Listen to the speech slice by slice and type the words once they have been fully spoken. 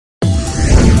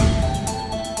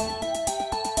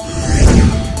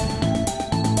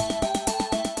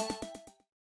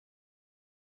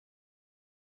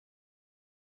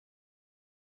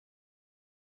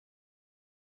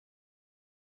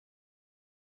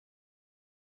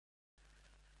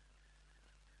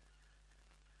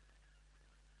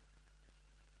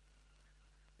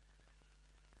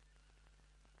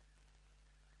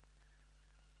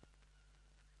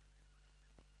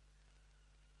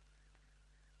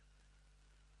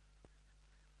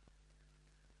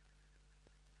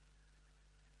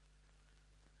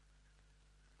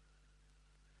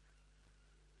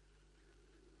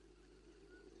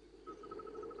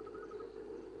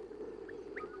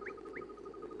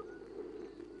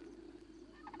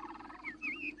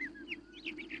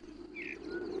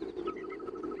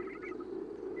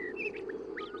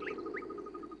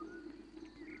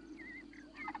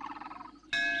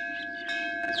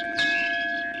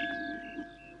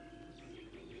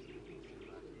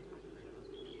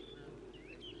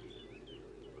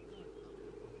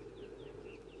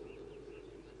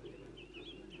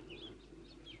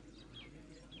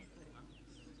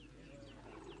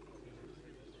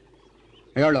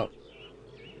ಹೇಳು.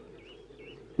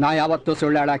 ನಾ ಯಾವತ್ತೂ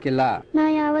ಸುಳ್ಳು ಹೇಳಕ್ಕಿಲ್ಲ.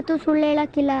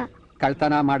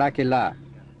 ಕಳ್ತನ ಮಾಡಾಕಿಲ್ಲ.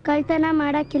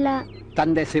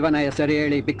 ತಂದೆ ಶಿವನ ಹೆಸರು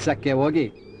ಹೇಳಿ ಭಿಕ್ಷಕ್ಕೆ ಹೋಗಿ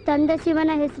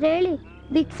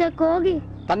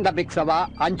ತಂದ ಭಿಕ್ಷವ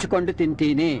ಹಂಚ್ಕೊಂಡು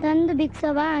ತಿಂತೀನಿ.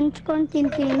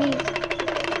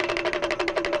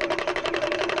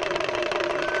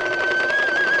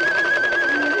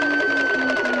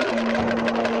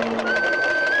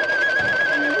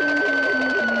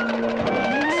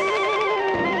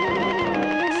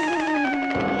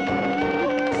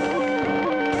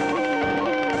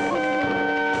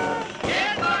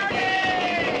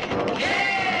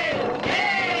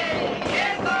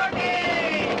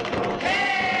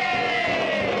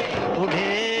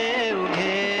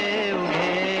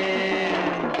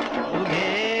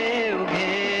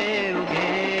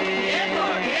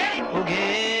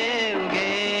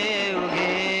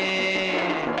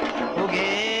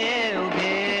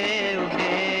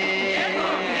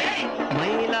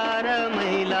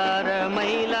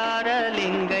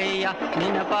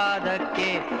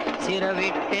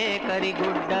 ಶಿರವಿಟ್ಟೆ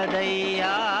ಕರಿಗುಡ್ಡದಯ್ಯ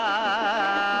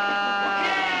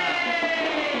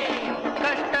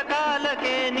ಕಷ್ಟ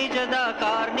ಕಾಲಕ್ಕೆ ನಿಜದ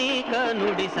ಕಾರ್ಣಿಕ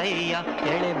ನುಡಿಸಯ್ಯ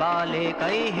ಎಳೆಬಾಲೆ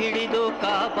ಕೈ ಹಿಡಿದು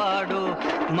ಕಾಪಾಡು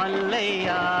ಮಲ್ಲಯ್ಯ.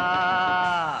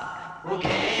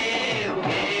 ಉಗೇ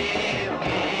ಉಗೇ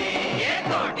ಉಗೇ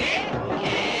ಏಕೋಟೆ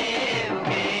ಉಗೇ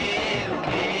ಉಗೇ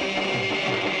ಉಗೇ.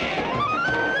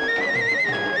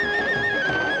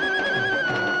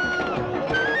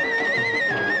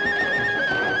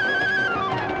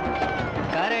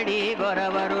 ಕರಡಿ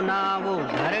ಗೊರವರು ನಾವು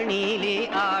ಧರಣೀಲಿ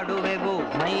ಆಡುವೆವು,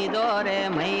 ಮೈದೋರೆ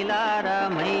ಮೈಲಾರ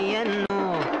ಮೈಯನ್ನು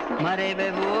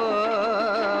ಮರೆವೆವು.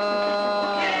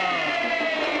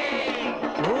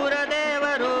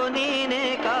 ಊರದೇವರು ನೀನೆ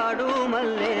ಕಾಡು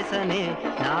ಮಲ್ಲೇಸನೆ,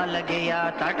 ನಾಲಗೆಯ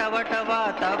ತಟವಟವ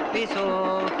ತಪ್ಪಿಸೋ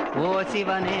ಓ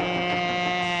ಶಿವನೇ.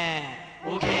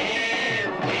 ಉಗೇ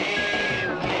ಉಗೇ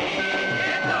ಉಗೇ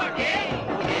ಏಕೋಟೆ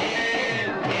ಉಗೇ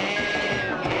ಉಗೇ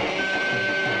ಉಗೇ.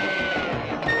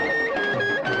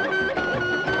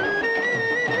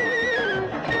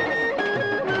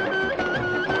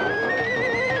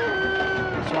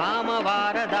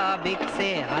 ಸ್ವಾಮವಾರದ ಭಿಕ್ಷೆ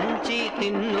ಹಂಚಿ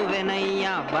ತಿನ್ನುವೆನಯ್ಯ,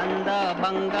 ಬಂದ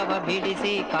ಬಂಗವ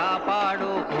ಬಿಡಿಸಿ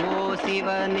ಕಾಪಾಡು ಓ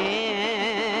ಶಿವನೇ.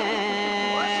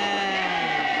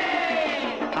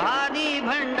 ಆದಿ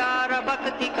ಭಂಡಾರ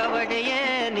ಭಕ್ತಿ ಕವಡೆಯೇ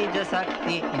ನಿಜ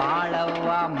ಶಕ್ತಿ, ಮಾಳವ್ವ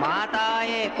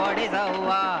ಮಾತಾಯೇ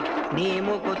ಕೊಡಿಸವ್ವ ನೀ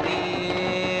ಮುಕುತಿ.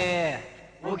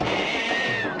 ಉಗೇ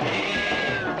ಉಗೇ ಉಗೇ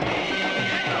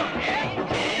ಉಗೇ ಉಗೇ ಉಗೇ.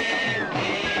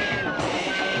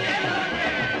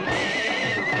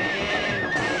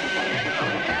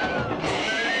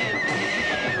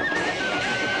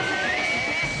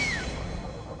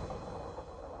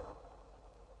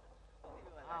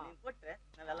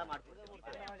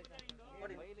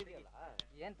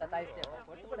 ಏನ್ ತತಾಯಿಸ್ತೇ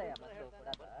ಕೊಟ್ಟು ಬಿಡಯ್ಯ, ಮತ್ತು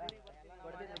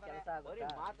ಕೊಡದಿದ್ರೆ ಕೆಲಸ ಆಗುತ್ತಾ?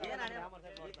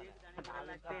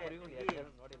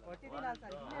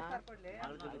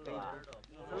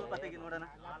 ಸ್ವಲ್ಪ ತೆಗಿ ನೋಡೋಣ.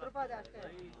 10 ರೂಪಾಯಿ ಅಷ್ಟೇ.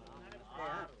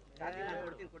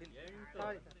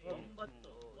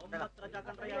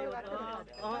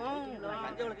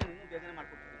 ಸಂಜೆ ಒಳಗೆ ಬೇಗನೆ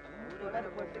ಮಾಡ್ಕೊಡ್ತೀನಿ.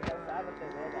 ಕೆಲಸ ಆಗುತ್ತೆ.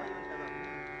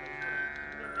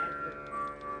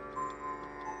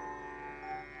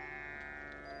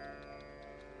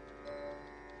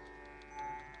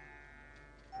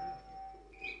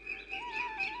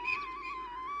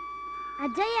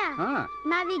 ಅಜ್ಜಯ್ಯ,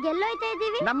 ನಾವೀಗ ಎಲ್ಲೋಯ್ತಾ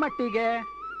ಇದ್ದೀವಿ? ನಮ್ಮಟ್ಟಿಗೆ.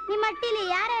 ನಿಮ್ಮಟ್ಟಿಲಿ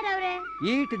ಯಾರ್ಯಾರವ್ರೆ?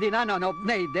 ಈಟ್ ದಿನ ನಾನು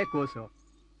ಒಬ್ನೇ ಇದ್ದೆ ಕೂಸು,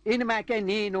 ಇನ್ ಮ್ಯಾಕೆ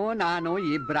ನೀನು ನಾನು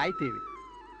ಇಬ್ರಾಯ್ತೀವಿ.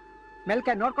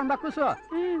 ಮೆಲ್ಕೆ ನೋಡ್ಕೊಂಡ್ ಬಾ ಕೂಸು.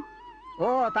 ಓ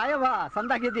ತಾಯವ್ವ,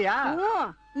 ಸಂದಾಗಿದ್ದೀಯಾ?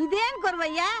 ಇದೇನ್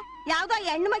ಕೊರ್ವಯ್ಯ, ಯಾವ್ದೋ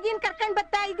ಹೆಣ್ಣು ಮಗಿನ್ ಕರ್ಕೊಂಡ್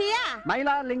ಬರ್ತಾ ಇದೀಯಾ?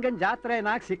 ಮೈಲಾರಲಿಂಗನ್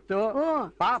ಜಾತ್ರೆನಾಗ್ ಸಿಕ್ತು,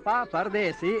 ಪಾಪ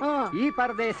ಪರದೇಸಿ, ಈ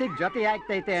ಪರದೇಸಿಗ್ ಜೊತೆ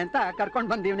ಆಗ್ತೈತೆ ಅಂತ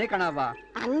ಕರ್ಕೊಂಡ್ ಬಂದೀವ್ನಿ ಕಣವ್ವ.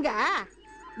 ಹಂಗ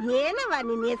ಏನವ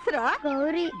ನಿನ್ ಹೆಸರು?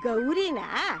 ಗೌರಿ. ಗೌರಿನಾ?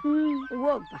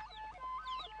 ಹೋಗ್ಬ.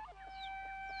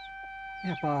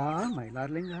 ಯಪ್ಪ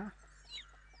ಮೈಲಾರಲಿಂಗ,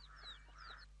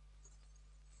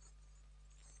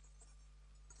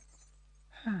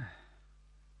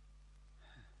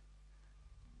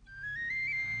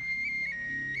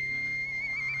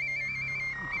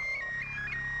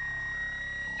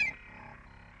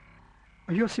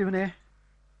 ಅಯ್ಯೋ ಶಿವನೇ,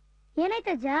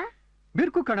 ಏನಾಯ್ತಜ್ಜ?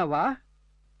 ಬಿರ್ಕು ಕಣವ್ವ,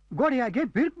 ಗೋಡೆಯಾಗೆ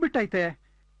ಬಿರ್ಕ್ ಬಿಟ್ಟೈತೆ.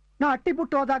 ನಾ ಅಟ್ಟಿ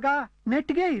ಬಿಟ್ಟು ಹೋದಾಗ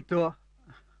ನೆಟ್ಗೆ ಇತ್ತು.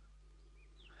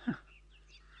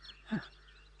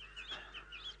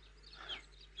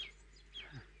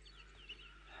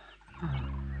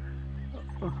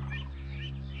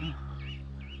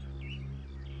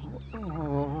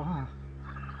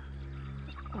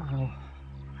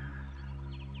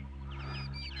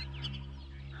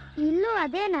 ಇಲ್ಲೂ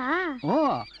ಅದೇನಾ? ಹ್ಞೂ,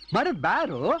 ಮರದ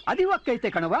ಬ್ಯಾರು ಅದಿವಕ್ಕೈತೆ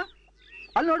ಕಣವ.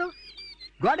 ಅಲ್ಲಿ ನೋಡು,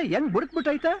 ಗೋಡೆ ಹೆಂಗ್ ಬುರುಕ್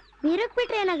ಬಿಟ್ಟೈತೆ. ಬಿರುಕ್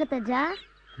ಬಿಟ್ರೆ ಏನಾಗತ್ತಜ್ಜ?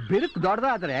 ಬಿರುಕ್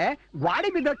ದೊಡ್ಡದಾದ್ರೆ ಗಾಡಿ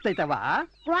ಬಿದ್ದೋಗ್ತೈತವ.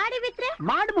 ಗಾಡಿ ಬಿಟ್ರೆ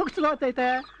ಮಾಡಿ ಮುಗಿಸ್ಲು ಹೋಗ್ತೈತೆ.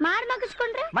 ಮಾಡ್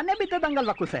ಮಗಿಸ್ಕೊಂಡ್ರೆ ಮನೆ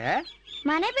ಬಿದ್ದದಂಗಲ್ವ ಕುಸೆ.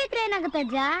 ಮನೆ ಬಿಟ್ರೆ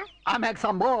ಏನಾಗತ್ತಜ್ಜ? ಆಮ್ಯಾಗ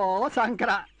ಸಂಭೋ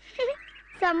ಶಂಕರ.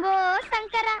 ಸಂಭೋ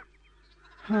ಶಂಕರ.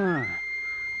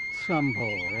 ಸಂಭೋ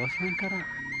ಶಂಕರ.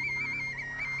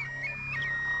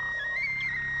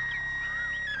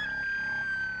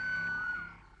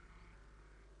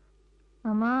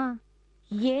 ಅಮ್ಮ,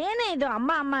 ಏನೇ ಇದು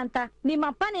ಅಮ್ಮ ಅಮ್ಮ ಅಂತ?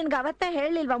 ನಿಮ್ಮಪ್ಪ ನಿನ್ಗ ಅವತ್ತ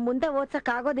ಹೇಳಿಲ್ವಾ ಮುಂದೆ ಓದ್ಸಕ್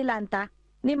ಆಗೋದಿಲ್ಲ ಅಂತ?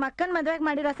 ನಿಮ್ ಅಕ್ಕನ್ ಮದ್ವೆಗ್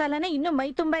ಮಾಡಿರೋ ಸಾಲನೇ ಇನ್ನು ಮೈ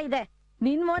ತುಂಬಾ ಇದೆ.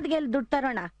 ನಿನ್ ಓದ್ಗೆ ಎಲ್ಲಿ ದುಡ್ಡು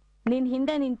ತರೋಣ? ನಿನ್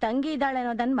ಹಿಂದೆ ನಿನ್ ತಂಗಿ ಇದ್ದಾಳೆ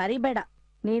ಅನ್ನೋದನ್ನ ಮರಿಬೇಡ.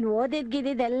 ನೀನ್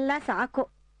ಓದಿದ್ಗಿದ್ದೆಲ್ಲ ಸಾಕು.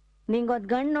 ನಿಂಗೊಂದ್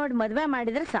ಗಂಡ್ ನೋಡ್ ಮದ್ವೆ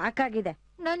ಮಾಡಿದ್ರೆ ಸಾಕಾಗಿದೆ.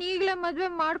 ನಾನ್ ಈಗ್ಲೇ ಮದ್ವೆ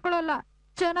ಮಾಡ್ಕೊಳಲ್ಲ.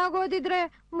 ಚೆನ್ನಾಗ್ ಓದಿದ್ರೆ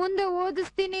ಮುಂದೆ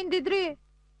ಓದಿಸ್ತೀನಿ ಅಂದಿದ್ರಿ.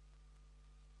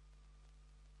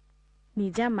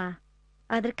 ನಿಜಮ್ಮ,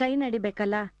 ಆದ್ರೆ ಕೈ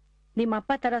ನಡಿಬೇಕಲ್ಲ.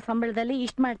 ನಿಮ್ಮಪ್ಪ ತರ ಸಂಬಳದಲ್ಲಿ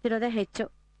ಇಷ್ಟ್ ಮಾಡ್ತಿರೋದೇ ಹೆಚ್ಚು.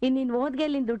 ನೀನ್ ಓದ್ಗೆ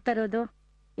ನಿನ್ ದುಡ್ಡು ತರೋದು?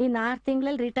 6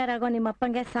 ತಿಂಗಳಲ್ಲಿ ರಿಟೈರ್ ಆಗೋ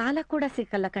ನಿಮ್ಮಪ್ಪಂಗೆ ಸಾಲ ಕೂಡ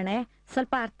ಸಿಕ್ಕಲ್ಲ ಕಣೆ.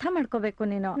 ಸ್ವಲ್ಪ ಅರ್ಥ ಮಾಡ್ಕೋಬೇಕು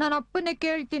ನೀನು. ನಾನು ಅಪ್ಪನೇ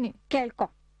ಕೇಳ್ತೀನಿ. ಕೇಳ್ಕೊ.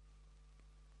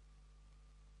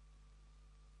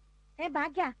 ಏ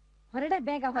ಭಾಗ್ಯ, ಹೊರಡೆ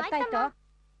ಬೇಗ, ಹೊತ್ತಾಯ್ತು.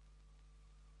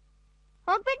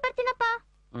 ಹೋಗ್ಬಿಟ್ಟು ಬರ್ತೀನಪ್ಪ.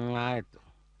 ಆಯ್ತು.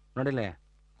 ನೋಡಿಲೆ,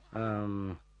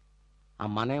 ಆ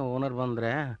ಮನೆ ಓನರ್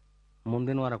ಬಂದ್ರೆ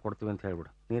ಮುಂದಿನ ವಾರ ಕೊಡ್ತೀವಿ ಅಂತ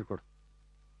ಹೇಳ್ಬಿಡು. ನೀರು ಕೊಡು.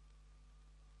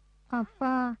 ಅಪ್ಪ,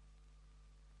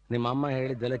 ನಿಮ್ಮ ಅಮ್ಮ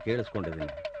ಹೇಳಿದ್ದೆಲ್ಲ ಕೇಳಿಸ್ಕೊಂಡಿದ್ದೀನಿ,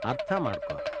 ಅರ್ಥ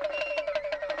ಮಾಡ್ಕೊ.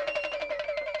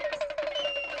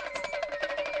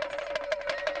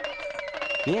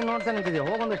 ಏನ್ ನೋಡ್ತಾ ನಿಂತಿದ್ಯಾ?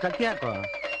 ಹೋಗೊಂದಷ್ಟು ಅಕ್ಕಿ ಹಾಕೋ.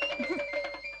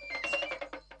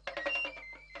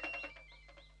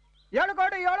 7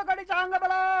 ಕೋಟಿ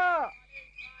ಚಾಂಗಬಲ.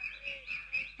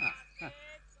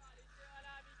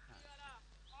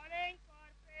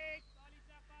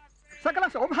 ಸಕಲ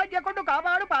ಸೌಭಾಗ್ಯ ಕೊಟ್ಟು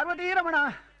ಕಾಪಾಡು ಪಾರ್ವತಿ ರಮಣ.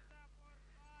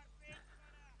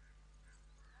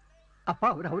 ಅಪ್ಪ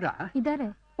ಅವ್ರ ಇದಾರೆ.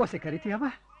 ಹೊಸ ಕರಿತೀಯವ?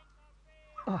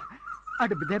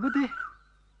 ಅಡು ಬಿದ್ದೆ ಬುದ್ಧಿ.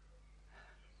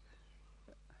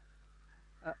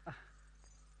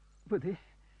 ಬುದ್ಧಿ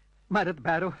ಮರದ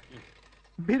ಬ್ಯಾರು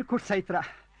ಬೀರ್ ಕುಡ್ಸೈತ್ರ.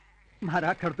 ಮರ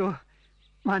ಕಡ್ದು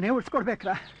ಮನೆ ಉಡ್ಸ್ಕೊಡ್ಬೇಕ್ರ.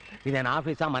 ಇದೇನು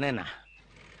ಆಫೀಸಾ ಮನೇನ?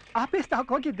 ಆಫೀಸ್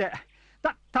ತಾಕ್ ಹೋಗಿದ್ದೆ.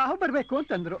 ತಾವು ಬರ್ಬೇಕು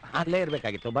ಅಂತಂದ್ರು. ಅಲ್ಲೇ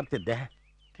ಇರ್ಬೇಕಾಗಿತ್ತು, ಬರ್ತಿದ್ದೆ.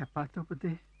 ತೆಪ್ಪಾತು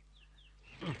ಬುದ್ಧಿ.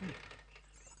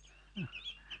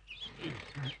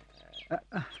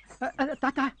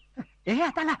 ತಾತ,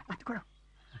 ಆತಲ್ಲ ಅತ್ ಕೊಡು.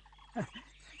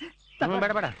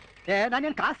 ಬೇಡ ಬೇಡ.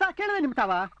 ನಾನೇನು ಕಾಸ ಕೇಳಿದೆ ನಿಮ್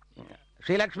ತಾವ.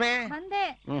 ಶ್ರೀಲಕ್ಷ್ಮಿ ಬಂದೆ.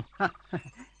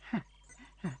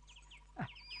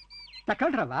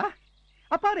 ತಕೊಂಡ್ರವ?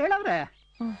 ಅಪ್ಪ ಅವ್ರು ಹೇಳವ್ರೆ.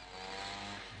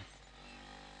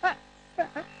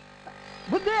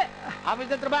 ಬುದ್ಧಿ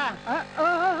ಆಫೀಸ್ ಹತ್ರ ಬಾ.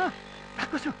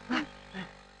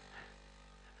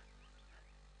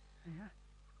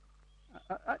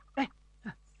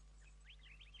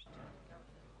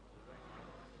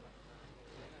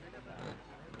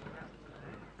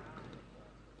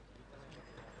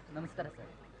 ನಮಸ್ಕಾರ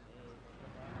ಸರ್.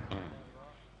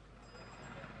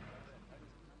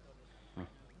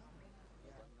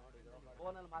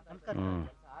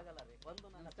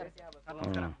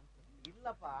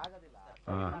 ಇಲ್ಲಪ್ಪ ಆಗೋದಿಲ್ಲ.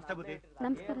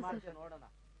 ನಮಸ್ಕಾರ ಸರ್. ನೋಡೋಣ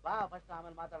ಬಾ, ಫಸ್ಟ್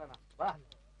ಆಮೇಲೆ ಮಾತಾಡೋಣ ಬಾ.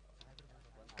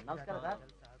 ನಮಸ್ಕಾರ ಸರ್.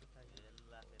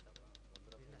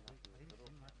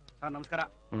 ನಮಸ್ಕಾರ.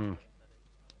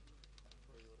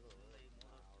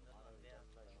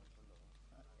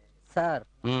 ಸರ್,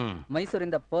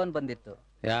 ಮೈಸೂರಿಂದ ಫೋನ್ ಬಂದಿತ್ತು.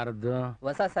 ಯಾರದ್ದು?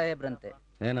 ಹೊಸ ಸಾಹೇಬ್ರಂತೆ.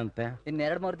 ಏನಂತೆ? ಇನ್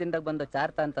 2-3 ದಿನದಾಗ ಬಂದು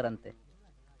ಚಾರ್ತ ಅಂತಾರಂತೆ.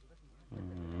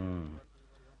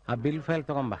 ಆ ಬಿಲ್ ಫೈಲ್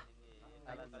ತಗೊಂಬ.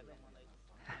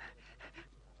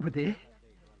 ಬುದ್ಧಿ,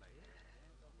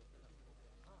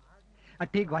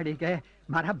 ಅಟ್ಟಿ ಗಾಡಿಗೆ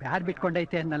ಮರ ಬ್ಯಾರ್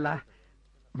ಬಿಟ್ಕೊಂಡೈತೆ ಅನ್ನಲ್ಲ.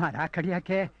 ಮರ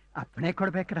ಕಡಿಯಕ್ಕೆ ಅಪ್ಪಣೆ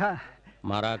ಕೊಡ್ಬೇಕ್ರ?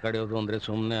 ಮರ ಕಡಿಯೋದು ಅಂದ್ರೆ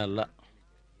ಸುಮ್ಮನೆ ಅಲ್ಲ.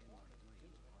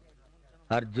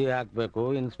 ಅರ್ಜಿ ಹಾಕ್ಬೇಕು,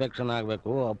 ಇನ್ಸ್ಪೆಕ್ಷನ್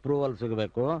ಆಗ್ಬೇಕು, ಅಪ್ರೂವಲ್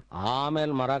ಸಿಗಬೇಕು,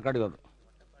 ಆಮೇಲೆ ಮರ ಕಡಿಯೋದು.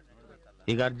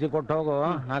 ಈಗ ಅರ್ಜಿ ಕೊಟ್ಟು ಹೋಗು,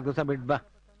 4 ದಿವಸ ಬಿಟ್ಟು ಬಾ.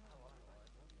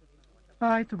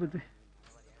 ಆಯ್ತು ಬುದ್ಧಿ.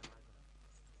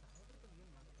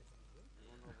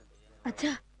 ಅಜ್ಜ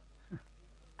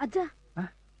ಅಜ್ಜ,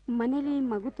 ಮನೇಲಿ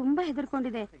ಮಗು ತುಂಬಾ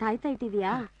ಹೆದರ್ಕೊಂಡಿದೆ. ತಾಯ್ತಾ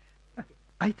ಇಟ್ಟಿದ್ಯಾ?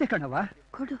 ಐತೆ ಕಣವ.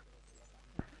 ಕೊಡು.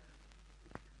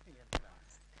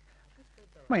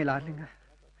 ಮೈಲಾರ್ಲಿಂಗ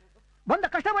ಬಂದ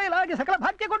ಕಷ್ಟ ಮೈಲಾಗಿ ಸಕಲ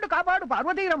ಭಾಗ್ಯ ಕೊಟ್ಟು ಕಾಪಾಡು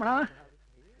ಪಾರ್ವತಿ ರಮಣ.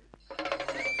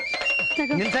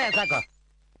 ನಿಲ್ಸ ಸಾಕು.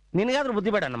 ನಿನಗಾದ್ರೂ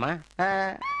ಬುದ್ಧಿ ಬೇಡ ನಮ್ಮ.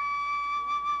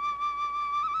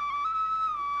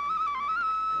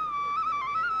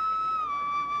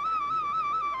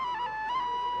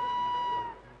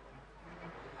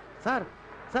 Sir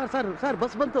sir sir sir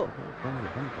bus ಬಂತು.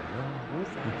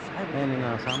 ನಿನ್ನ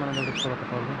ಸಾಮಾನು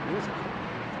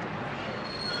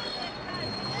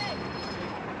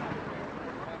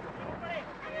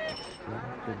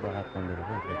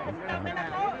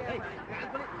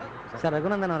ಸರ್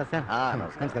ರಘುನಂದನ್ ಅವರ ಸರ್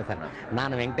ನಮಸ್ಕಾರ ಸರ್,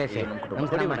 ನಾನು ವೆಂಕಟೇಶ್.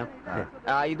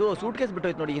 ಇದು ಸೂಟ್ ಕೇಸ್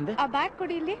ಬಿಟ್ಟೋಯ್ತು ನೋಡಿ ಹಿಂದೆ. ಆ ಬ್ಯಾಗ್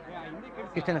ಕೊಡಿ ಇಲ್ಲಿ.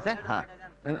 ಇಷ್ಟೇನಾ ಸರ್? ಹಾ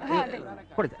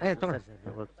ಕೊಡಿ ತಗೊಳ್ಳಿ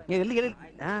ಎಲ್ಲಿ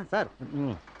ಸರ್.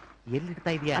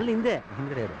 ಎಲ್ಲಿಡ್ತಾ ಇದೆಯಾ? ಅಲ್ಲಿ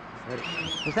ಹಿಂದ್ಗಡೆ ಇರು.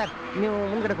 ಸರಿ ಸರ್, ನೀವು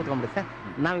ಮುಂದ್ಗಡೆ ಕೂತ್ಕೊಂಡ್ಬಿಡಿ ಸರ್,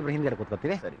 ನಾವಿಬ್ರು ಹಿಂದ್ಗಡೆ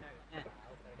ಕೂತ್ಕೋತೀವಿ. ಸರಿ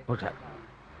ಹುಷಾರ್.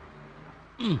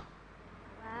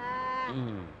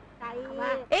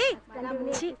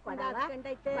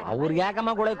 ಅವ್ರಿಗೆ ಯಾಕಮ್ಮ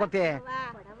ಗೊಳಕೋತಿ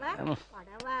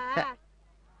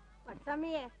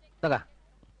ತಗ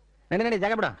ನಡಿ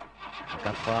ಜಾಗ ಬಿಡ.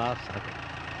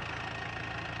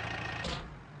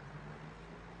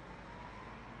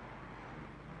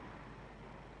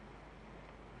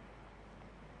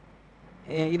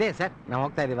 ಇದೆ ಸರ್, ನಾವು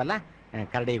ಹೋಗ್ತಾ ಇದೀವಲ್ಲ,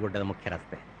 ಕರಡಿ ಗುಡ್ಡದ ಮುಖ್ಯ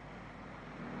ರಸ್ತೆ.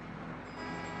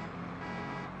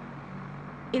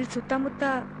 ಇಲ್ಲಿ ಸುತ್ತಮುತ್ತ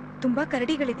ತುಂಬಾ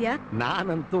ಕರಡಿಗಳಿದ್ಯಾ?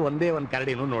 ನಾನಂತೂ ಒಂದೇ ಒಂದು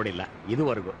ಕರಡಿನೂ ನೋಡಿಲ್ಲ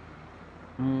ಇದುವರೆಗೂ.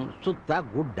 ಸುತ್ತ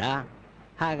ಗುಡ್ಡ,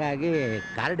 ಹಾಗಾಗಿ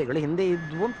ಕರಡಿಗಳು ಹಿಂದೆ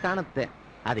ಇದ್ವು ಅಂತ ಕಾಣುತ್ತೆ.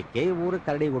 ಅದಕ್ಕೆ ಈ ಊರು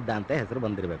ಕರಡಿ ಗುಡ್ಡ ಅಂತ ಹೆಸರು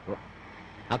ಬಂದಿರಬೇಕು.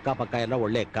 ಅಕ್ಕಪಕ್ಕ ಎಲ್ಲ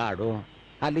ಒಳ್ಳೆ ಕಾಡು,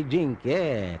 ಅಲ್ಲಿ ಜಿಂಕೆ,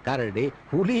 ಕರಡಿ,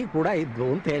 ಹುಲಿ ಕೂಡ ಇದ್ವು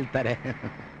ಅಂತ ಹೇಳ್ತಾರೆ.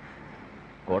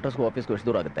 ಕ್ವಾರ್ಟರ್ಸ್ಗೂ ಆಫೀಸ್ಗೂ ಎಷ್ಟು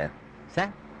ದೂರ ಆಗುತ್ತೆ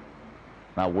ಸರ್?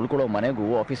 ನಾವು ಉಳ್ಕೊಳ್ಳೋ ಮನೆಗೂ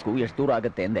ಆಫೀಸ್ಗೂ ಎಷ್ಟು ದೂರ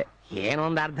ಆಗುತ್ತೆ ಎಂದೆ.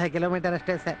 ಏನೊಂದು ಅರ್ಧ ಕಿಲೋಮೀಟರ್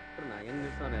ಅಷ್ಟೇ ಸರ್.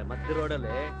 ಮಧ್ಯ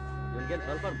ರೋಡಲ್ಲಿ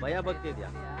ಸ್ವಲ್ಪ ಭಯ ಭಕ್ತಿ ಇದೆಯಾ?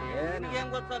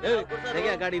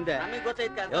 ಗಾಡಿಯಿಂದ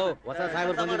ಹೊಸ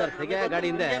ಸಾಗರ್ ಬಂದಿದ್ದಾರೆ, ತೆಗೆ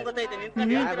ಗಾಡಿಯಿಂದ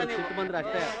ಸಿಟ್ಟು ಬಂದ್ರೆ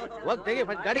ಅಷ್ಟೇ. ಹೋಗ್ ತೆಗಿ,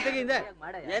 ಗಾಡಿ ತೆಗಿ ಹಿಂದೆ.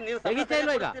 ತೆಗಿತಾ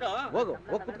ಇಲ್ವಾ ಈಗ? ಹೋಗು,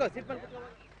 ಹೋಗ್ ಕುತ್ಕೋ, ಸೀಟ್ ಮೇಲೆ ಕುತ್ಕೋ.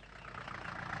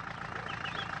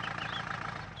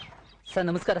 ಸರ್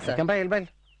ನಮಸ್ಕಾರ ಸರ್. ಕೆಂಪ ಇಲ್ಲಿ ಬಾಯ್.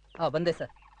 ಬಂದೆ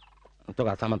ಸರ್.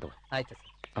 ತಗೋ ಸಾಮಾನು ತಗೋ. ಆಯ್ತು ಸರ್.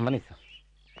 ಬನ್ನಿ ಸರ್.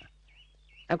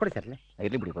 ಕೊಡಿ ಸರ್.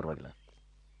 ಇರ್ಲಿ ಬಿಡಿ, ಪರವಾಗಿಲ್ಲ.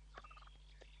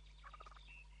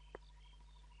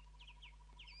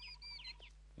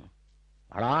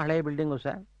 ಬಹಳ ಹಳೆ ಬಿಲ್ಡಿಂಗು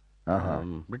ಸರ್,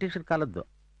 ಬ್ರಿಟಿಷರ್ ಕಾಲದ್ದು.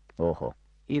 ಓಹೋ.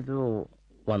 ಇದು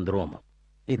ಒಂದು ರೂಮ್,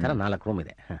 ಈ ತರ 4 ರೂಮ್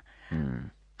ಇದೆ.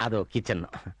 ಅದು ಕಿಚನ್,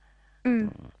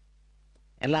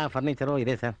 ಎಲ್ಲ ಫರ್ನಿಚರು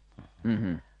ಇದೆ ಸರ್.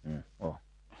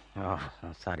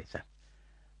 Sorry sir.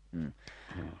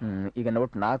 ಈಗ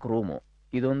ನೋಟ್ 4 ರೂಮು,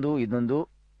 ಇದೊಂದು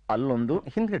ಅಲ್ಲೊಂದು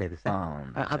ಹಿಂದ್ಗಡೆ ಇದೆ ಸರ್.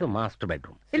 ಅದು ಮಾಸ್ಟರ್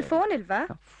ಬೆಡ್ರೂಮ್. ಇಲ್ಲಿ ಫೋನ್ ಇಲ್ವಾ?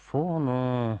 ಫೋನು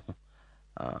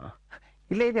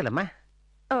ಇಲ್ಲೇ ಇದೆಯಲ್ಲಮ್ಮ.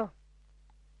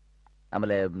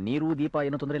 ಆಮೇಲೆ ನೀರು ದೀಪ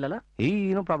ಏನೂ ತೊಂದರೆ ಇಲ್ಲಲ್ಲ?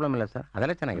 ಏನೂ ಪ್ರಾಬ್ಲಮ್ ಇಲ್ಲ ಸರ್,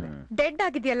 ಅದೆಲ್ಲ ಚೆನ್ನಾಗಿದೆ. ಡೆಡ್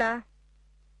ಆಗಿದೆಯಲ್ಲ?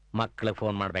 ಮಕ್ಳಿಗೆ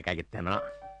ಫೋನ್ ಮಾಡ್ಬೇಕಾಗಿತ್ತೇನೋ.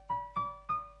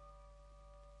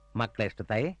 ಮಕ್ಳು ಎಷ್ಟು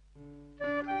ತಾಯಿ?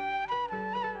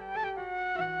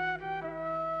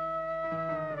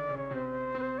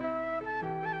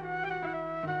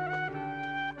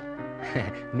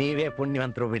 ನೀವೇ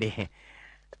ಪುಣ್ಯವಂತರು ಬಿಡಿ,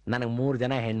 ನನಗೆ 3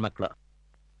 ಜನ ಹೆಣ್ಮಕ್ಳು.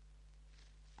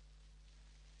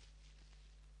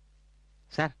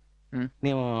 ಸರ್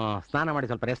ನೀವು ಸ್ನಾನ ಮಾಡಿ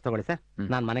ಸ್ವಲ್ಪ ರೆಸ್ಟ್ ತಗೊಳ್ಳಿ ಸರ್,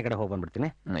 ನಾನು ಮನೆ ಕಡೆ ಹೋಗಿ ಬಂದ್ಬಿಡ್ತೀನಿ.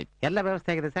 ಎಲ್ಲ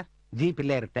ವ್ಯವಸ್ಥೆ ಆಗಿದೆ ಸರ್, ಜೀಪ್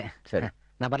ಇಲ್ಲೇ ಇರುತ್ತೆ. ಸರಿ,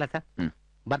 ನಾ ಬರಲ್ಲ ಸರ್?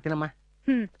 ಬರ್ತೀನಮ್ಮ.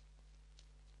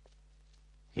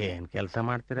 ಏನ್ ಕೆಲಸ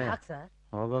ಮಾಡ್ತೀರಾ?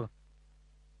 ಹೋಗೋ.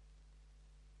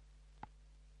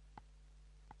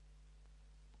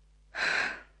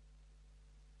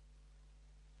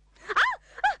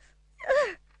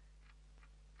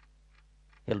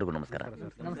 ಎಲ್ರಿಗೂ ನಮಸ್ಕಾರ.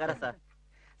 ನಮಸ್ಕಾರ ಸರ್.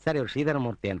 ಸರ್, ಇವ್ರು ಶ್ರೀಧರ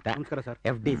ಮೂರ್ತಿ ಅಂತ. ನಮಸ್ಕಾರ ಸರ್.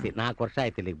 FDC 4 ವರ್ಷ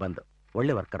ಆಯ್ತು ಇಲ್ಲಿಗೆ ಬಂದು,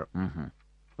 ಒಳ್ಳೆ ವರ್ಕರು.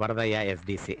 ವರದಯ್ಯ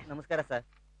SDC. ನಮಸ್ಕಾರ ಸರ್.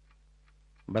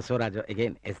 Basavaraju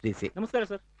again SDC. ನಮಸ್ಕಾರ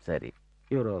ಸರ್. ಸರಿ,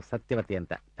 ಇವರು ಸತ್ಯವತಿ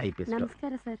ಅಂತ ಟೈಪಿಸ್ಟ್.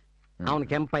 ನಮಸ್ಕಾರ ಸರ್. ಅವನು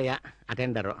ಕೆಂಪಯ್ಯ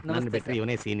ಅಟೆಂಡರು, ನನ್ನ ಬಿಟ್ಟರೆ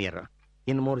ಇವನೇ ಸೀನಿಯರ್.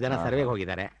 ಇನ್ನು 3 ಜನ ಸರ್ವೆಗೆ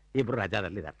ಹೋಗಿದ್ದಾರೆ, 2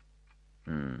 ರಜಾದಲ್ಲಿದ್ದಾರೆ.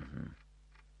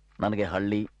 ನನಗೆ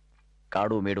ಹಳ್ಳಿ,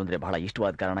 ಕಾಡು, ಮೇಡು ಅಂದ್ರೆ ಬಹಳ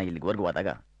ಇಷ್ಟವಾದ ಕಾರಣ ಇಲ್ಲಿವರೆಗೂ ಆದಾಗ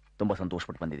ತುಂಬಾ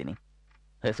ಸಂತೋಷಪಟ್ಟು ಬಂದಿದ್ದೀನಿ.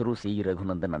 ಹೆಸರು C.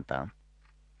 ರಘುನಂದನ್ ಅಂತ.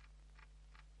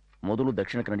 ಮೊದಲು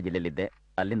ದಕ್ಷಿಣ ಕನ್ನಡ ಜಿಲ್ಲೆಯಲ್ಲಿದ್ದೆ,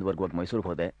 ಅಲ್ಲಿಂದವರೆಗೂ ಮೈಸೂರಿಗೆ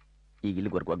ಹೋದೆ, ಈಗ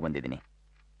ಇಲ್ಲಿವರೆಗೂ ಬಂದಿದ್ದೀನಿ.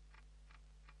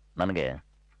 ನನಗೆ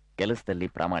ಕೆಲಸದಲ್ಲಿ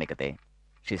ಪ್ರಾಮಾಣಿಕತೆ,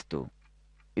 ಶಿಸ್ತು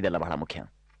ಇದೆಲ್ಲ ಬಹಳ ಮುಖ್ಯ.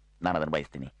 ನಾನು ಅದನ್ನು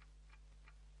ಬಯಸ್ತೀನಿ.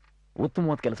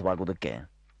 ಉತ್ತಮವಾದ ಕೆಲಸವಾಗುವುದಕ್ಕೆ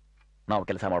ನಾವು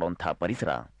ಕೆಲಸ ಮಾಡುವಂಥ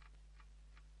ಪರಿಸರ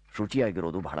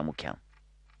ಶುಚಿಯಾಗಿರೋದು ಬಹಳ ಮುಖ್ಯ.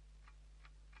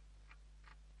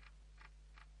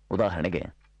 ಉದಾಹರಣೆಗೆ,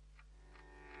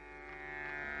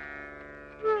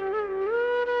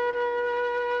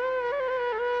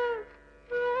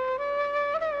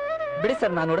 ಬಿಡಿ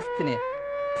ಸರ್, ನಾನು ಒರೆಸ್ತೀನಿ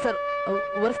ಸರ್.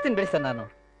 ಒರೆಸ್ತೀನಿ ಬಿಡಿ ಸರ್. ನಾನು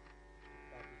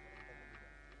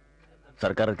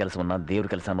ಸರ್ಕಾರದ ಕೆಲಸವನ್ನ, ದೇವ್ರ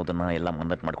ಕೆಲಸ ಅನ್ನೋದನ್ನ ಎಲ್ಲ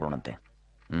ಮನ್ನಟ್ಟು ಮಾಡ್ಕೊಳ್ಳೋಣಂತೆ.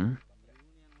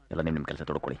 ಎಲ್ಲ ನಿಮ್ಮ ಕೆಲಸ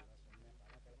ತೊಡ್ಕೊಳ್ಳಿ.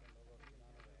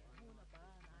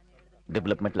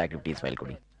 ಡೆವಲಪ್ಮೆಂಟಲ್ ಆಕ್ಟಿವಿಟೀಸ್ ಫೈಲ್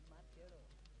ಕೊಡಿ.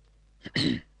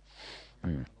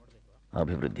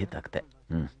 ಅಭಿವೃದ್ಧಿ ತಾಕತೆ.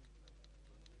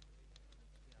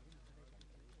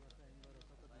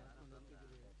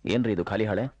 ಏನ್ರಿ ಇದು ಖಾಲಿ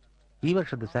ಹಾಳೆ? ಈ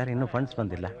ವರ್ಷದ್ದು ಸರ್, ಇನ್ನೂ ಫಂಡ್ಸ್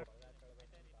ಬಂದಿಲ್ಲ.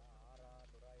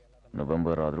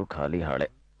 ನವೆಂಬರ್ ಆದ್ರೂ ಖಾಲಿ ಹಾಳೆ.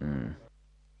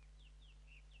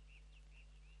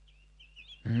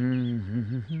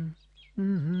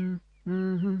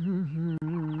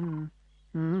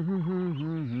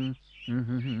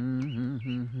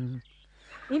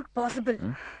 ಇಂಪಾಸಿಬಲ್.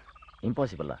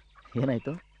 ಇಂಪಾಸಿಬಲ್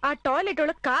ಏನಾಯ್ತು? ಆ ಟಾಯ್ಲೆಟ್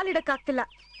ಒಳಗ್ ಕಾಲಿಡಕ್ಕಾಗ್ತಿಲ್ಲ.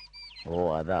 ಓ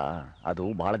ಅದಾ, ಅದು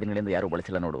ಬಹಳ ದಿನಗಳಿಂದ ಯಾರು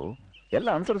ಬಳಸಿಲ್ಲ ನೋಡು, ಎಲ್ಲ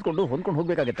ಅನುಸರಿಸ್ಕೊಂಡು ಹೊಂದ್ಕೊಂಡು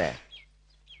ಹೋಗ್ಬೇಕಾಗತ್ತೆ.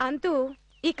 ಅಂತೂ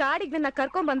ಈ ಕಾಡಿಗೆ ನನ್ನ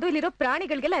ಕರ್ಕೊಂಡ್ ಬಂದು ಇಲ್ಲಿರೋ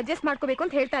ಪ್ರಾಣಿಗಳಿಗೆಲ್ಲ ಅಡ್ಜಸ್ಟ್ ಮಾಡ್ಕೋಬೇಕು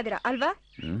ಅಂತ ಹೇಳ್ತಾ ಇದೀರಾ ಅಲ್ವಾ?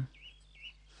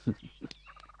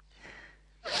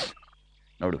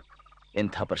 ನೋಡು,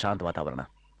 ಎಂಥ ಪ್ರಶಾಂತ ವಾತಾವರಣ,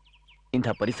 ಇಂಥ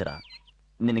ಪರಿಸರ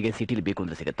ನಿನಗೆ ಸಿಟಿಲಿ ಬೇಕು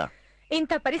ಅಂದ್ರೆ ಸಿಗತ್ತಾ?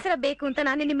 ಇಂಥ ಪರಿಸರ ಬೇಕು ಅಂತ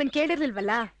ನಾನು ನಿಮ್ಮನ್ನ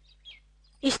ಕೇಳಿರ್ಲಿಲ್ವಲ್ಲ.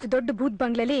 ಇಷ್ಟು ದೊಡ್ಡ ಭೂತ್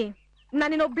ಬಂಗ್ಲೆಲಿ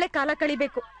ನಾನಿನ್ನೊಬ್ಳೆ ಕಾಲ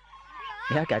ಕಳಿಬೇಕು.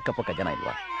 ಯಾಕೆ ಅಕ್ಕಪಕ್ಕ ಜನ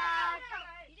ಇಲ್ವಾ?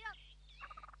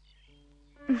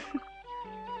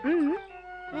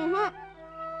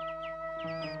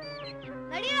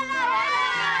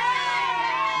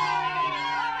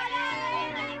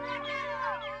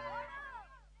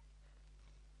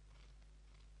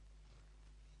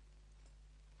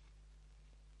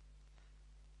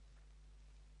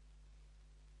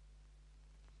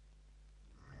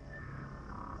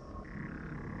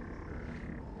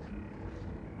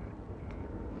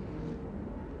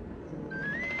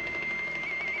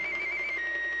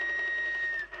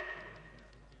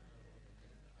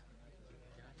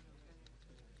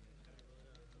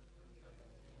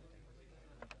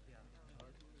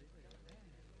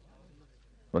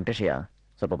 ವೆಂಕಟೇಶಯ್ಯ,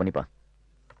 ಸ್ವಲ್ಪ ಬನ್ನಿಪ್ಪ.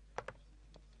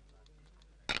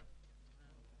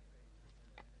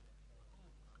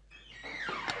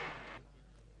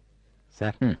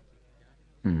 ಸರ್.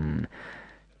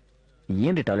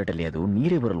 ಏನ್ರಿ ಟಾಯ್ಲೆಟ್ ಅಲ್ಲಿ ಅದು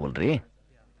ನೀರೇ ಬರಲ್ವಲ್ರಿ?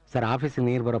 ಸರ್, ಆಫೀಸಿಗೆ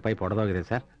ನೀರು ಬರೋ ಪೈಪ್ ಒಡೆದೋಗಿದೆ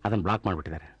ಸರ್, ಅದನ್ನು ಬ್ಲಾಕ್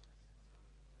ಮಾಡಿಬಿಟ್ಟಿದ್ದಾರೆ.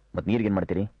 ಮತ್ತೆ ನೀರಿಗೆ ಏನು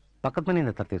ಮಾಡ್ತೀರಿ? ಪಕ್ಕದ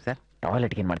ಮನೆಯಿಂದ ತರ್ತೀವಿ ಸರ್.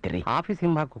 ಟಾಯ್ಲೆಟ್ಗೆ ಏನು ಮಾಡ್ತೀರಿ? Office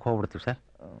ಹಿಂಭಾಗಕ್ಕೆ ಹೋಗ್ಬಿಡ್ತೀವಿ sir.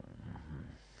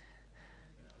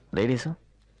 ಲೇಡೀಸು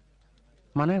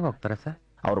ಮನೆಗೆ ಹೋಗ್ತಾರೆ ಸರ್.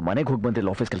 ಅವ್ರ ಮನೆಗೆ ಹೋಗಿ ಬಂದ್ರೆ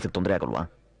ಆಫೀಸ್ ಕೆಲಸಕ್ಕೆ ತೊಂದರೆ ಆಗಲ್ವಾ?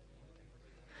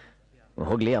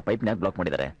 ಹೋಗ್ಲಿ, ಆ ಪೈಪ್ನ್ಯಾಗ ಬ್ಲಾಕ್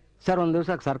ಮಾಡಿದ್ದಾರೆ ಸರ್. ಒಂದು ದಿವಸ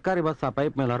ಸರ್ಕಾರಿ ಬಸ್ ಆ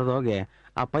ಪೈಪ್ ಮೇಲೆ ಹರಿದು ಹೋಗಿ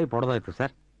ಆ ಪೈಪ್ ಹೊಡೆದೋಯ್ತು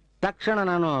ಸರ್. ತಕ್ಷಣ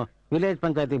ನಾನು ವಿಲೇಜ್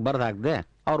ಪಂಚಾಯತಿಗೆ ಬರೆದು ಹಾಕಿದೆ.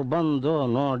 ಅವ್ರು ಬಂದು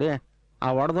ನೋಡಿ, ಆ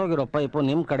ಒಡೆದೋಗಿರೋ ಪೈಪು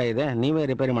ನಿಮ್ಮ ಕಡೆ ಇದೆ, ನೀವೇ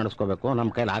ರಿಪೇರಿ ಮಾಡಿಸ್ಕೋಬೇಕು, ನಮ್ಮ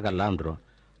ಕೈಲಿ ಆಗಲ್ಲ ಅಂದರು.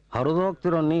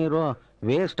 ಹರಿದೋಗ್ತಿರೋ ನೀರು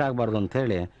ವೇಸ್ಟ್ ಆಗಬಾರ್ದು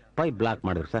ಅಂಥೇಳಿ ಪೈಪ್ ಬ್ಲಾಕ್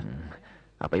ಮಾಡಿದ್ರು ಸರ್.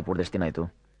 ಆ ಪೈಪ್ ಹೊಡೆದು ಎಷ್ಟು ದಿನ ಆಯಿತು?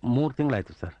 3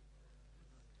 ತಿಂಗಳಾಯ್ತು ಸರ್.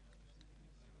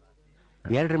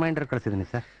 2 reminder ಕಳಿಸಿದ್ದೀನಿ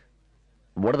sir.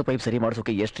 ಒಡೆದ ಪೈಪ್ ಸರಿ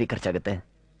ಮಾಡಿಸೋಕೆ ಎಷ್ಟು ಖರ್ಚಾಗುತ್ತೆ?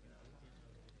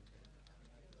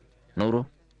 100,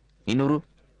 200?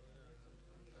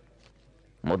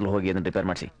 ಮೊದಲು ಹೋಗಿ ಅದನ್ನು ರಿಪೇರ್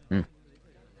ಮಾಡಿಸಿ.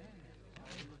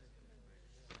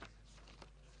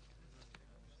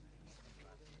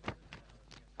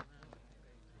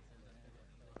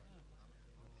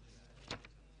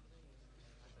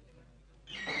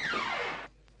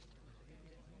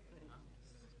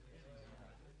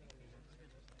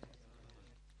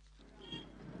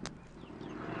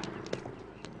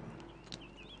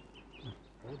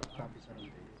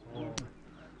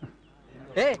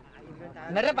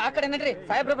 ನಡ್ರಪ್ಪ, ಆ ಕಡೆ ನಡ್ರಿ,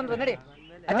 ಸಾಹೇಬ್ರ ಬಂದ್ರು. ನಡಿ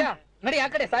ಅಜ್ಜ, ನಡಿ ಆ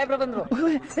ಕಡೆ, ಸಾಹೇಬ್ರ ಬಂದ್ರು.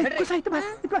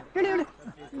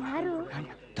 ಯಾರು?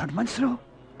 ದೊಡ್ಡ ಮನ್ಸರು.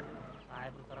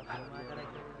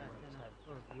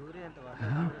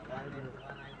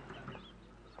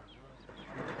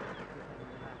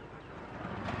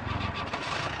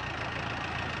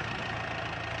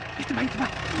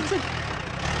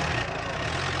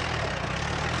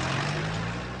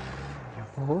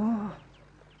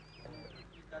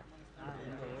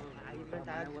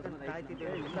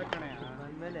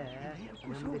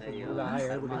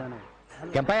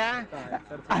 ಕೆಂಪಯ್ಯ,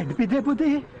 ಅಡ್ಬಿದೆ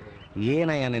ಬುದ್ಧಿ.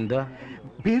 ಏನಯ್ಯ ನಿಂದು?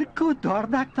 ಬಿರ್ಕು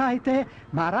ದೊಡ್ಡದಾಗ್ತಾ ಐತೆ,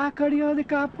 ಮರ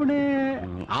ಕಡಿಯೋದಕ್ಕೆ ಅಪ್ಪಣೆ.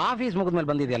 ಆಫೀಸ್ ಮುಗಿದ್ಮೇಲೆ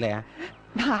ಬಂದಿದ್ಯಲ್ಲ?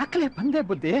 ಹಾಕ್ಲೆ ಬಂದೆ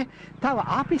ಬುದ್ಧಿ. ತಾವ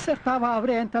ಆಫೀಸರ್ ತಾವ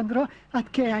ಅವ್ರೆ ಅಂತಂದ್ರು,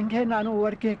 ಅದಕ್ಕೆ ಹಂಗೆ ನಾನು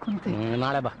ಹೊರಗೆ ಕುಂತೀನಿ.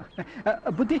 ನಾಳೆ ಬಾ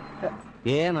ಬುದ್ಧಿ.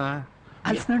 ಏನ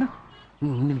ಅಲ್ಸ್ ನೋಡು,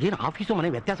 ನಿನ್ಗೇನು ಆಫೀಸು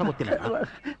ಮನೆ ವ್ಯತ್ಯಾಸ ಗೊತ್ತಿಲ್ಲ?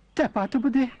 ತಪ್ಪಾತು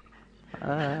ಬುದ್ಧಿ.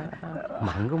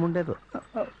 ಮಂಗ ಮುಂಡೆದು.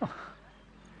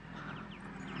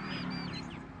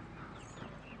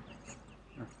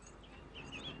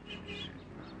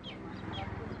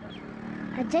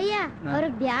 ಅಜ್ಜಯ್ಯ,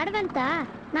 ಅವ್ರಿಗೆ ಬ್ಯಾಡ್ವಂತ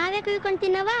ನಾವೇ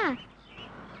ಕುಯ್ಕೊಂತೀನವ.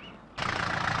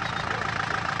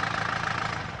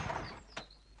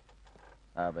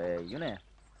 ಇವನೇ,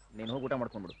 ನೀನು ಹೋಗಿ ಊಟ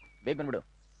ಮಾಡ್ಕೊಂಡ್ಬಿಡು, ಬೇಗ ಬಂದ್ಬಿಡು.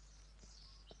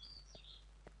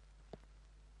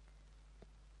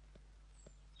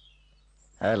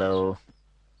 ಹಲೋ,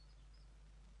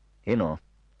 ಏನು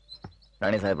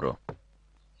ರಾಣಿ ಸಾಹೇಬ್ರು,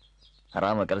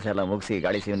 ಆರಾಮ ಕೆಲಸ ಎಲ್ಲ ಮುಗಿಸಿ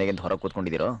ಗಾಳಿ ಸೀವನೆಗೆ ಅಂತ ಹೊರಗೆ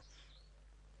ಕೂತ್ಕೊಂಡಿದ್ದೀರೋ?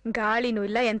 ಗಾಳಿನೂ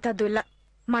ಇಲ್ಲ, ಎಂಥದ್ದು ಇಲ್ಲ.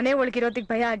 ಮನೆ ಒಳಗಿರೋದಕ್ಕೆ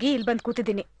ಭಯ ಆಗಿ ಇಲ್ಲಿ ಬಂದು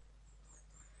ಕೂತಿದ್ದೀನಿ.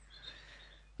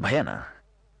 ಭಯನಾ?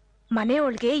 ಮನೆ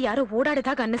ಒಳಗೆ ಯಾರೋ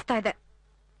ಓಡಾಡಿದಾಗ ಅನ್ನಿಸ್ತಾ ಇದೆ.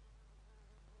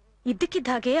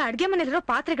 ಇದ್ದಕ್ಕಿದ್ದಾಗೆ ಅಡ್ಗೆ ಮನೇಲಿರೋ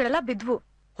ಪಾತ್ರೆಗಳೆಲ್ಲ ಬಿದ್ವು.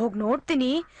 ಹೋಗಿ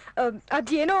ನೋಡ್ತೀನಿ,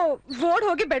 ಅದೇನೋ ಓಡ್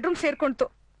ಹೋಗಿ ಬೆಡ್ರೂಮ್ ಸೇರ್ಕೊಂತು.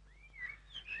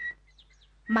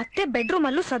 ಮತ್ತೆ ಬೆಡ್ರೂಮ್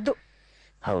ಅಲ್ಲೂ ಸದ್ದು.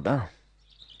 ಹೌದಾ,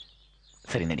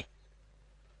 ಸರಿ ನಡಿ.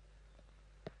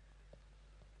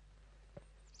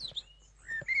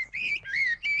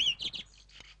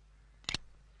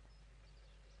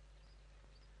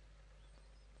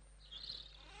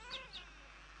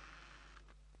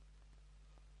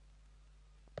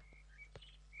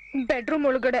 ಬೆಡ್ರೂಮ್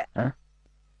ಒಳಗಡೆ.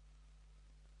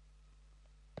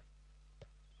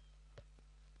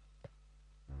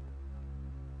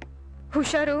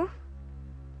 ಹುಷಾರು.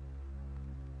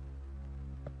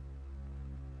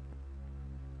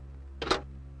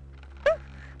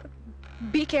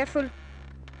 Be careful.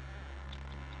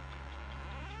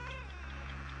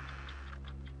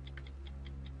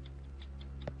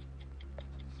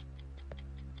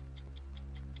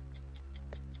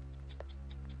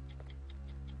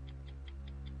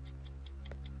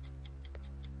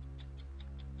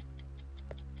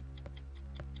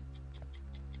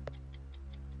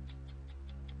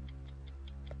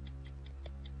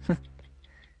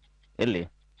 ಎಲ್ಲಿ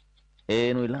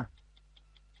ಏನೂ ಇಲ್ಲ.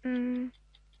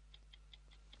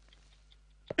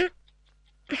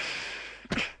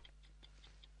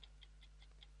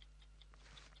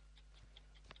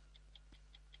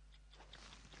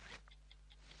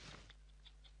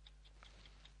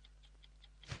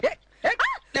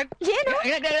 ಏನು?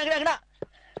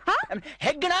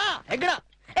 ಹೆಗ್ಗಣ ಹೆಗ್ಗಣ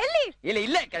ಎಲ್ಲಿ? ಇಲ್ಲಿ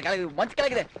ಇಲ್ಲೇ ಮಂಚ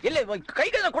ಕೆಳಗಿದೆ. ಇಲ್ಲೇ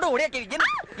ಕೈಗಳನ್ನ ಕೊಡು ಹೊಡೆಯಕ್ಕೆ.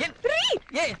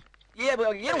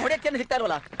 ಏನು ಹೊಡೆಯಕ್ಕೆ ಸಿಗ್ತಾ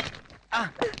ಇಲ್ವಲ್ಲ?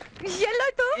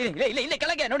 ಎಲ್ಲೋಯ್ತು? ಇಲ್ಲ ಇಲ್ಲ ಇಲ್ಲೇ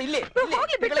ಕೆಳಗೆ ನೋಡಿ. ಇಲ್ಲಿ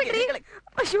ಹೋಗ್ಲಿ ಬಿಟ್ಬಿಟ್ರಿ.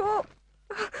 ಅಯ್ಯೋ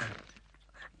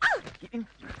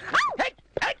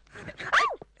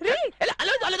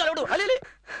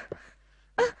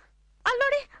ಅಲ್ಲಿ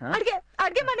ನೋಡಿ,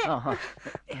 ಅಡ್ಗೆ ಮನೆ.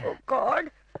 ಗಾಡ್.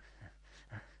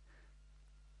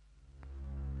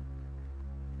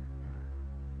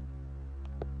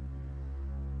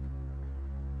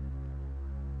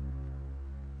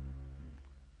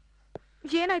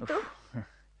 ಏನಾಯ್ತು?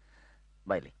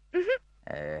 ಬಾಯ್ಲಿ,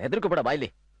 ಹೆದರ್ಕೋಬೇಡ, ಬಾಯ್ಲಿ.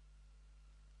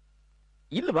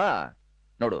 ಇಲ್ವಾ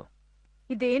ನೋಡು.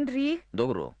 ಇದೇನ್ರಿ?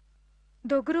 ದೊಗರು.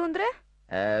 ದೊಗರು ಅಂದ್ರೆ?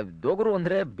 ದೊಗರು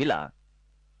ಅಂದ್ರೆ ಬಿಲ.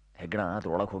 ಹೆಗ್ಗಣ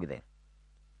ಅದ್ರೊಳಗೆ ಹೋಗಿದೆ.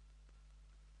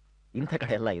 ಇಂಥ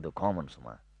ಕಡೆ ಎಲ್ಲ ಇದು ಕಾಮನ್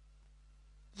ಸುಮ.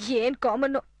 ಏನ್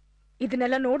ಕಾಮನ್?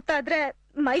 ಇದನ್ನೆಲ್ಲ ನೋಡ್ತಾ ಇದ್ರೆ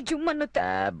ಮೈ ಜುಮ್ ಅನ್ನುತ್ತೆ.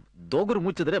 ದೊಗರು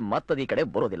ಮುಚ್ಚಿದ್ರೆ ಮತ್ತದ ಈ ಕಡೆ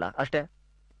ಬರೋದಿಲ್ಲ ಅಷ್ಟೇ.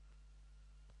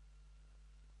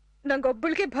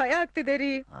 ನಂಗೊಬ್ಬಳಿಗೆ ಭಯ ಆಗ್ತಿದೆ ರೀ.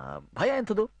 ಭಯ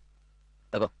ಎಂತದು?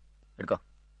 ತಗೋ, ಹಿಡ್ಕೋ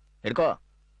ಹಿಡ್ಕೋ.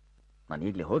 ನಾನು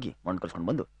ಈಗಲೇ ಹೋಗಿ ಮಣ್ಣು ಕಲ್ಸ್ಕೊಂಡು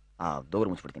ಬಂದು ಆ ದೊಗರು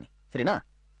ಮುಚ್ಚಿಬಿಡ್ತೀನಿ, ಸರಿನಾ?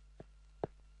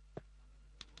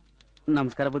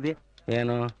 ನಮಸ್ಕಾರ ಬುದ್ಧಿ.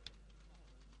 ಏನು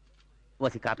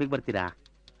ಹೊಸಿ ಕಾಪಿಗೆ ಬರ್ತೀರಾ?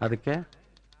 ಅದಕ್ಕೆ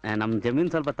ನಮ್ಮ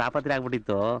ಜಮೀನು ಸ್ವಲ್ಪ ತಾಪತ್ರೆ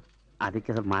ಆಗ್ಬಿಟ್ಟಿತ್ತು, ಅದಕ್ಕೆ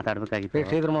ಸ್ವಲ್ಪ ಮಾತಾಡ್ಬೇಕಾಗಿತ್ತು.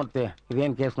 ಶ್ರೀಧರಮೂರ್ತಿ,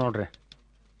 ಇದೇನು ಕೇಸ್ ನೋಡ್ರಿ.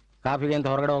 ಕಾಫಿಗೆ ಅಂತ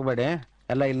ಹೊರಗಡೆ ಹೋಗ್ಬೇಡಿ,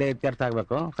 ಎಲ್ಲ ಇಲ್ಲೇ ಇತ್ಯರ್ಥ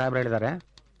ಆಗ್ಬೇಕು. ಸಾಹೇಬ್ರು ಹೇಳಿದ್ದಾರೆ.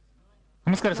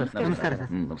 ನಮಸ್ಕಾರ ಸರ್. ನಮಸ್ಕಾರ ಸರ್.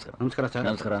 ನಮಸ್ಕಾರ. ನಮಸ್ಕಾರ ಸರ್.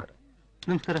 ನಮಸ್ಕಾರ.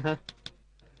 ನಮಸ್ಕಾರ ಸರ್.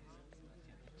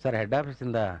 ಸರ್, ಹೆಡ್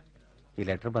ಆಫೀಸಿಂದ ಈ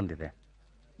ಲೆಟರ್ ಬಂದಿದೆ.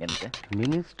 ಏನಂತೆ?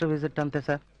 ಮಿನಿಸ್ಟರ್ ವಿಸಿಟ್ ಅಂತೆ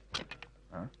ಸರ್.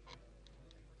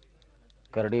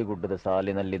 ಕರಡಿಗುಡ್ಡದ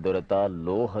ಸಾಲಿನಲ್ಲಿ ದೊರೆತ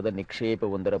ಲೋಹದ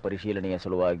ನಿಕ್ಷೇಪವೊಂದರ ಪರಿಶೀಲನೆಯ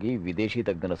ಸಲುವಾಗಿ ವಿದೇಶಿ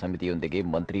ತಜ್ಞರ ಸಮಿತಿಯೊಂದಿಗೆ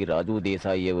ಮಂತ್ರಿ ರಾಜು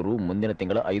ದೇಸಾಯಿಯವರು ಮುಂದಿನ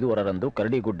ತಿಂಗಳ 5ರಂದು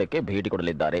ಕರಡಿಗುಡ್ಡಕ್ಕೆ ಭೇಟಿ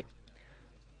ಕೊಡಲಿದ್ದಾರೆ.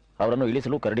 ಅವರನ್ನು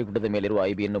ಇಳಿಸಲು ಕರಡಿಗುಡ್ಡದ ಮೇಲಿರುವ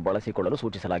ಐಬಿಯನ್ನು ಬಳಸಿಕೊಳ್ಳಲು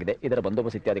ಸೂಚಿಸಲಾಗಿದೆ. ಇದರ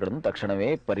ಬಂದೋಬಸ್ತ್ ಇತ್ಯಾದಿಗಳನ್ನು ತಕ್ಷಣವೇ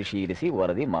ಪರಿಶೀಲಿಸಿ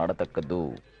ವರದಿ ಮಾಡತಕ್ಕದ್ದು.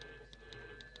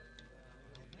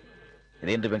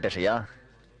 ಇದೇನ್ರಿ ವೆಂಕಟೇಶಯ್ಯ,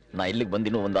 ನಾ ಇಲ್ಲಿಗೆ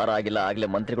ಬಂದಿನೂ 1 ವಾರ ಆಗಿಲ್ಲ, ಆಗ್ಲೇ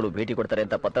ಮಂತ್ರಿಗಳು ಭೇಟಿ ಕೊಡ್ತಾರೆ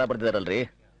ಅಂತ ಪತ್ರ ಬರ್ತಿದಾರಲ್ರಿ?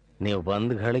 ನೀವು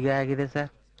ಬಂದ್ ಗಳಿಗೆ ಆಗಿದೆ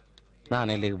ಸರ್. ನಾನು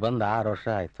ಇಲ್ಲಿಗೆ ಬಂದು 6 ವರ್ಷ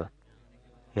ಆಯ್ತು.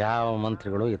 ಯಾವ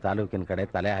ಮಂತ್ರಿಗಳು ಈ ತಾಲೂಕಿನ ಕಡೆ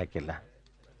ತಲೆ ಹಾಕಿಲ್ಲ.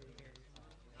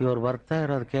 ಇವ್ರು ಬರ್ತಾ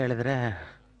ಇರೋದು ಕೇಳಿದ್ರೆ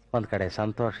ಒಂದ್ ಕಡೆ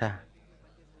ಸಂತೋಷ,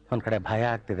 ಒಂದ್ ಕಡೆ ಭಯ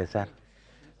ಆಗ್ತಿದೆ ಸರ್.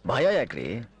 ಭಯ ಯಾಕ್ರಿ?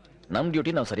 ನಮ್ಮ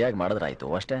ಡ್ಯೂಟಿ ನಾವು ಸರಿಯಾಗಿ ಮಾಡಿದ್ರಾಯ್ತು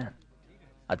ಅಷ್ಟೇ.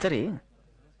 ಅದು ಸರಿ,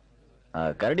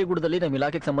 ಕರಡಿಗುಡ್ಡದಲ್ಲಿ ನಮ್ಮ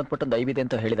ಇಲಾಖೆಗೆ ಸಂಬಂಧಪಟ್ಟಂತ ಐಬಿದೆ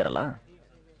ಅಂತ ಹೇಳಿದಾರಲ್ಲ,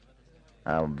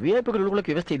 VIP ಗಳು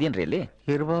ಉಳ್ಕೊಳ್ಳೋಕೆ ವ್ಯವಸ್ಥೆ ಇದೆಯೇನ್ರಿ ಇಲ್ಲಿ?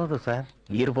 ಇರ್ಬೋದು ಸರ್.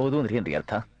 ಇರ್ಬೋದು ಅಂದ್ರೆ ಏನ್ರಿ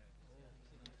ಅರ್ಥ?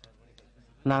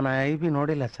 ನಾನು IB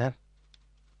ನೋಡಿಲ್ಲ ಸರ್.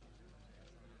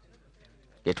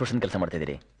 ಎಷ್ಟು ವರ್ಷದ ಕೆಲಸ ಮಾಡ್ತಾ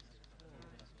ಇದ್ದೀರಿ?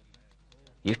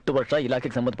 ಎಷ್ಟು ವರ್ಷ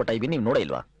ಇಲಾಖೆಗೆ ಸಂಬಂಧಪಟ್ಟ ಐಬಿ ನೀವು ನೋಡೇ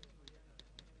ಇಲ್ವಾ?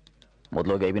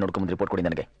 ಮೊದಲೋಗಿ ಐಬಿ ನೋಡ್ಕೊಂಬಂದು ರಿಪೋರ್ಟ್ ಕೊಡಿ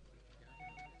ನನಗೆ.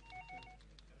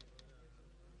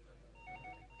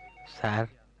 ಸರ್,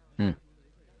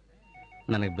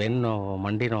 ನನಗೆ ಬೆನ್ನು ನೋವು,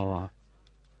 ಮಂಡಿ ನೋವು,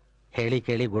 ಹೇಳಿ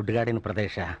ಕೇಳಿ ಗುಡ್ಡಗಾಡಿನ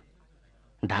ಪ್ರದೇಶ.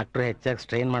 ಡಾಕ್ಟ್ರು ಹೆಚ್ಚಾಗಿ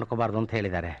ಸ್ಟ್ರೈನ್ ಮಾಡ್ಕೋಬಾರ್ದು ಅಂತ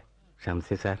ಹೇಳಿದ್ದಾರೆ.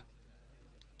 ಕ್ಷಮಿಸಿ ಸರ್.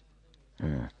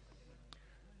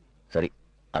 ಸರಿ,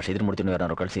 ಆ ಶ್ರೀಧರಮೂರ್ತಿನೂ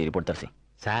ಯಾರು ಕಳಿಸಿ ರಿಪೋರ್ಟ್ ತರಿಸಿ.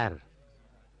 ಸರ್,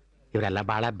 ಇವರೆಲ್ಲ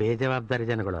ಭಾಳ ಬೇಜವಾಬ್ದಾರಿ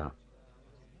ಜನಗಳು.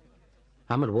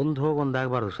 ಆಮೇಲೆ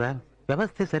ಒಂದಾಗಬಾರ್ದು ಸರ್.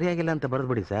 ವ್ಯವಸ್ಥೆ ಸರಿಯಾಗಿಲ್ಲ ಅಂತ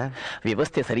ಬರೆದ್ಬಿಡಿ ಸರ್.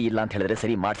 ವ್ಯವಸ್ಥೆ ಸರಿ ಇಲ್ಲ ಅಂತ ಹೇಳಿದ್ರೆ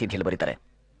ಸರಿ ಮಾಡಿಸಿ ಅಂತ ಹೇಳಿ ಬರೀತಾರೆ.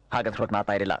 ಹಾಗಂತ ನಾ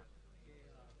ತಾಯಿರಿಲ್ಲ.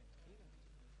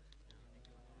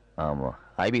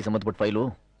 ಐಬಿ ಸಂಬಂಧಪಟ್ಟ ಫೈಲು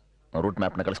ರೂಟ್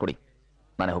ಮ್ಯಾಪ್ನ ಕಳಿಸ್ಕೊಡಿ,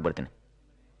 ನಾನೇ ಹೋಗಿ ಬರ್ತೀನಿ.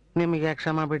 ನಿಮಗೆ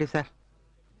ಕ್ಷಮ ಬಿಡಿ ಸರ್,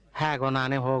 ಹೇಗೋ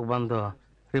ನಾನೇ ಹೋಗಿ ಬಂದು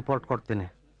ರಿಪೋರ್ಟ್ ಕೊಡ್ತೀನಿ.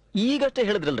 ಈಗಷ್ಟೇ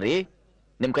ಹೇಳಿದ್ರಲ್ರಿ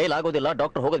ನಿಮ್ ಕೈಲಿ ಆಗೋದಿಲ್ಲ,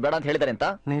 ಡಾಕ್ಟರ್ ಹೋಗೋದು ಬೇಡ ಅಂತ ಹೇಳಿದಾರೆ ಅಂತ.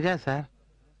 ನಿಜ ಸರ್,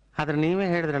 ಆದ್ರೆ ನೀವೇ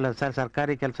ಹೇಳಿದ್ರಲ್ಲ ಸರ್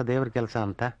ಸರ್ಕಾರಿ ಕೆಲಸ ದೇವ್ರ ಕೆಲಸ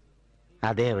ಅಂತ. ಆ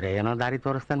ದೇವ್ರೆ ಏನೋ ದಾರಿ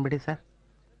ತೋರಿಸ್ತಾನೆ ಬಿಡಿ ಸರ್.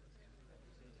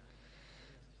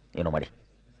 ಏನೋ ಮಾಡಿ.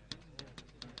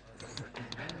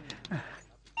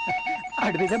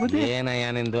 ಅಡ್ಬಿದೆ ಬುದ್ಧಿ. ಏನಯ್ಯ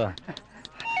ನಿಂದು?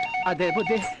 ಅದೇ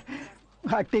ಬುದ್ಧಿ,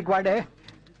 ಹಟ್ಟಿಗ್ವಾಡೆ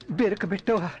ಬಿರುಕು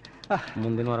ಬಿಟ್ಟು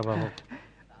ಮುಂದಿನ ವಾರ ಬಾಬು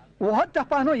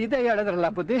ಓದ್ದಪ್ಪನೂ ಇದೇ ಹೇಳಿದ್ರಲ್ಲ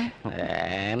ಬುದ್ಧಿ.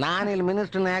 ನಾನಿಲ್ಲಿ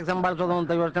ಮಿನಿಸ್ಟರ್ನ ಯಾಕೆ ಸಂಭಾಳಿಸೋದು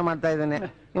ಅಂತ ಯೋಚನೆ ಮಾಡ್ತಾ ಇದ್ದೇನೆ.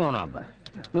 ಇವನು ಹಬ್ಬ,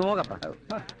 ನೀವು ಹೋಗಪ್ಪ.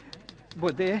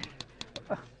 ಬುದ್ಧಿ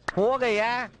ಹೋಗಯ್ಯ.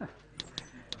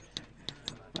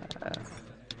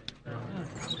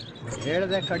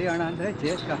 ಹೇಳ್ದೆ ಕಡಿಯೋಣ ಅಂದ್ರೆ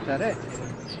ಜೇಸ್ ಹಾಕ್ತಾರೆ,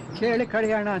 ಕೇಳಿ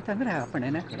ಕಡಿಯೋಣ ಅಂತಂದ್ರೆ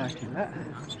ಅಪ್ಪಣೆನೇ ಕೊಡಾಕಿಲ್ಲ.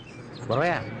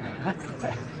 ಬರೋಯ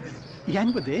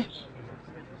ಏನ್ ಬುದ್ಧಿ?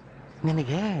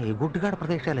 ನಿನಗೆ ಈ ಗುಡ್ಡಗಾಡು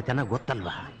ಪ್ರದೇಶ ಎಲ್ಲ ಚೆನ್ನಾಗಿ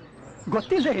ಗೊತ್ತಲ್ವಾ?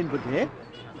 ಗೊತ್ತಿಲ್ಲ. ಏನ್ ಬುದ್ಧಿ?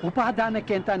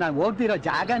 ಉಪಾದಾನಕ್ಕೆ ಅಂತ ನಾನು ಹೋಗ್ದಿರೋ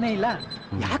ಜಾಗನೇ ಇಲ್ಲ.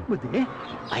 ಯಾಕೆ ಬುದ್ಧಿ?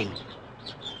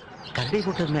 ಕರಡಿ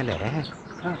ಗುಡ್ಡದ ಮೇಲೆ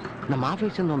ನಮ್ಮ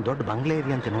ಆಫೀಸಿಂದ ಒಂದು ದೊಡ್ಡ ಬಂಗ್ಲೆ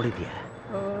ಇದೆ ಅಂತ ನೋಡಿದ್ಯಾ?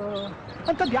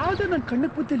 ಅಂತದ್ ಯಾವ್ದು ನನ್ನ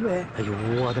ಕಣ್ಣಿಗೆ ಕೂತಿಲ್ವೇ? ಅಯ್ಯೋ,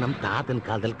 ಅದು ನಮ್ಮ ತಾತನ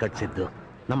ಕಾಲದಲ್ಲಿ ಕಟ್ಸಿದ್ದು.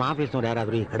 ನಮ್ಮ ಆಫೀಸ್ನವ್ರು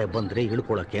ಯಾರಾದ್ರೂ ಈ ಕಡೆ ಬಂದ್ರೆ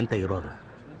ಇಳ್ಕೊಳಕ್ಕೆ ಅಂತ ಇರೋದು.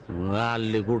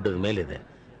 ಅಲ್ಲಿ ಗುಡ್ಡದ ಮೇಲಿದೆ.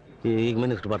 ಈಗ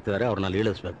ಮಿನಿಸ್ಟರ್ ಬರ್ತಿದ್ದಾರೆ, ಅವ್ರನ್ನ ಅಲ್ಲಿ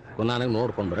ಇಳಿಸ್ಬೇಕು. ನನಗೆ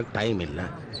ನೋಡ್ಕೊಂಡು ಬರೋಕ್ಕೆ ಟೈಮ್ ಇಲ್ಲ.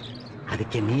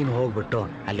 ಅದಕ್ಕೆ ನೀನು ಹೋಗ್ಬಿಟ್ಟು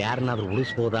ಅಲ್ಲಿ ಯಾರನ್ನಾದ್ರೂ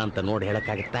ಉಳಿಸ್ಬೋದಾ ಅಂತ ನೋಡಿ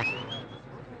ಹೇಳಕ್ಕಾಗತ್ತಾ?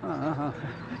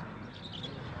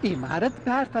 ಈ ಮರದ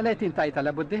ಪ್ಯಾರ್ ತಲೆ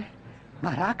ತಿಂತಾಯ್ತಲ್ಲ ಬುದ್ಧಿ.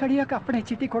 ಮರ ಕಡಿಯೋಕೆ ಅಪ್ಪಣೆ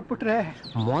ಚೀಟಿ ಕೊಟ್ಬಿಟ್ರೆ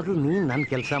ಮೊದಲು ನೀನು ನನ್ನ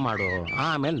ಕೆಲಸ ಮಾಡು,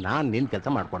 ಆಮೇಲೆ ನಾನು ನಿನ್ನ ಕೆಲಸ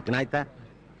ಮಾಡ್ಕೊಡ್ತೀನಿ, ಆಯ್ತಾ?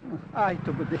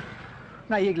 ಆಯ್ತು ಬುದ್ಧಿ,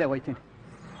 ನಾ ಈಗಲೇ ಹೋಯ್ತೀನಿ.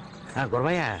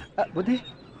 ಗೊರ್ವಯ್ಯ ಬುದ್ಧಿ,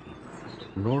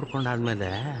 ನೋಡ್ಕೊಂಡಾದ್ಮೇಲೆ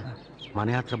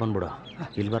ಮನೆ ಹತ್ರ ಬಂದ್ಬಿಡು,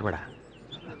 ಇಲ್ಲಿ ಬರಬೇಡ.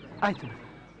 ಆಯ್ತು.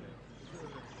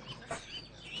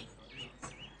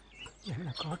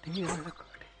 7 ಕೋಟಿ 7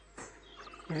 ಕೋಟಿ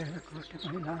 7 ಕೋಟಿ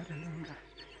ಮೈಲಾರಲಿಂಗ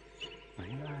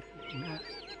ಮೈಲಾರಲಿಂಗ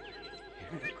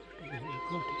 7 ಕೋಟಿ 7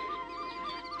 ಕೋಟಿ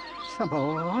ಸಭೋ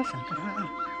ಶಂಕರ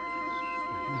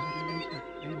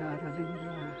ಮೈಲಾರಲಿಂಗ ಮೈಲಾರಲಿಂಗ.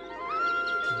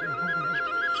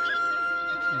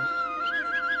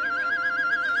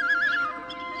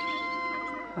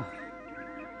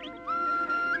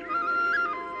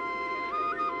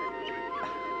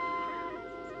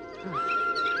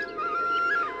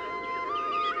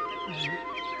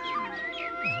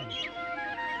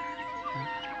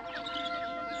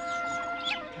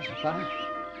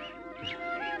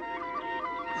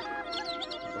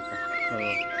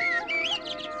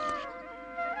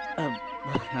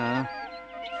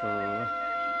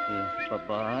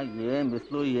 ಏನ್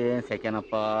ಬಿಸಿಲು, ಏನ್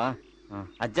ಸೆಕೆನಪ್ಪ.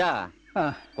 ಅಜ್ಜ,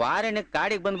 ಕ್ವಾರಣ್ಯ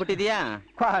ಕಾಡಿಗೆ ಬಂದ್ಬಿಟ್ಟಿದ್ಯಾ?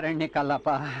 ಕ್ವಾರಣ್ಯಕ್ಕಲ್ಲಪ್ಪ,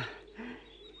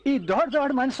 ಈ ದೊಡ್ಡ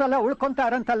ದೊಡ್ಡ ಮನ್ಸೆಲ್ಲ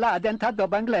ಉಳ್ಕೊಂತಾರಂತಲ್ಲ, ಅದೆಂಥದ್ದು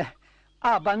ಬಂಗ್ಲೆ.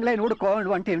 ಆ ಬಂಗ್ಲೆ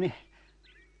ಹುಡ್ಕೊಂಡು ಹೊಂಟಿವ್ನಿ.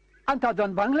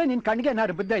 ಅಂತದೊಂದು ಬಂಗ್ಲೆ ನಿನ್ ಕಣ್ಣಿಗೆ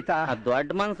ಏನಾದ್ರು ಬಿದ್ದೈತಾ?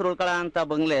 ದೊಡ್ಡ ಮನ್ಸರು ಉಳ್ಕೊಳ ಅಂತ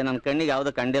ಬಂಗ್ಲೆ ನನ್ ಕಣ್ಣಿಗೆ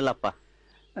ಯಾವ್ದು ಕಂಡಿಲ್ಲಪ್ಪ.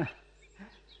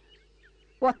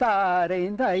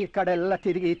 ಒತ್ತಾರೆಯಿಂದ ಈ ಕಡೆ ಎಲ್ಲ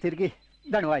ತಿರುಗಿ ತಿರುಗಿ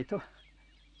ದಣವಾಯ್ತು.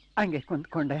 ಹಂಗೆ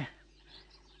ಕುಂತ್ಕೊಂಡೆ.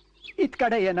 ಇತ್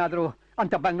ಕಡೆ ಏನಾದ್ರು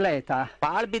ಅಂತ ಬಂಗ್ಲೆ ಆಯ್ತಾ?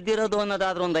 ಪಾಳ್ ಬಿದ್ದಿರೋದು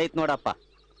ಅನ್ನೋದಾದ್ರೂ ಒಂದ್ ಐತ್ ನೋಡಪ್ಪ.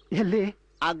 ಎಲ್ಲಿ?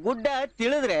 ಆ ಗುಡ್ಡ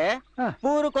ತಿಳಿದ್ರೆ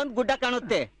ಪೂರಕ್ಕೊಂದ್ ಗುಡ್ಡ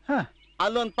ಕಾಣುತ್ತೆ.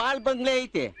 ಅಲ್ಲೊಂದ್ ಪಾಳ್ ಬಂಗ್ಲೆ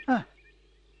ಐತಿ,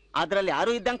 ಅದ್ರಲ್ಲಿ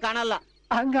ಯಾರು ಇದ್ದಂಗ್ ಕಾಣಲ್ಲ.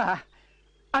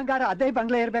 ಹಂಗಾರ ಅದೇ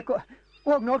ಬಂಗ್ಲೆ ಇರ್ಬೇಕು.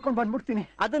 ಹೋಗಿ ನೋಡ್ಕೊಂಡ್ ಬಂದ್ಬಿಡ್ತೀನಿ.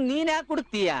 ಅದು ನೀನ್ ಯಾಕೆ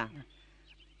ಹುಡುಕ್ತೀಯ?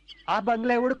 ಆ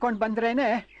ಬಂಗ್ಲೆ ಹುಡ್ಕೊಂಡ್ ಬಂದ್ರೇನೆ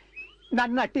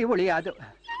ನನ್ನ ಅಟ್ಟಿ ಉಳಿಯೋದು.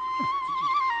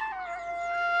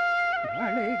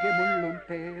 ಮಳೆಗೆ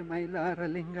ಮುಳ್ಳುಂಟೆ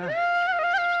ಮೈಲಾರಲಿಂಗ,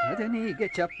 ಅದನಿಗೆ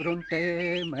ಚಪ್ರುಂಟೆ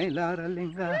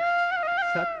ಮೈಲಾರಲಿಂಗ,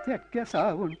 ಸತ್ಯಕ್ಕೆ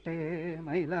ಸಾವುಂಟೆ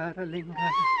ಮೈಲಾರಲಿಂಗ.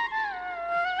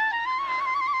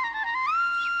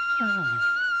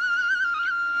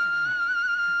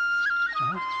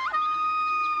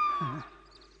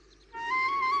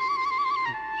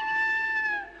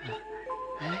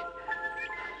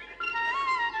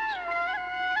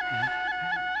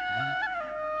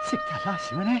 ಸಿಕ್ತಲ್ಲ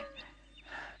ಶಿವನೇ,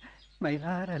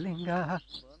 ಮೈಲಾರಲಿಂಗ.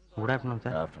 Good afternoon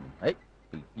sir.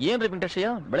 ಏನ್ರಿ ವೆಂಕಟೇಶಯ್ಯ,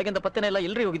 ಬೆಳಗ್ಗೆಂದ ಪತ್ತೆನೇ ಇಲ್ಲ,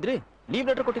 ಎಲ್ರಿ ಹೋಗಿದ್ರಿ? ಲೀವ್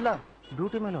ಲೆಟರ್ ಕೊಟ್ಟಿಲ್ಲ?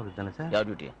 ಡ್ಯೂಟಿ ಮೇಲೆ ಹೋಗಿದ್ದಾನೆ ಸರ್. ಯಾವ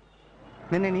ಡ್ಯೂಟಿ?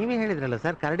 ನಿನ್ನೆ ನೀವೇ ಹೇಳಿದ್ರಲ್ಲ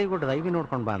ಸರ್, ಕರಡಿ ಗುಡ್ಡದ ಐಬಿ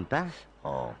ನೋಡ್ಕೊಂಡ್ ಬಾ ಅಂತ.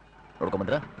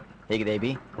 ನೋಡ್ಕೊಂಬಂದ್ರ? ಹೇಗಿದೆ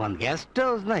ಐಬಿ? ಒಂದು ಗೆಸ್ಟ್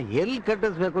ಹೌಸ್ನ ಎಲ್ಲಿ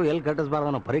ಕಟ್ಟಿಸ್ಬೇಕು ಎಲ್ಲಿ ಕಟ್ಟಿಸ್ಬಾರ್ದು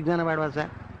ಅನ್ನೋ ಪರಿಜ್ಞಾನ ಬೇಡವಾ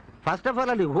ಸರ್? ಫಸ್ಟ್ ಆಫ್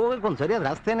ಆಲ್ ಅಲ್ಲಿ ಹೋಗಕ್ಕೆ ಒಂದು ಸರಿಯಾದ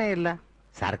ರಸ್ತೆನೇ ಇಲ್ಲ.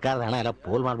 ಸರ್ಕಾರದ ಹಣ ಎಲ್ಲ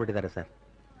ಪೋಲ್ ಮಾಡಿಬಿಟ್ಟಿದ್ದಾರೆ ಸರ್.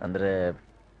 ಅಂದ್ರೆ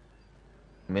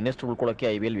ಮಿನಿಸ್ಟರ್ ಉಳ್ಕೊಳ್ಳೋಕೆ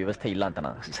ಐಬಿಎಲ್ ವ್ಯವಸ್ಥೆ ಇಲ್ಲ ಅಂತನಾ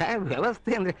ಸರ್?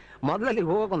 ವ್ಯವಸ್ಥೆ ಅಂದ್ರೆ ಮೊದಲಲ್ಲಿ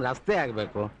ಹೋಗಕ್ಕೆ ಒಂದು ರಸ್ತೆ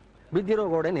ಆಗಬೇಕು, ಬಿದ್ದಿರೋ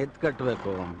ಗೋಡೆನ ಎತ್ತು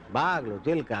ಕಟ್ಟಬೇಕು, ಬಾಗಿಲು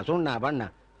ಚಿಲ್ಕ ಸುಣ್ಣ ಬಣ್ಣ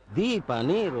ದೀಪ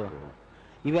ನೀರು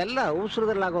ಇವೆಲ್ಲ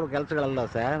ಔಷಧದಲ್ಲಾಗೋರು ಕೆಲಸಗಳಲ್ಲ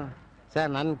ಸರ್.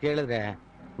 ಸರ್ ನಾನು ಕೇಳಿದ್ರೆ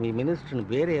ಈ ಮಿನಿಸ್ಟ್ರನ್ನ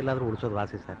ಬೇರೆ ಎಲ್ಲಾದರೂ ಉಳಿಸೋದು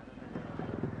ವಾಸಿ ಸರ್.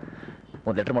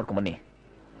 ಒಂದು ಲೆಟರ್ ಮಾಡ್ಕೊಂಬನ್ನಿ.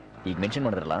 ಈಗ ಮೆನ್ಷನ್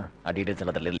ಮಾಡಿದ್ರಲ್ಲ ಆ ಡೀಟೇಲ್ಸ್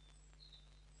ಎಲ್ಲ ಅದರಲ್ಲಿ.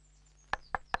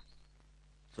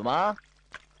 ಸುಮಾ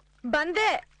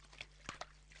ಬಂದೆ.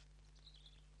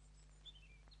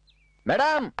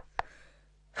 ಮೇಡಮ್,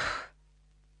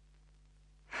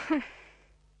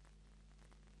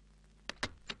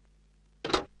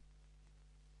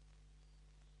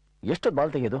 ಎಷ್ಟೊತ್ತು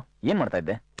ಬಾಲ್ ತೆಗೆಯೋದು? ಏನ್ ಮಾಡ್ತಾ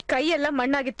ಇದ್ದೆ? ಕೈ ಎಲ್ಲ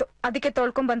ಮಣ್ಣಾಗಿತ್ತು, ಅದಕ್ಕೆ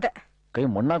ತೊಳ್ಕೊಂಡ್ ಬಂದೆ. ಕೈ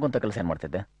ಮಣ್ಣಾಗುವಂತ ಕೆಲಸ ಏನ್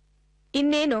ಮಾಡ್ತಿದ್ದೆ?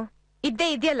 ಇನ್ನೇನು, ಇದ್ದೇ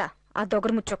ಇದೆಯಲ್ಲ ಆ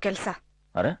ದೊಗರ್ ಮುಚ್ಚೋ ಕೆಲ್ಸ.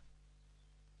 ಅರೆ,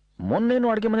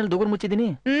 ಮೊನ್ನೇನು ಅಡ್ಗೆ ಮನೇಲಿ ದೊಗರ್ ಮುಚ್ಚಿದೀನಿ.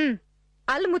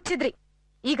 ಅಲ್ಲಿ ಮುಚ್ಚಿದ್ರಿ,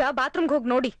 ಈಗ ಬಾತ್ರೂಮ್ಗೆ ಹೋಗಿ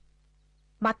ನೋಡಿ,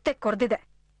 ಮತ್ತೆ ಕೊರ್ದಿದೆ.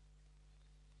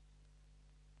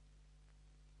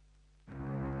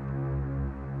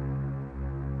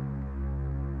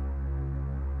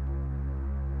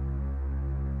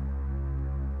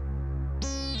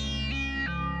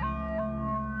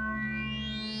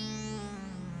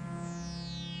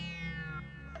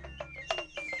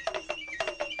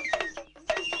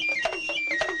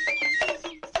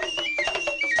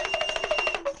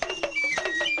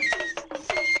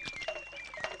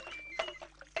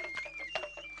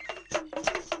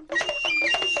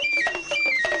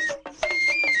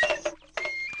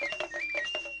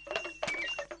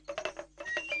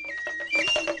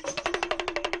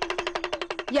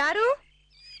 ಯಾರು?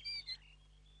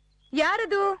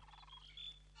 ಯಾರದು?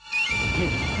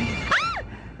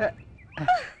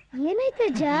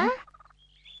 ಏನಾಯ್ತಜ್ಜ?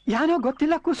 ಯಾನೋ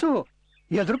ಗೊತ್ತಿಲ್ಲ ಕೂಸು,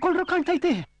 ಎದುರ್ಕೊಂಡ್ರು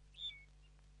ಕಾಣ್ತೈತಿ.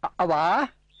 ಅವಾ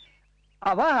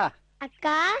ಅವಾ ಅಕ್ಕ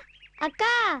ಅಕ್ಕ.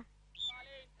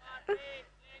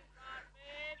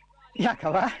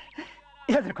 ಯಾಕವ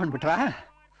ಎದುರ್ಕೊಂಡ್ಬಿಟ್ರ?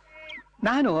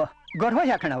 ನಾನು ಗೊರ್ವ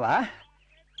ಯಾಕಣವ,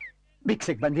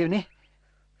 ಭಿಕ್ಷೆಗೆ ಬಂದೀವ್ನಿ.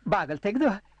 ಬಾಗಲ್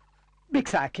ತೆಗೆದು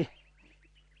ಭಿಕ್ಷೆ ಹಾಕಿ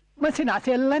ಮನ್ಸಿನ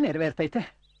ಆಸೆ ಎಲ್ಲ ನೆರವೇರ್ತೈತೆ.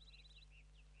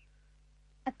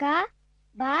 ಅಕ್ಕ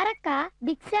ಬಾರಕ್ಕ,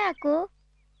 ಭಿಕ್ಷೆ ಹಾಕು.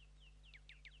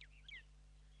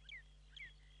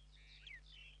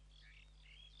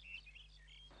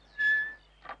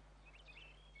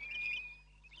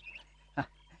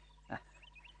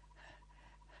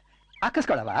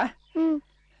 ಹಾಕಿಸ್ಕೊಳವ.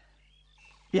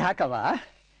 ಯಾಕವ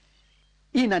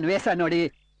ಈ ನನ್ನ ವೇಷ ನೋಡಿ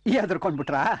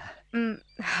ಎದುರ್ಕೊಂಡ್ಬಿಟ್ರ?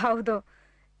 ಹೌದು,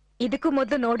 ಇದಕ್ಕೂ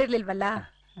ಮೊದಲು ನೋಡಿರ್ಲಿಲ್ವಲ್ಲ.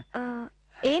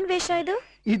 ಏನ್ ವೇಷ ಇದು?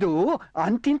 ಇದು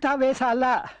ಅಂತಿಂತ ವೇಷ ಅಲ್ಲ,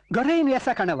 ಗೊರೆಯಿನ ವೇಷ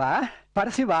ಕಣವ.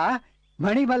 ಪರಶಿವ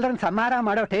ಮಣಿಮಲ್ಲರನ್ ಸಮಾರ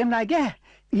ಮಾಡೋ ಟೈಮ್ನಾಗೆ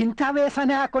ಇಂಥ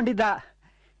ವೇಷನೇ ಹಾಕೊಂಡಿದ್ದ.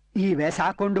 ಈ ವೇಷ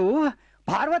ಹಾಕೊಂಡು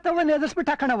ಪಾರ್ವತವನ್ನ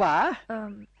ಎದುರಿಸ್ಬಿಟ್ಟ ಕಣವ.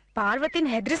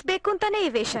 ಪಾರ್ವತಿನ ಹೆದರಿಸ್ಬೇಕು ಅಂತಾನೆ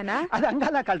ಈ ವೇಷನ? ಅದ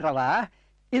ಹಂಗಲ್ಲ ಕಳ್ರವ,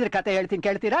 ಇದ್ರ ಕತೆ ಹೇಳ್ತೀನಿ,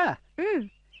 ಕೇಳ್ತೀರಾ?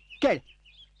 ಕೇಳಿ.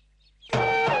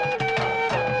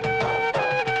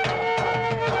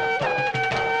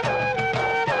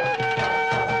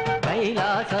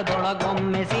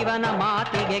 ಕೈಲಾಸದೊಳಗೊಮ್ಮೆ ಶಿವನ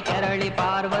ಮಾತಿಗೆ ಕೆರಳಿ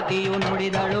ಪಾರ್ವತಿಯು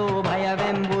ನುಡಿದಳು,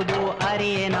 ಭಯವೆಂಬುದು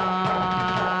ಅರಿಯೇನಾ?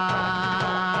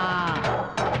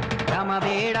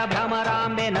 ಭ್ರಮಬೇಡ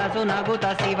ಭ್ರಮರಾಂಬೆ ನಸು ನಗುತ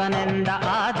ಶಿವನೆಂದ,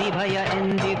 ಆದಿ ಭಯ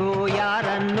ಎಂದಿಗೂ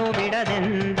ಯಾರನ್ನು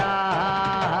ಬಿಡದೆಂದ.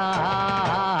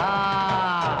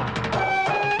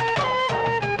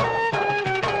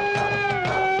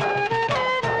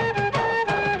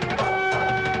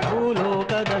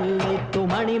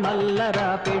 ಮಲ್ಲರ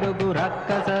ಪಿಡುಗು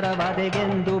ರಕ್ಕಸರ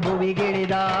ಬದೆಗೆಂದು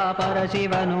ಭುವಿಗಿಳಿದ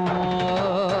ಪರಶಿವನು.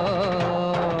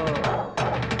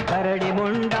 ಕರಡಿ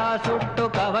ಮುಂಡ ಸುಟ್ಟು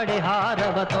ಕವಡೆ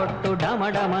ಹಾರವ ತೊಟ್ಟು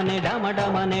ಡಮಡಮನೆ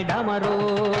ಡಮಡಮನೆ ಡಮರು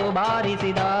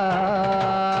ಬಾರಿಸಿದ.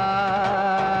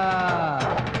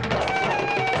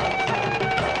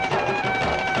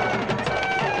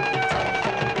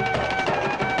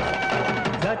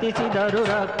 ಗತಿಸಿದರು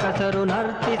ರಕ್ಕಸರು,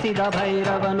 ನರ್ತಿಸಿದ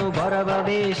ಭೈರವನು ಗೊರವ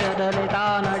ವೇಷದಲ್ಲಿ ತಾ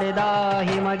ನಡೆದ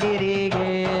ಹಿಮಗಿರಿಗೆ.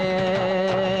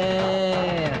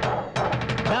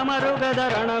 ಡಮರುಗದ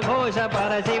ರಣಘೋಷ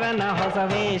ಪರಶಿವನ ಹೊಸ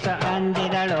ವೇಷ,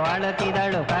 ಅಂದಿದಳು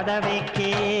ಅಳತಿದಳು ಪದವೆಕ್ಕೆ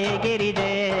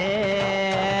ಗಿರಿದೆ.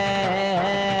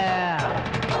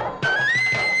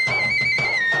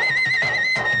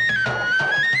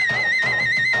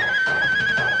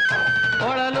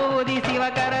 ಒಳಲೂದಿ ಶಿವ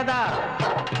ಕರೆದ,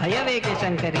 ಭಯವೇಕೆ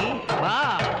ಶಂಕರಿ ಬಾ.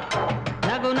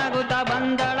 ನಗು ನಗುತ್ತ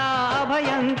ಬಂದಳ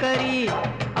ಭಯಂಕರಿ,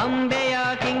 ಅಂಬೆಯ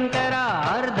ಕಿಂಕರ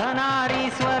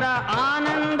ಅರ್ಧನಾರೀಶ್ವರ,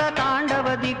 ಆನಂದ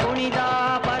ತಾಂಡವದಿ ಕುಣಿದ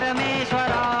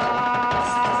ಪರಮೇಶ್ವರ.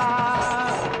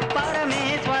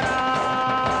 ಪರಮೇಶ್ವರ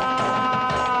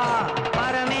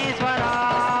ಪರಮೇಶ್ವರ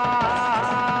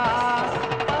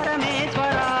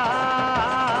ಪರಮೇಶ್ವರ.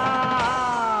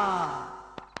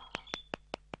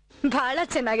 ಬಹಳ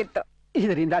ಚೆನ್ನಾಗಿತ್ತು.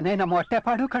 ಇದರಿಂದಾನೇ ನಮ್ಮ ಹೊಟ್ಟೆ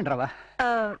ಪಾಡು ಕಂಡ್ರವ.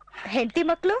 ಹೆಂಡತಿ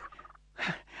ಮಕ್ಕಳು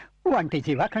ಒಂಟಿ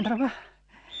ಜೀವ ಕಂಡ್ರವ.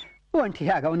 ಒಂಟಿ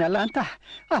ಆಗವನಲ್ಲ ಅಂತ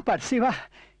ಆ ಪರ್ಸಿವ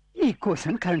ಈ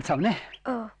ಕೂಸನ್ ಕಣ್ಸವ್ನೆ.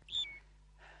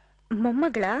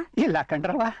 ಮೊಮ್ಮಗಳ? ಇಲ್ಲ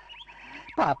ಕಂಡ್ರವ,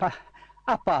 ಪಾಪ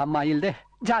ಅಪ್ಪ ಅಮ್ಮ ಇಲ್ದೆ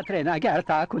ಜಾತ್ರೆನಾಗೆ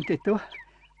ಅಳ್ತಾ ಕುಂತಿತ್ತು.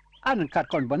 ಅದನ್ನ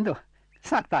ಕರ್ಕೊಂಡು ಬಂದು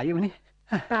ಸಾಕ್ತಾ ಇವನಿ.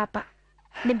 ಪಾಪ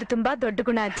ನಿಮ್ದು ತುಂಬಾ ದೊಡ್ಡ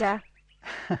ಗುಣ ಅಜ್ಜ.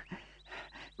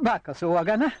 ಬಾ ಕಸು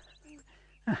ಹೋಗೋಣ.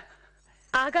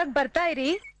 ಆಗಾಗ ಬರ್ತಾ ಇರಿ.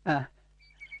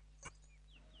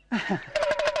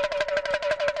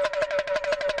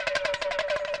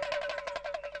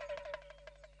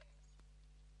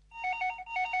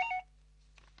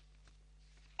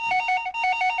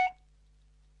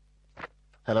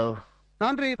 ಹಲೋ,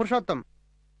 ನಾನ್ರಿ ಪುರುಷೋತ್ತಮ್,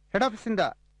 ಹೆಡ್ ಆಫೀಸ್ ಇಂದ.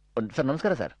 ಸರ್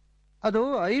ನಮಸ್ಕಾರ ಸರ್. ಅದು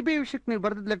IB ವಿಷಯಕ್ಕೆ ನೀವು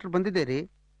ಬರೆದ ಲೆಟರ್ ಬಂದಿದೆ ರೀ.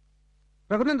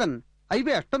 ರಘುನಂದನ್, IB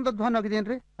ಅಷ್ಟೊಂದು ಅಧ್ವಾನ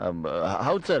ಆಗಿದೆಯೇನ್ರಿ?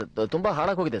 ಹೌದು ಸರ್, ತುಂಬಾ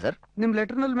ಹಾಳಾಗಿ ಹೋಗಿದೆ ಸರ್. ನಿಮ್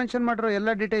ಲೆಟರ್ ನಲ್ಲಿ ಮೆನ್ಷನ್ ಮಾಡಿರೋ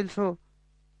ಎಲ್ಲಾ ಡೀಟೇಲ್ಸು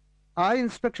ಆ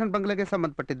ಇನ್ಸ್ಪೆಕ್ಷನ್ ಬಂಗ್ಲೆಗೆ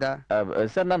ಸಂಬಂಧಪಟ್ಟಿದ್ದ.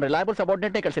 ಸರ್ ನಾನು ರಿಲಯಬಲ್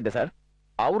ಸಬಾರ್ಡಿನೇಟ್ನೇ ಕಳಿಸಿದ್ದೆ ಸರ್.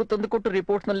 ಅವರು ತಂದುಕೊಟ್ಟು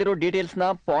ರಿಪೋರ್ಟ್ಸ್ ನಲ್ಲಿರೋ ಡೀಟೇಲ್ಸ್ ನ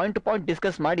ಪಾಯಿಂಟ್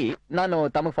ಡಿಸ್ಕಸ್ ಮಾಡಿ ನಾನು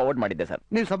ತಮಗೆ ಫಾರ್ವರ್ಡ್ ಮಾಡಿದ್ದೆ ಸರ್.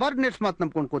 ನೀವು ಸಬಾರ್ಡಿನೇಟ್ಸ್ ಮಾತು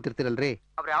ನಂಬ್ಕೊಂಡು ಕೂತಿರ್ತೀರಲ್ರಿ,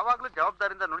 ಅವ್ರು ಯಾವಾಗ್ಲೂ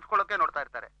ಜವಾಬ್ದಾರಿಯಿಂದ ನುಡ್ಸ್ಕೊಳ್ಳೋಕೆ ನೋಡ್ತಾ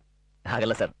ಇರ್ತಾರೆ.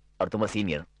 ಹಾಗಲ್ಲ ಸರ್, ಅವ್ರು ತುಂಬಾ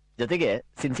ಸೀನಿಯರ್, ಜೊತೆಗೆ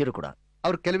ಸಿನ್ಸಿಯರ್ ಕೂಡ.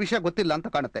 ಅವ್ರ ಕೆಲವು ವಿಷಯ ಗೊತ್ತಿಲ್ಲ ಅಂತ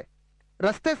ಕಾಣುತ್ತೆ.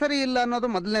 ರಸ್ತೆ ಸರಿ ಇಲ್ಲ ಅನ್ನೋದು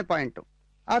ಮೊದಲನೇ ಪಾಯಿಂಟ್.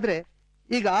 ಆದ್ರೆ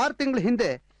ಈಗ 6 ತಿಂಗಳ ಹಿಂದೆ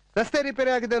ರಸ್ತೆ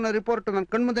ರಿಪೇರಿ ಆಗಿದೆ ಅನ್ನೋ ರಿಪೋರ್ಟ್ ನನ್ನ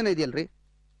ಕಣ್ಮುಂದೆನೇ ಇದೆಯಲ್ರಿ.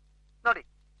 ನೋಡಿ,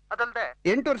 ಅದಲ್ಲದೆ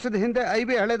 8 ವರ್ಷದ ಹಿಂದೆ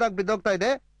IB ಹಳೇದಾಗಿ ಬಿದ್ದೋಗ್ತಾ ಇದೆ,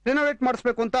 ರಿನೋವೇಟ್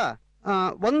ಮಾಡಿಸ್ಬೇಕು ಅಂತ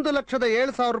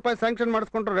 1,07,000 ರೂಪಾಯಿ ಸ್ಯಾಂಕ್ಷನ್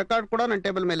ಮಾಡಿಸ್ಕೊಂಡ್ರು ರೆಕಾರ್ಡ್ ಕೂಡ ನನ್ನ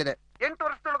ಟೇಬಲ್ ಮೇಲಿದೆ. 8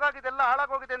 ವರ್ಷದೊಳಗಾಗಿ ಇದೆಲ್ಲ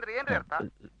ಹಾಳಾಗೋಗಿದೆ ಅಂದ್ರೆ ಏನ್ರಿ ಅರ್ಥ?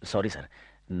 ಸಾರಿ ಸರ್,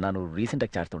 ನಾನು ರೀಸೆಂಟ್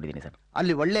ಆಗಿ ಚಾರ್ಜ್ ತಗೊಂಡಿದ್ದೀನಿ ಸರ್.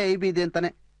 ಅಲ್ಲಿ ಒಳ್ಳೆ IB ಇದೆ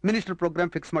ಅಂತಾನೆ ಮಿನಿಸ್ಟರ್ ಪ್ರೋಗ್ರಾಮ್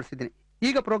ಫಿಕ್ಸ್ ಮಾಡಿಸಿದ್ದೀನಿ.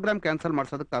 ಈಗ ಪ್ರೋಗ್ರಾಮ್ ಕ್ಯಾನ್ಸಲ್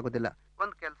ಮಾಡಿಸೋದಕ್ಕಾಗೋದಿಲ್ಲ.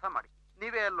 ಒಂದ್ ಕೆಲಸ ಮಾಡಿ,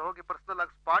 ನೀವೇ ಅಲ್ಲಿ ಹೋಗಿ ಪರ್ಸನಲ್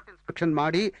ಆಗಿ ಸ್ಪಾಟ್ ಇನ್ಸ್ಪೆಕ್ಷನ್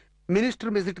ಮಾಡಿ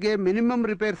ಮಿನಿಸ್ಟರ್ ವಿಸಿಟ್ಗೆ ಮಿನಿಮಮ್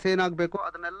ರಿಪೇರ್ಸ್ ಏನಾಗಬೇಕು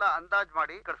ಅದನ್ನೆಲ್ಲ ಅಂದಾಜ್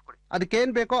ಮಾಡಿ ಕಳಿಸ್ಕೊಡಿ.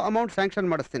 ಅದಕ್ಕೇನ್ ಬೇಕೋ ಅಮೌಂಟ್ ಸ್ಯಾಂಕ್ಷನ್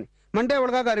ಮಾಡಿಸ್ತೀನಿ. ಮಂಡೇ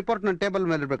ಒಳಗಾಗ ರಿಪೋರ್ಟ್ ನನ್ನ ಟೇಬಲ್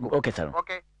ಮೇಲೆ ಇರಬೇಕು. Okay sir.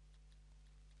 ಓಕೆ.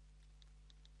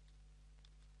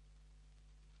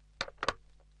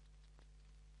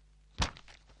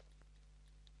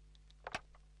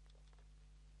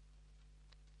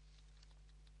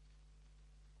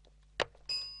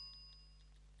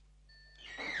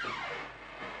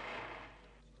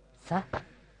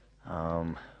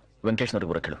 ವೆಂಕಟೇಶ್ನವ್ರಿಗೆ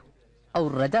ಬರೋಕೆ ಹೇಳು.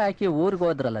 ಅವ್ರು ರಜಾ ಹಾಕಿ ಊರಿಗೆ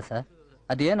ಹೋದ್ರಲ್ಲ ಸರ್,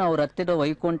 ಅದೇನೋ ಅವ್ರ ಹತ್ತಿರ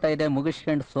ವೈಕುಂಠ ಇದೆ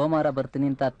ಮುಗಿಸ್ಕೊಂಡು ಸೋಮವಾರ ಬರ್ತೀನಿ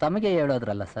ಅಂತ ತಮಗೆ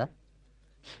ಹೇಳೋದ್ರಲ್ಲ ಸರ್.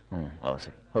 ಹೌದು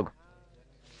ಸರಿ, ಹೋಗು.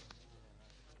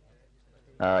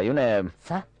 ಇವನೇ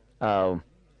ಸರ್,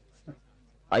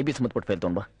 IB ಸಂಬಂಧಪಟ್ಟ ಫೈಲ್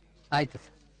ತೊಗೊಂಡ್ಬಾ. ಆಯ್ತು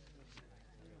ಸರ್.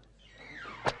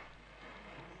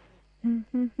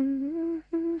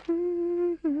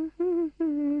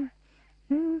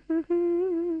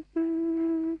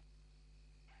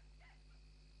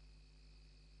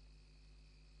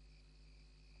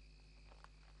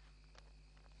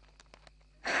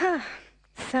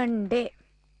 ಸಂಡೇ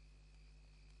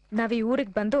ನಾವ್ ಈ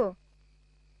ಊರಿಗೆ ಬಂದು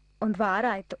 1 ವಾರ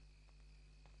ಆಯ್ತು.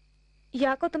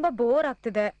 ಯಾಕೋ ತುಂಬಾ ಬೋರ್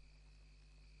ಆಗ್ತಿದೆ.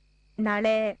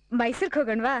 ನಾಳೆ ಮೈಸೂರ್ಗೆ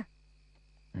ಹೋಗೋಣವಾ?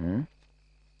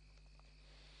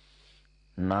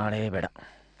 ನಾಳೆ ಬೇಡ.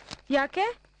 ಯಾಕೆ?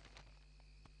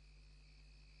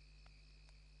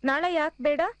 ನಾಳೆ ಯಾಕೆ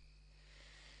ಬೇಡ?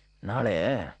 ನಾಳೆ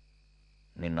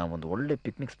ನಿನ್ನ ಒಂದು ಒಳ್ಳೆ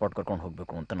ಪಿಕ್ನಿಕ್ ಸ್ಪಾಟ್ ಕರ್ಕೊಂಡು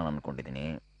ಹೋಗ್ಬೇಕು ಅಂತ ನಾನು ಅನ್ಕೊಂಡಿದ್ದೀನಿ.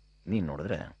 ನೀನ್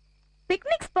ನೋಡಿದ್ರೆ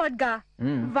ಪಿಕ್ನಿಕ್ ಸ್ಪಾಟ್ಗಾ?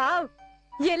 ವಾವ್,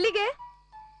 ಎಲ್ಲಿಗೆ?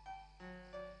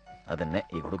 ಅದನ್ನೇ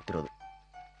ಈಗ ಹುಡುಕ್ತಿರೋದು.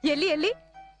 ಎಲ್ಲಿ ಎಲ್ಲಿ?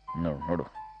 ನೋಡು,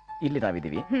 ಇಲ್ಲಿ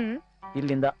ನಾವಿದ್ದೀವಿ.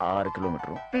 ಇಲ್ಲಿಂದ 6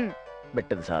 ಕಿಲೋಮೀಟರ್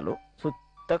ಬೆಟ್ಟದ ಸಾಲು,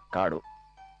 ಸುತ್ತ ಕಾಡು.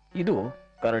 ಇದು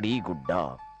ಕರಡಿ ಗುಡ್ಡ.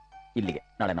 ಇಲ್ಲಿಗೆ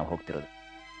ನಾಳೆ ನಾವು ಹೋಗ್ತಿರೋದು.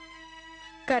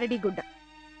 ಕರಡಿ ಗುಡ್ಡ?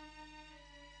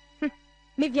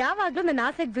 ನೀವ್ ಯಾವಾಗ್ಲೂ ನನ್ನ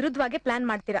ಆಸೆಗೆ ವಿರುದ್ಧವಾಗಿ ಪ್ಲಾನ್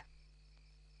ಮಾಡ್ತೀರಾ.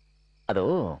 ಅದು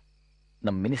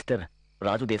ನಮ್ ಮಿನಿಸ್ಟರ್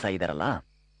ರಾಜು ದೇಸಾಯಿ ಇದಾರಲ್ಲ,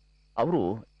 ಅವರು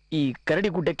ಈ ಕರಡಿ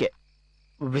ಗುಡ್ಡಕ್ಕೆ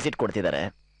ವಿಸಿಟ್ ಕೊಡ್ತಿದ್ದಾರೆ.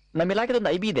 ನಮ್ಮ ಇಲಾಖೆದೊಂದು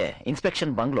IB ಇದೆ,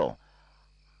 ಇನ್ಸ್ಪೆಕ್ಷನ್ ಬಂಗ್ಲೋ.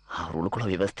 ಅವ್ರು ಉಳ್ಕೊಳ್ಳೋ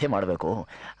ವ್ಯವಸ್ಥೆ ಮಾಡಬೇಕು.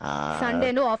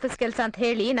 ಸಂಡೇನು ಆಫೀಸ್ ಕೆಲಸ ಅಂತ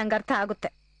ಹೇಳಿ ನಂಗೆ ಅರ್ಥ ಆಗುತ್ತೆ.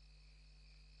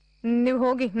 ನೀವು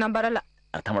ಹೋಗಿ, ನಾನ್ ಬರಲ್ಲ.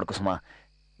 ಅರ್ಥ ಮಾಡ್ಕೋ ಸುಮಾ,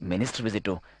 ಮಿನಿಸ್ಟರ್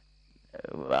ವಿಸಿಟು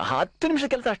 10 ನಿಮಿಷ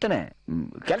ಕೆಲಸ ಅಷ್ಟೇನೆ.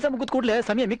 ಕೆಲಸ ಮುಗಿದ್ ಕೂಡ್ಲೆ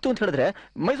ಸಮಯ ಮಿಕ್ತು ಅಂತ ಹೇಳಿದ್ರೆ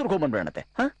ಮೈಸೂರಿಗೆ ಹೋಗಿ ಬಂದ್ಬಿಡಣತ್ತೆ.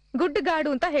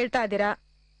 ಗುಡ್ಡಗಾಡು ಅಂತ ಹೇಳ್ತಾ ಇದ್ದೀರಾ.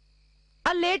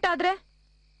 ಅಲ್ಲಿ ಲೇಟ್ ಆದ್ರೆ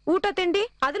ಊಟ ತಿಂಡಿ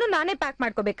ಅದನ್ನು ನಾನೇ ಪ್ಯಾಕ್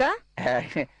ಮಾಡ್ಕೋಬೇಕಾ?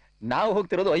 ನಾವು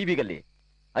ಹೋಗ್ತಿರೋದು IBಗಲ್ಲಿ.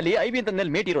 ಅಲ್ಲಿ IB ಅಂತ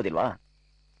ಮೇಲೆ ಮೇಟ್ ಇರೋದಿಲ್ವಾ?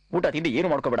 ಊಟ ತಿಂಡಿ ಏನು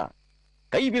ಮಾಡ್ಕೋಬೇಡ,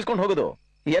 ಕೈ ಬೀಸ್ಕೊಂಡು ಹೋಗೋದು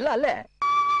ಎಲ್ಲ ಅಲ್ಲೇ.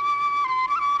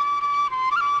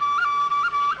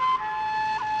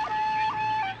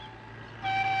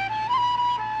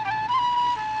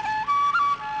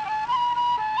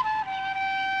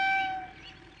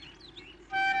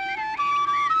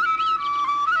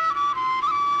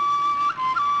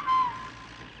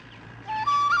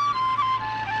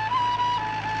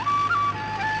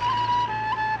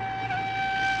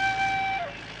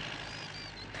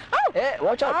 Hey,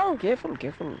 watch out! Ow. Careful,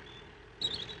 careful.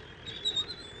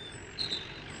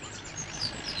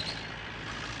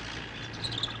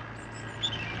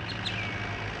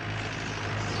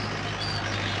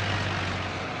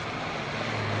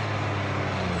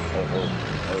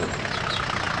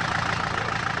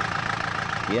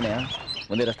 ಏನೇ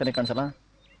ಮುಂದೆ ರಸ್ತೆನೇ ಕಾಣಿಸಲ್ಲ?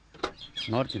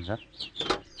 ನೋಡ್ತೀನಿ ಸರ್.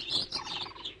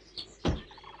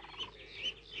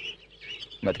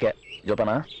 ಮತ್ಕೆ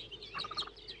ಜೋಪಾನ.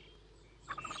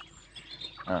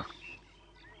 ಹಾಂ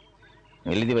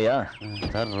ಎಲ್ಲಿದ್ದೀವಯ್ಯ?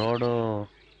 ಸರ್ ರೋಡು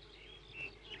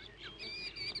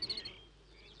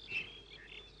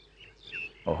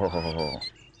ಓಹೋ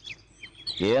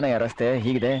ಏನಯ್ಯ ರಸ್ತೆ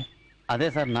ಹೀಗಿದೆ? ಅದೇ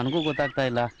ಸರ್ ನನಗೂ ಗೊತ್ತಾಗ್ತಾ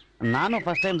ಇಲ್ಲ. ನಾನು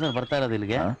ಫಸ್ಟ್ ಟೈಮ್ ಸರ್ ಬರ್ತಾ ಇರೋದು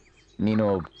ಇಲ್ಲಿಗೆ. ನೀನು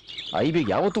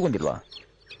ಐಬಿಗೆ ಯಾವತ್ತೂ ಬಂದಿಲ್ವಾ?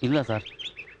 ಇಲ್ಲ ಸರ್.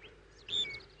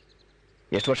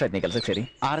 ಎಷ್ಟು ವರ್ಷ ಆಯ್ತು ನೀ ಕೆಲಸಕ್ಕೆ ಸೇರಿ?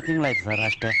 6 ತಿಂಗಳಾಯ್ತು ಸರ್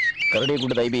ಅಷ್ಟೇ. ಕರಡಿ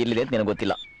ಗುಡ್ಡದ ಐಬಿ ಎಲ್ಲಿದೆ ಅಂತ ನಿನಗೆ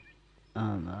ಗೊತ್ತಿಲ್ಲ?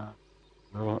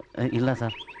 ಇಲ್ಲ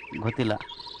ಸರ್ ಗೊತ್ತಿಲ್ಲ.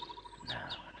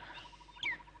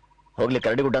 ಹೋಗ್ಲಿ,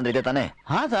 ಕರಡಿ ಗುಡ್ಡ ಅಂದ್ರೆ ಇದೆ ತಾನೇ?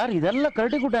 ಹಾಂ ಸರ್, ಇದೆಲ್ಲ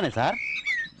ಕರಡಿ ಗುಡ್ಡನೇ ಸರ್.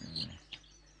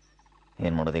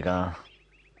 ಏನು ಮಾಡೋದೀಗ?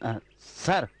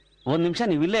 ಸರ್ ಒಂದು ನಿಮಿಷ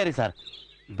ನೀವು ಇಲ್ಲೇ ಇರಿ ಸರ್.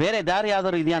 ಬೇರೆ ದಾರಿ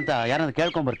ಯಾವ್ದಾದ್ರು ಇದೆಯಾ ಅಂತ ಯಾರನ್ನ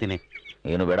ಕೇಳ್ಕೊಂಬರ್ತೀನಿ.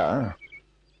 ಏನು ಬೇಡ,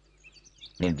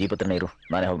 ನೀನು ಜೀಪ್ ಹತ್ರನೇ ಇರು,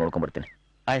 ನಾನೇ ಹೋಗಿ ನೋಡ್ಕೊಂಬರ್ತೀನಿ.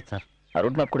 ಆಯ್ತು ಸರ್. ಆ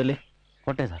ರೂಟ್ ಮ್ಯಾಪ್ ಕೊಡಲಿ.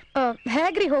 ಕೊಟ್ಟೆ ಸರ್.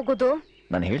 ಹೇಗ್ರಿ ಹೋಗೋದು?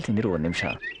 ನಾನು ಹೇಳ್ತೀನಿ, ಒಂದು ನಿಮಿಷ.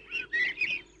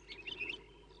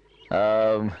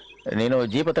 ನೀನು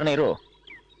ಜೀಪ್ ಹತ್ರನೇ ಇರು,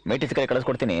 ಮೇಟಿ ಸಿಕ್ಕರೆ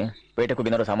ಕಳಿಸ್ಕೊಡ್ತೀನಿ. ಪೇಟೆ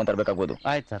ಕುಗಿನಾರು ಸಾಮಾನು ತರಬೇಕಾಗ್ಬೋದು.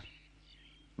 ಆಯ್ತು ಸರ್.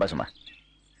 ಬಸಮ್ಮ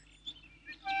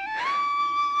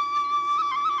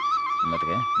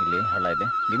ಮತ್ತೆ ಇಲ್ಲಿ ಹಳ್ಳ ಇದೆ,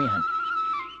 ಗಿಮಿ ಹಣ್ಣು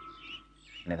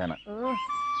ನಿಧಾನ,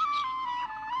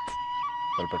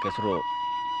 ಸ್ವಲ್ಪ ಕೆಸರು.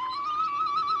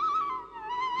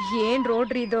 ಏನ್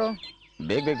ರೋಡ್ರಿ ಇದು?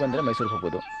 ಬೇಗ ಬಂದ್ರೆ ಮೈಸೂರಿಗೆ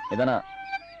ಹೋಗ್ಬೋದು. ನಿಧಾನ.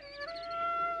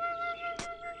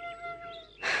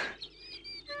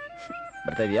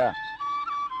 ಬರ್ತಾ ಇದೀಯಾ?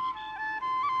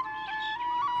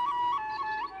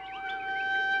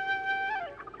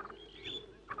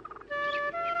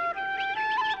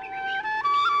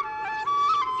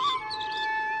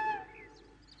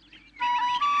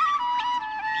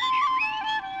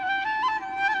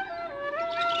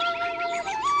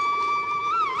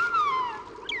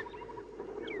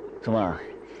 ಸುಮಾ,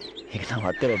 ಈಗ ನಾವು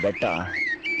ಹತ್ತಿರೋ ಬೆಟ್ಟ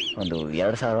ಒಂದು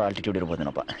 2000 ಆಲ್ಟಿಟ್ಯೂಡ್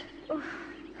ಇರ್ಬೋದೇನಪ್ಪ.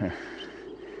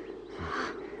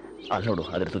 ಅಲ್ಲಿ ನೋಡು,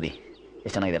 ಅದ್ರ ತುದಿ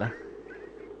ಎಷ್ಟು ಚೆನ್ನಾಗಿದೆಯಲ್ಲ.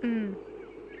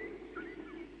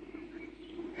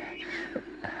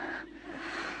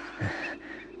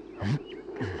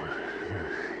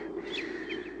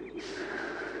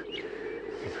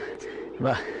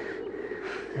 ಬಾ,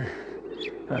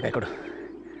 ಕೈ ಕೊಡು.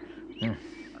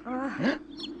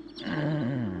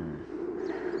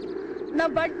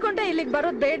 ನಾವ್ ಬಡ್ಕೊಂಡೆ ಇಲ್ಲಿಗೆ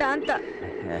ಬರೋದ್ ಬೇಡ ಅಂತ.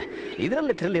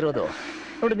 ಇದರಲ್ಲಿ ಥ್ರಿಲ್ ಇರೋದು.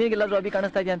 ನೋಡು, ನೀಗೆಲ್ಲಾದ್ರೂ ಅಭಿ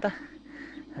ಕಾಣಿಸ್ತಾ ಇದೆಯಾ ಅಂತ.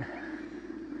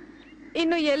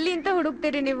 ಇನ್ನು ಎಲ್ಲಿ ಅಂತ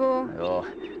ಹುಡುಕ್ತೀರಿ ನೀವು? ಅಯ್ಯೋ,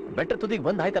 ಬೆಟ್ಟ ತುದಿಗೆ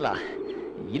ಬಂದ್ ಆಯ್ತಲ್ಲ,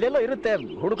 ಇಲ್ಲೆಲ್ಲೋ ಇರುತ್ತೆ,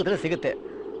 ಹುಡುಕಿದ್ರೆ ಸಿಗುತ್ತೆ.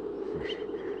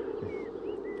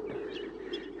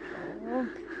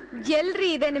 ಎಲ್ರಿ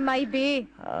ಇದೆ ನಿಮ್ಮ ಐಬಿ?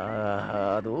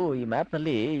 ಅದು ಈ ಮ್ಯಾಪ್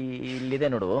ನಲ್ಲಿ ಇಲ್ಲಿದೆ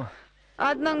ನೋಡು.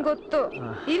 ಅದ್ ನಂಗೆ ಗೊತ್ತು.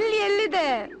 ಇಲ್ಲಿ ಎಲ್ಲಿದೆ?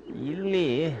 ಇಲ್ಲಿ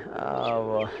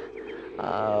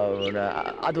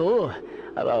ಅದು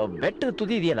ಬೆಟ್ಟದ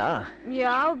ತುದಿ ಇದೆಯಲ್ಲ.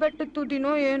 ಯಾವ ಬೆಟ್ಟದ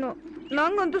ತುದಿನೋ ಏನೋ,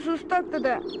 ನಂಗಂತೂ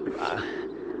ಸುಸ್ತಾಗ್ತದೆ.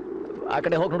 ಆ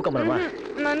ಕಡೆ ಹೋಗಿ ನೋಡ್ಕೊಂಬರಮ್ಮ.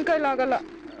 ನನ್ ಕೈಲಾಗಲ್ಲ.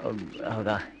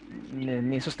 ಹೌದಾ?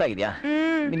 ನೀ ಸುಸ್ತಾಗಿದ್ಯಾ?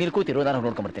 ನೀನು ಕೂತಿರು, ನಾನು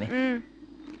ನೋಡ್ಕೊಂಬರ್ತೀನಿ.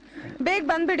 ಬೇಗ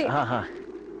ಬಂದ್ಬಿಡಿ. ಹಾ ಹಾ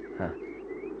ಹಾ.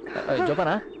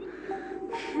 ಜೋಪಾನ.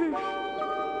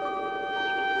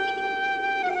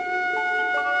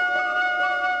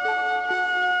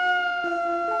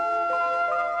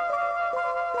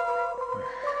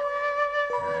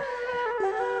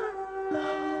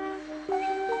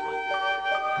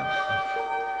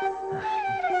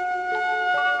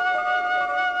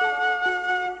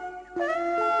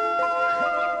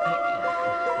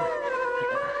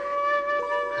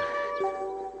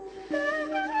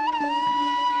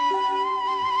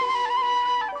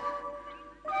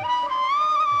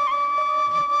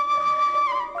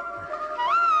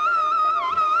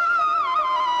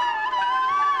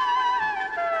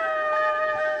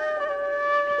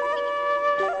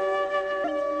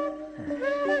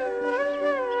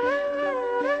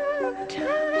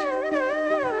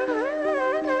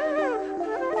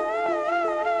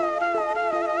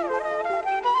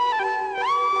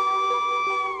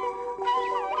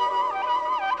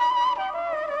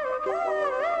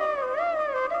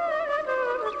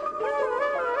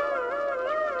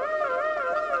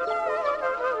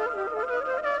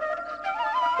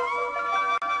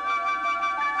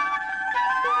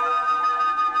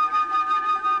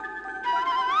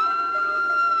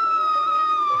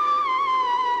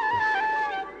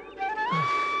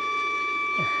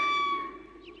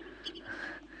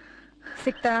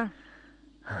 ಸಿಕ್ತಾ?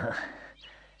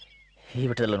 ಈ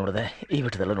ಬೆಟ್ಟದಲ್ಲ ನೋಡಿದೆ, ಈ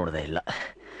ಬೆಟ್ಟದಲ್ಲ ನೋಡಿದೆ ಇಲ್ಲ.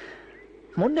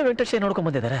 ಮೊನ್ನೆ ವೆಂಕಟೇಶ ನೋಡ್ಕೊಂಡ್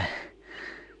ಬಂದಿದ್ದಾರೆ.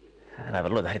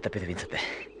 ನಾವೆಲ್ಲೋ ದಾರಿ ತಪ್ಪಿದ್ವಿ ಅನ್ಸುತ್ತೆ.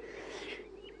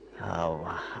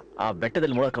 ಆ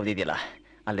ಬೆಟ್ಟದಲ್ಲಿ ಮುಳಕ ಕವಿದಿದೆಯಲ್ಲ,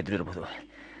 ಅಲ್ಲಿದ್ರು ಇರ್ಬೋದು.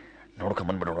 ನೋಡ್ಕೊಂಡ್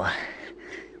ಬಂದ್ಬಿಡೋಣ.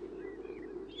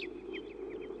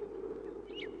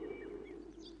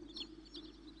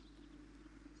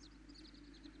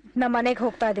 ನಾ ಮನೆಗೆ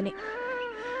ಹೋಗ್ತಾ ಇದೀನಿ.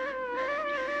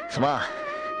 ಸುಮಾ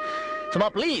ಸುಮಾ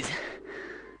ಪ್ಲೀಸ್.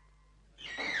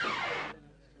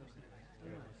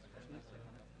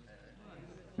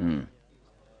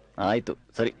 ಆಯ್ತು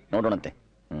ಸರಿ, ನೋಡೋಣಂತೆ.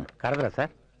 ಕರೆದ್ರ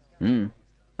ಸರ್?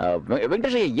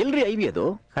 ವೆಂಕಟೇಶ, ಎಲ್ರಿ ಐವಿ ಅದು?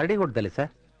 ಕರಡಿಗುಡ್ಡದಲ್ಲಿ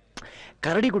ಸರ್.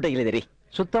 ಕರಡಿಗುಡ್ಡ ಇಲ್ಲಿದೆ ರೀ.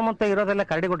 ಸುತ್ತಮುತ್ತ ಇರೋದೆಲ್ಲ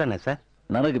ಕರಡಿಗುಡ್ಡನೇ ಸರ್.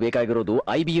 ನನಗೆ ಬೇಕಾಗಿರೋದು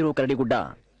ಐಬಿ ಇರೋ ಕರಡಿಗುಡ್ಡ.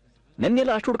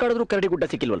 ನೆನ್ನೆಲ್ಲ ಅಷ್ಟು ಹುಡ್ಕಾಡಿದ್ರು ಕರಡಿಗುಡ್ಡ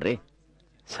ಸಿಕ್ಕಿಲ್ವಲ್ರಿ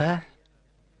ಸರ್?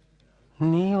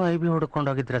 ನೀವು ಐಬಿ ಹುಡ್ಕೊಂಡು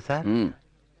ಹೋಗಿದ್ರ ಸರ್?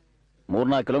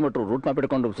 3-4 ಕಿಲೋಮೀಟರ್ ರೂಟ್ ಮ್ಯಾಪ್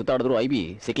ಇಟ್ಕೊಂಡು ಸುತ್ತಾಡಿದ್ರು ಐಬಿ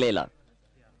ಸಿಕ್ಲೇ ಇಲ್ಲ.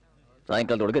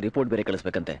 ಸಾಯಂಕಾಲದೊಳಗೆ ರಿಪೋರ್ಟ್ ಬೇರೆ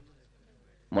ಕಳಿಸ್ಬೇಕಂತೆ.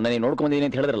 ಮೊನ್ನೆ ನೀವು ನೋಡ್ಕೊಂಬಂದಿದ್ದೀನಿ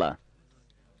ಅಂತ ಹೇಳಿದ್ರಲ್ಲ,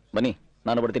 ಬನ್ನಿ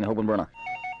ನಾನು ಬರ್ತೀನಿ, ಹೋಗಿ ಬಂದ್ಬಿಡೋಣ.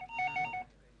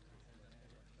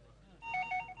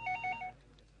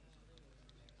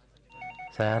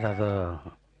 ಸರ್ ಅದು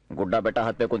ಗುಡ್ಡ ಬೆಟ್ಟ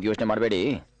ಹತ್ಬೇಕು ಅಂತ ಯೋಚನೆ ಮಾಡಬೇಡಿ.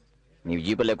 ನೀವು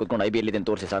ಜೀಪಲ್ಲೇ ಕೂತ್ಕೊಂಡು ಐಬಿ ಎಲ್ಲಿದೆ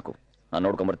ತೋರಿಸಿ ಸಾಕು, ನಾನು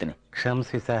ನೋಡ್ಕೊಂಬರ್ತೀನಿ.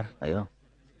 ಕ್ಷಮಿಸಿ ಸರ್. ಅಯ್ಯೋ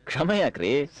ಕ್ಷಮೆ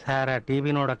ಯಾಕ್ರಿ ಸರ್?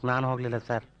 ಟಿವಿ ನೋಡಕ್ ನಾನು ಹೋಗ್ಲಿಲ್ಲ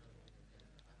ಸರ್,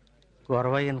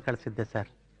 ಗೊರವಯ್ಯನ್ ಕಳಿಸಿದ್ದೆ ಸರ್.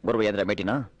 ಗೊರವಯ್ಯ ಅಂದ್ರೆ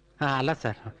ಮೇಟಿನಾ? ಅಲ್ಲ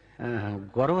ಸರ್,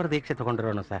 ಗೊರವರ ದೀಕ್ಷೆ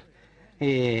ತಗೊಂಡಿರೋನು ಸರ್.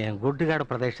 ಈ ಗುಡ್ಡಗಾಡು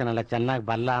ಪ್ರದೇಶನೆಲ್ಲ ಚೆನ್ನಾಗಿ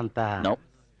ಬಲ್ಲ ಅಂತ.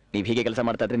 ನೀವು ಹೀಗೆ ಕೆಲಸ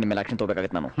ಮಾಡ್ತಾ ಇದ್ರೆ ನಿಮ್ಮ ಆಕ್ಷನ್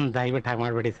ತಗೋಬೇಕಾಗತ್ತೆ ನಾನು. ದಯವಿಟ್ಟು ಹಾಗೆ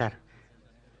ಮಾಡಬೇಡಿ ಸರ್,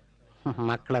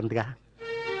 ಮಕ್ಕಳಂದ್ಗ.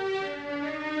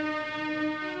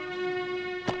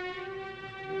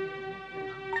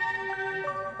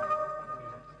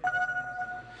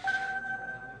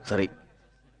 ಸರಿ,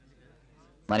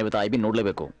 ನಾನಿವತ್ತು ಐಬಿ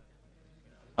ನೋಡ್ಲೇಬೇಕು.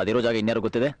 ಅದಿರೋ ಜಾಗ ಇನ್ಯಾರು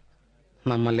ಗೊತ್ತಿದೆ?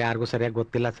 ನಮ್ಮಲ್ಲಿ ಯಾರಿಗೂ ಸರಿಯಾಗಿ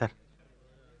ಗೊತ್ತಿಲ್ಲ ಸರ್.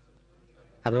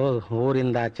 ಅದು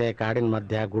ಊರಿಂದ ಆಚೆ ಕಾಡಿನ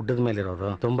ಮಧ್ಯ ಗುಡ್ಡದ ಮೇಲಿರೋದು,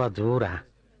 ತುಂಬಾ ದೂರ.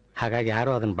 ಹಾಗಾಗಿ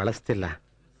ಯಾರು ಅದನ್ನ ಬಳಸ್ತಿಲ್ಲ.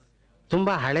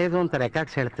 ತುಂಬಾ ಹಳೇದು ಅಂತ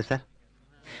ರೆಕಾರ್ಡ್ಸ್ ಹೇಳುತ್ತೆ ಸರ್.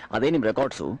 ಅದೇ ನಿಮ್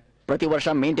ರೆಕಾರ್ಡ್ಸು ಪ್ರತಿ ವರ್ಷ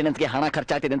ಮೇಂಟೆನೆನ್ಸ್ಗೆ ಹಣ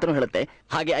ಖರ್ಚಾಗ್ತಿದೆ ಅಂತಲೂ ಹೇಳುತ್ತೆ.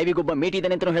 ಹಾಗೆ ಐವಿಗೊಬ್ಬ ಮೇಟಿ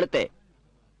ಇದ್ದಾನೆ ಅಂತಲೂ ಹೇಳುತ್ತೆ.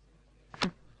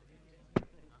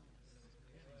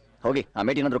 ಹೋಗಿ ಆ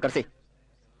ಮೇಟಿನಾದ್ರು ಕರ್ಸಿ.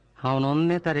 ಅವನು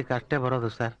 1ನೇ ತಾರೀಕು ಅಷ್ಟೇ ಬರೋದು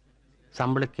ಸರ್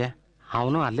ಸಂಬಳಕ್ಕೆ.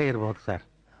 ಅವನು ಅಲ್ಲೇ ಇರ್ಬೋದು ಸರ್.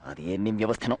 ಅದೇನ್ ನಿಮ್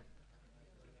ವ್ಯವಸ್ಥೆನೋ.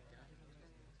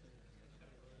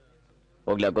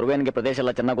 ಹೋಗ್ಲಿ, ಆ ಗುರುವೇನ್ಗೆ ಪ್ರದೇಶ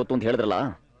ಎಲ್ಲ ಚೆನ್ನಾಗಿ ಗೊತ್ತು ಅಂತ ಹೇಳಿದ್ರಲ್ಲ,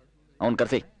 ಅವ್ನು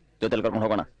ಕರ್ಸಿ, ಜೊತೆಲಿ ಕರ್ಕೊಂಡು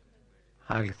ಹೋಗೋಣ.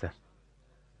 ಆಗ್ಲಿ ಸರ್.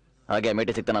 ಹಾಗೆ ಆ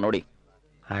ಮೇಟಿ ಸಿಗ್ತಾನ ನೋಡಿ.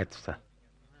 ಆಯ್ತು ಸರ್.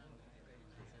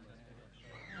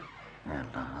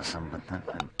 ಸಂಬಂಧ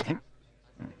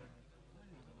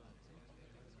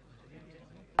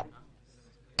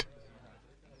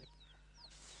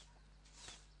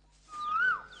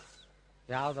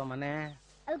ಯಾವ್ದು ಮನೆ?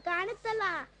 ಅಲ್ಲಿ ಕಾಣುತ್ತಲ್ಲ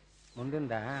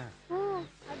ಮುಂದಿಂದ.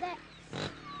 ಅದೇ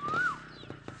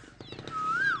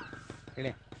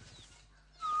ಹೇಳಿ.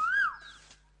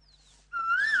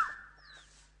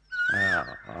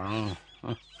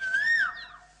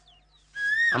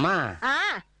 ಅಮ್ಮ,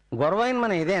 ಗೊರವಯ್ಯನ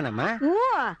ಮನೆ ಇದೇನಮ್ಮ?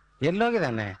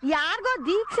 ಎಲ್ಲೋಗಿದಾನೆ? ಯಾರಿಗೋ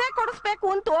ದೀಕ್ಷೆ ಕೊಡಿಸ್ಬೇಕು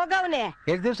ಅಂತ ಹೋಗವ್ನೆ.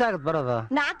 ಎಷ್ಟು ದಿವ್ಸ ಆಗತ್ ಬರೋದು?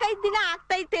 4-5 ದಿನ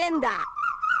ಆಗ್ತೈತೆ ಅಂದ.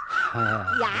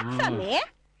 ಯಾಕ್ ಸ್ವಾಮಿ?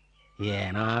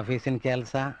 ಏನೋ ಆಫೀಸಿನ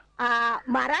ಕೆಲ್ಸ.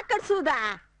 ಮರ ಕಟ್ಸುದಾ?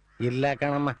 ಇಲ್ಲ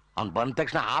ಕಣಮ್ಮ, ಅವ್ನ್ ಬಂದ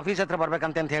ತಕ್ಷಣ ಆಫೀಸ್ ಹತ್ರ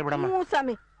ಬರ್ಬೇಕಂತ ಹೇಳ್ಬಿಡಮ್ಮ.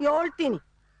 ಸ್ವಾಮಿ ಹೇಳ್ತೀನಿ.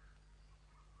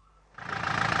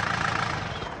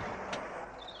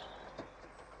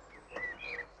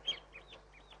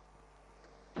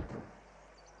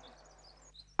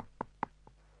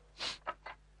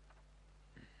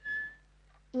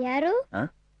 ಯಾರು?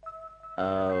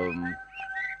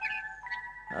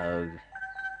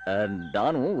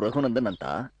 ನಾನು ರಘುನಂದನ್ ಅಂತ.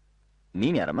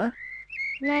 ನೀನ್ ಯಾರಮ್ಮ?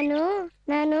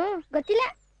 ನಾನು ಗೊತ್ತಿಲ್ಲ.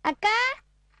 ಅಕ್ಕ,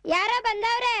 ಯಾರ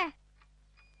ಬಂದವ್ರೆ?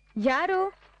 ಯಾರು?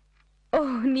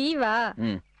 ಓಹ್, ನೀವಾ?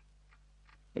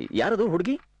 ಯಾರದು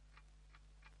ಹುಡುಗಿ?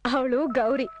 ಅವಳು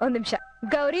ಗೌರಿ. ಒಂದ್ ನಿಮಿಷ.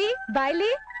 ಗೌರಿ,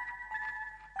 ಬಾಯ್ಲಿ.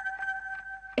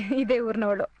 ಇದೇ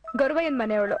ಊರ್ನವಳು, ಗೊರವಯ್ಯನ್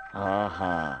ಮನೆಯವಳು.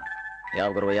 ಯಾವ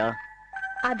ಗೊರವಯ್ಯ?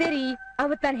 ಅದೇ ರೀ,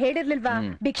 ಅವತ್ ನಾನ್ ಹೇಳಿರ್ಲಿಲ್ವಾ,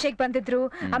 ಭಿಕ್ಷೆಗ್ ಬಂದಿದ್ರು,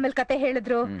 ಆಮೇಲೆ ಕತೆ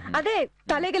ಹೇಳಿದ್ರು. ಅದೇ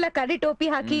ತಲೆಗೆಲ್ಲ ಕರಿ ಟೋಪಿ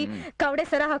ಹಾಕಿ ಕವಡೆ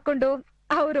ಸರ ಹಾಕೊಂಡು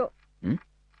ಅವರು.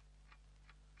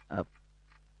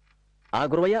 ಆ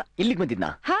ಗುರುವಯ್ಯ ಇಲ್ಲಿಗೆ ಬಂದಿದ್ನಾ?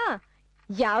 ಹಾ,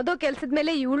 ಯಾವ್ದೋ ಕೆಲ್ಸದ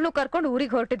ಮೇಲೆ ಇವಳನ್ನು ಕರ್ಕೊಂಡು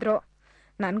ಊರಿಗೆ ಹೊರಟಿದ್ರು.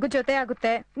 ನನ್ಗೂ ಜೊತೆ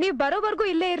ಆಗುತ್ತೆ, ನೀವ್ ಬರೋವರ್ಗೂ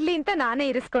ಇಲ್ಲೇ ಇರ್ಲಿ ಅಂತ ನಾನೇ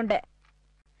ಇರಿಸ್ಕೊಂಡೆ.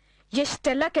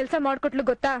 ಎಷ್ಟೆಲ್ಲಾ ಕೆಲ್ಸ ಮಾಡ್ಕೊಟ್ಲು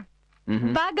ಗೊತ್ತಾ?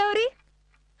 ಬಾ ಗೌರಿ.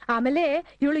 ಆಮೇಲೆ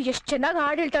ಇವಳು ಎಷ್ಟ್ ಚೆನ್ನಾಗ್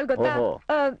ಹಾಡ್ ಹೇಳ್ತಾಳ ಗೊತ್ತಾ?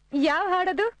 ಯಾವ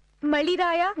ಹಾಡದು?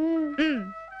 ಮಳಿರಾಯ.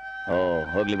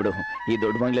 ಹೋಗ್ಲಿ ಬಿಡು. ಈ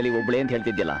ದೊಡ್ಡ ಬಂಗ್ಲಲ್ಲಿ ಒಬ್ಳೆ ಅಂತ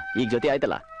ಹೇಳ್ತಿದ್ಯಲ್ಲ, ಈಗ ಜೊತೆ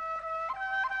ಆಯ್ತಲ್ಲ.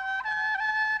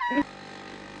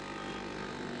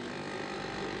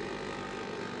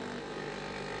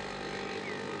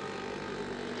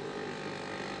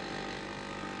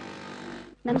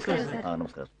 ನಮಸ್ಕಾರ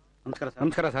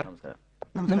ಸರ್.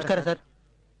 ನಮಸ್ಕಾರ ಸರ್.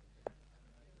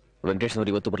 ವೆಂಕಟೇಶ್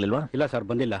ಅವರು ಇವತ್ತು ಬರ್ಲಿಲ್ವಾ? ಇಲ್ಲ ಸರ್,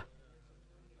 ಬಂದಿಲ್ಲ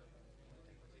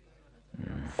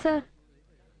ಸರ್.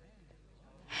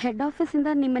 ಹೆಡ್ ಆಫೀಸ್ ಇಂದ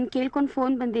ನಿಮ್ಮನ್ನ ಕೇಳ್ಕೊಂಡು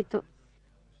ಫೋನ್ ಬಂದಿತ್ತು.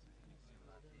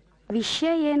 ವಿಷಯ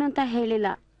ಏನು ಅಂತ ಹೇಳಿಲ್ಲ.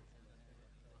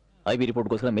 ಐಬಿ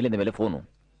ರಿಪೋರ್ಟ್ಗೋಸ್ಕರ ಮೇಲಿಂದ ಮೇಲೆ ಫೋನು.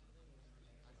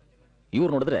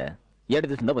 ಇವ್ರು ನೋಡಿದ್ರೆ 2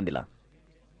 ದಿವಸದಿಂದ ಬಂದಿಲ್ಲ.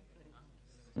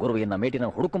 ಗುರುವಿನ ಮೇಟಿನ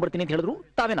ಹುಡುಕೊಂಡ್ಬರ್ತೀನಿ ಅಂತ ಹೇಳಿದ್ರು,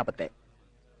 ತಾವೇ ನಾಪತ್ತೆ.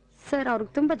 ಸರ್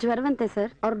ಅವ್ರಿಗೆ ತುಂಬಾ ಜ್ವರವಂತೆ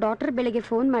ಸರ್. ಅವ್ರ ಡಾಕ್ಟರ್ ಬೆಳಿಗ್ಗೆ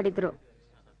ಫೋನ್ ಮಾಡಿದ್ರು.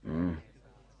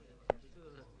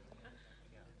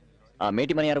 ಆ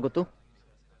ಮೇಟಿ ಮನೆ ಯಾರು ಗೊತ್ತು?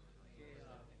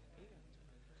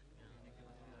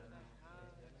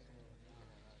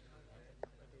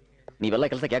 ನೀವೆಲ್ಲ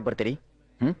ಕೆಲಸಕ್ಕೆ ಯಾಕೆ ಬರ್ತೀರಿ?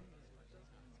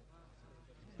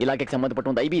 ಇಲಾಖೆಗೆ ಸಂಬಂಧಪಟ್ಟ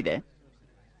ಒಂದು ಐಬಿ ಇದೆ,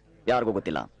 ಯಾರಿಗೂ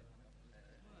ಗೊತ್ತಿಲ್ಲ.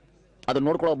 ಅದನ್ನ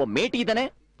ನೋಡ್ಕೊಳ್ಳೋ ಒಬ್ಬ ಮೇಟಿ ಇದ್ದಾನೆ,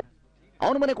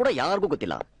 ಅವನ ಮನೆ ಕೂಡ ಯಾರಿಗೂ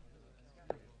ಗೊತ್ತಿಲ್ಲ.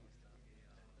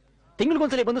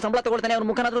 ತಿಂಗಳಿಗೊಂದ್ಸಲಿ ಬಂದು ಸಂಬಳ ತಗೊಳ್ತಾನೆ, ಅವನ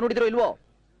ಮುಖನಾದ್ರೂ ನೋಡಿದ್ರೋ ಇಲ್ವೋ?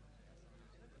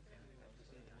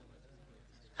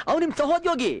 ಅವ್ನು ನಿಮ್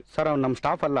ಸಹೋದ್ಯೋಗಿ ಸರ್. ಅವ್ನು ನಮ್ಮ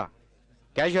ಸ್ಟಾಫ್ ಅಲ್ಲ,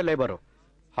 ಕ್ಯಾಶುಯಲ್ ಲೇಬರು.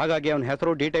 ಹಾಗಾಗಿ ಅವನ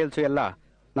ಹೆಸರು ಡೀಟೇಲ್ಸು ಎಲ್ಲ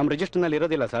ನಮ್ಮ ರಿಜಿಸ್ಟರ್ನಲ್ಲಿ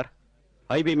ಇರೋದಿಲ್ಲ ಸರ್.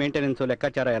 ಐಬಿ ಮೇಂಟೆನೆನ್ಸು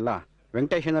ಲೆಕ್ಕಾಚಾರ ಎಲ್ಲ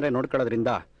ವೆಂಕಟೇಶನರೇ ನೋಡ್ಕೊಳ್ಳೋದ್ರಿಂದ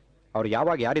ಅವ್ರು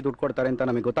ಯಾವಾಗ ಯಾರಿಗೆ ದುಡ್ಡು ಕೊಡ್ತಾರೆ ಅಂತ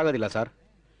ನಮಗೆ ಗೊತ್ತಾಗೋದಿಲ್ಲ ಸರ್.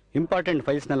 ಇಂಪಾರ್ಟೆಂಟ್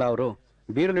ಫೈಲ್ಸ್ನೆಲ್ಲ ಅವರು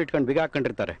ಬೀರಲ್ಲಿ ಇಟ್ಕೊಂಡು ಬಿಗ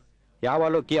ಹಾಕೊಂಡಿರ್ತಾರೆ.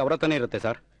 ಯಾವಾಗಲೂ ಕೀ ಅವ್ರ ಹತ್ರನೇ ಇರುತ್ತೆ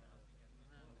ಸರ್.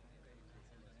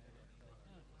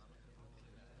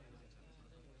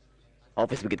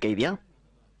 ಆಫೀಸ್ ಬಿಗಿದ ಕೈ ಇದೆಯಾ?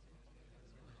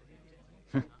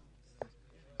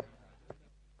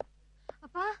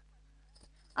 ಅಪ್ಪ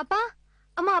ಅಪ್ಪ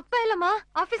ಅಮ್ಮ, ಅಪ್ಪ ಇಲ್ಲಮ್ಮ,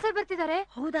 ಆಫೀಸರ್ ಬರ್ತಿದ್ದಾರೆ.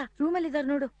 ಹೌದಾ? ರೂಮಲ್ಲಿ ಇದಾರೆ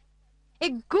ನೋಡು. ಏ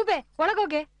ಗೂಬೆ,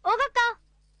 ಒಳಗೋಗೆ. ಹೋಗಕ್ಕ.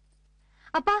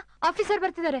 ಅಪ್ಪ, ಆಫೀಸರ್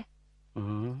ಬರ್ತಿದ್ದಾರೆ.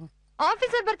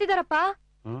 ಆಫೀಸರ್ ಬರ್ತಿದಾರಪ್ಪ.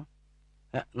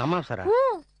 ನಮ್ಮ ಸರ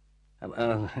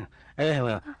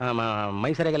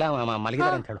ಮೈಸೂರಿಗೆಲ್ಲ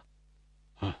ಮಲಗಿದಾರೆ ಅಂತ ಹೇಳು.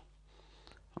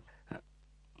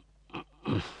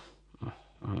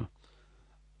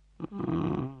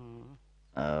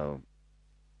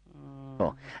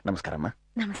 ನಮಸ್ಕಾರಮ್ಮ.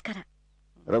 ನಮಸ್ಕಾರ.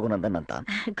 ರಘುನಂದನ್ ಅಂತ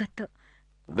ಗೊತ್ತು.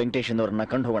 ವೆಂಕಟೇಶನ್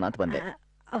ಕಂಡು ಹೋಗೋಣ ಅಂತ ಬಂದೆ.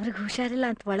 ಅವ್ರಿಗೆ ಹುಷಾರಿಲ್ಲ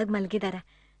ಅಂತ ಒಳಗ್ ಮಲಗಿದ್ದಾರೆ.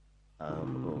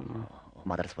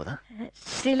 ಮಾತಾಡಿಸ್ಬೋದಾ?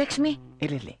 ಶ್ರೀಲಕ್ಷ್ಮಿ.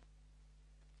 ಇರ್ಲಿ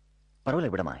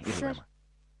ಪರವಾಗಿಲ್ಲ ಬಿಡಮ್ಮ. ಇರ್ಲಿ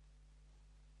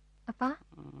ಅಪ್ಪ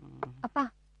ಅಪ್ಪ,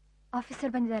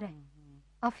 ಆಫೀಸರ್ ಬಂದಿದ್ದಾರೆ.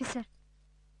 ಆಫೀಸರ್.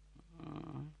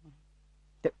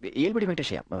 ಹೇಳ್ಬಿಡಿ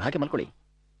ವೆಂಕಟೇಶ, ಹಾಗೆ ಮಲ್ಕೊಳ್ಳಿ.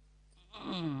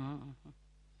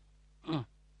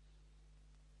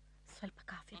 ಸ್ವಲ್ಪ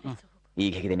ಕಾಫಿ.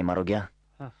 ಈಗ ಹೇಗಿದೆ ನಿಮ್ಮ ಆರೋಗ್ಯ?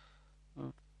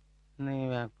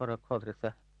 ನೀವ್ ಯಾಕೆ ಬರೋಕ್ ಹೋದ್ರಿ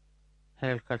ಸರ್?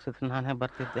 ಹೇಳಿ ಕಳ್ಸಿದ್ರೆ ನಾನೇ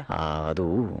ಬರ್ತಿದ್ದೆ. ಅದು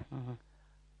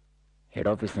ಹೆಡ್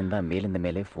ಆಫೀಸ್ನಿಂದ ಮೇಲಿಂದ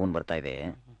ಮೇಲೆ ಫೋನ್ ಬರ್ತಾ ಇದೆ.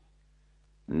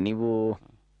 ನೀವು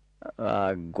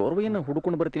ಗೌರವಿಯನ್ನು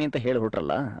ಹುಡ್ಕೊಂಡು ಬರ್ತೀನಿ ಅಂತ ಹೇಳಿ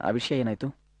ಹೊರಟ್ರಲ್ಲ, ಆ ವಿಷಯ ಏನಾಯ್ತು?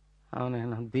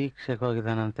 ಅವನೇನು ದೀಕ್ಷೆಗೆ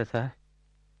ಹೋಗಿದ್ದಾನಂತೆ ಸರ್.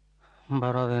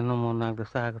 ಬರೋದೇನು 3-4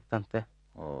 ದಿವಸ ಆಗುತ್ತಂತೆ.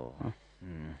 ಓ,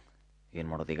 ಏನು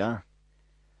ಮಾಡೋದೀಗ?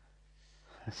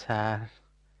 ಸರ್,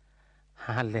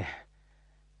 ಅಲ್ಲಿ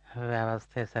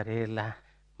ವ್ಯವಸ್ಥೆ ಸರಿ ಇಲ್ಲ,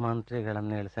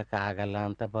 ಮಂತ್ರಿಗಳನ್ನು ಇಳ್ಸಕ್ಕೆ ಆಗಲ್ಲ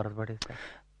ಅಂತ ಬರೆದ್ಬಿಡಿ ಸರ್.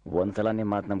 ಒಂದ್ಸಲ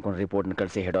ನಿಮ್ಮ ಮಾತು ನಂಬ್ಕೊಂಡು ರಿಪೋರ್ಟ್ನ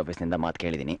ಕಳಿಸಿ ಹೆಡ್ ಆಫೀಸ್ನಿಂದ ಮಾತು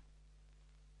ಕೇಳಿದ್ದೀನಿ.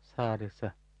 Sorry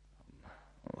sir.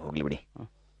 ಹೋಗ್ಲಿ ಬಿಡಿ.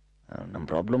 ನಮ್ಮ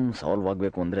ಪ್ರಾಬ್ಲಮ್ ಸಾಲ್ವ್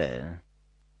ಆಗಬೇಕು ಅಂದರೆ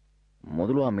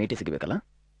ಮೊದಲು ಆ ಮೇಟಿ ಸಿಗಬೇಕಲ್ಲ.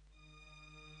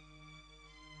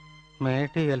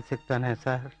 ಮೇಟಿ ಎಲ್ಲಿ ಸಿಗ್ತಾನೆ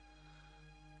ಸರ್?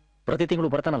 ಪ್ರತಿ ತಿಂಗಳು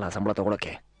ಬರ್ತಾನಲ್ಲ ಸಂಬಳ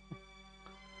ತಗೊಳಕ್ಕೆ.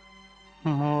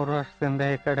 3 ವರ್ಷದಿಂದ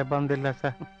ಈ ಕಡೆ ಬಂದಿಲ್ಲ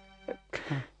ಸರ್.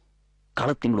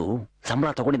 ಕಳೆದ ತಿಂಗಳು ಸಂಬಳ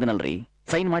ತಗೊಂಡಿದ್ದಾನಲ್ರಿ,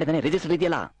 ಸೈನ್ ಮಾಡಿದಾನೆ, ರಿಜಿಸ್ಟರ್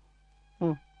ಇದೆಯಲ್ಲ.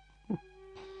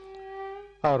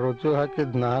 ಆ ರುಜು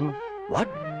ಹಾಕಿದ್ ನಾನು.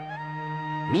 ವಾಟ್?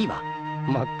 ನೀವಾ?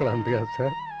 ಮಕ್ಕಳಂದ್ಯ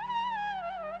ಸರ್,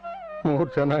 3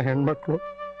 ಜನ ಹೆಣ್ಮಕ್ಳು.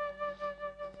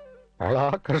 ಬಹಳ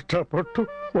ಕಷ್ಟಪಟ್ಟು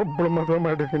ಒಬ್ಬಳು ಮದುವೆ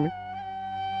ಮಾಡಿದ್ದೀನಿ,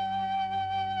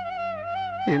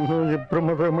 ಇನ್ನು 2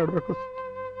 ಮದುವೆ ಮಾಡ್ಬೇಕು.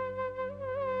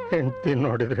 ಹೆಂಡತಿ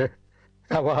ನೋಡಿದ್ರೆ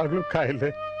ಯಾವಾಗ್ಲೂ ಕಾಯಿಲೆ,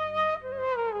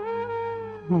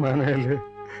 ಮನೆಯಲ್ಲಿ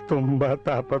ತುಂಬಾ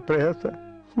ತಾಪತ್ರಯ ಸರ್.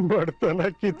 ಬಡತನ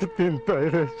ಕಿತ್ತು ತಿಂತ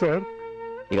ಇದೆ ಸರ್.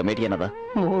 ಈಗ ಮೇಟಿ ಏನದ?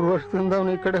 3 ವರ್ಷದಿಂದ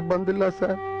ಅವನ ಈ ಕಡೆ ಬಂದಿಲ್ಲ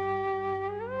ಸರ್.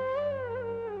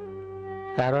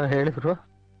 ಯಾರೋ ಹೇಳಿದ್ರು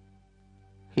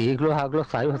ಈಗಲೂ ಆಗ್ಲೂ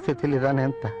ಸಾಯುವ ಸ್ಥಿತಿಲಿದ್ದಾನೆ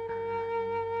ಅಂತ.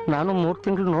 ನಾನು 3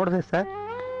 ತಿಂಗಳು ನೋಡಿದೆ ಸರ್,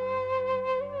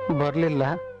 ಬರ್ಲಿಲ್ಲ.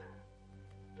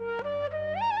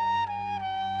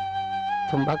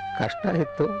 ತುಂಬಾ ಕಷ್ಟ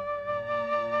ಇತ್ತು,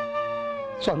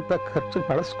 ಸ್ವಂತ ಖರ್ಚು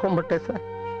ಬಳಸ್ಕೊಂಡ್ಬಿಟ್ಟೆ ಸರ್.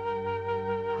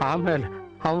 ಆಮೇಲೆ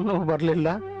ಅವನು ಬರ್ಲಿಲ್ಲ,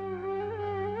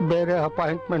 ಬೇರೆ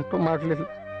ಅಪಾಯಿಂಟ್ಮೆಂಟು ಮಾಡಲಿಲ್ಲ.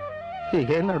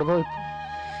 ಹೀಗೆ ನಡೆದೋಯ್ತು.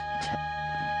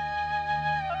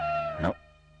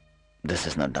 This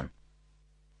is not done.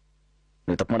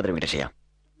 ನೀವು ತಪ್ಪು ಮಾಡಿದ್ರೆ ವೆಂಕಟೇಶಯ್ಯ.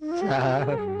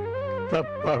 Sir,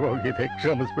 ತಪ್ಪಾಗೋಗಿದೆ,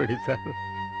 ಕ್ಷಮಿಸ್ಬೇಡಿ sir.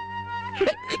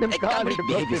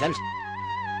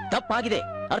 ತಪ್ಪಾಗಿದೆ,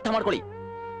 ಅರ್ಥ ಮಾಡ್ಕೊಳ್ಳಿ.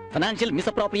 ಫೈನಾನ್ಷಿಯಲ್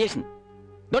ಮಿಸ್ಅಪ್ರಾಪ್ರಿಯೇಷನ್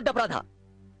ದೊಡ್ಡ ಅಪರಾಧ.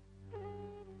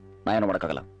 ನಾ ಏನು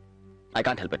ಮಾಡೋಕ್ಕಾಗಲ್ಲ. I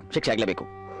can't help it. ಶಿಕ್ಷೆ ಆಗಲೇಬೇಕು.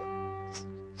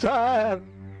 Sir,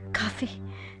 coffee.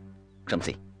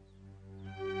 ಕ್ಷಮಿಸಿ.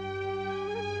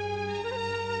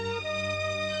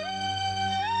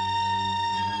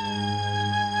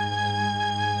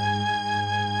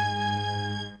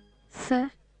 ಸರ್,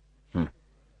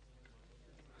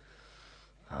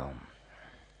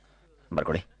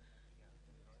 ಬರ್ಕೊಡಿ.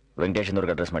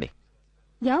 ವೆಂಕಟೇಶನವ್ರಿಗೆ ಅಡ್ರೆಸ್ ಮಾಡಿ.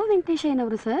 ಯಾವ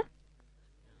ವೆಂಕಟೇಶಯ್ಯನವರು ಸರ್?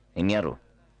 ಇನ್ಯಾರು?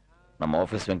 ನಮ್ಮ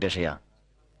ಆಫೀಸ್ ವೆಂಕಟೇಶಯ್ಯ.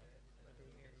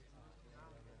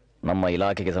 ನಮ್ಮ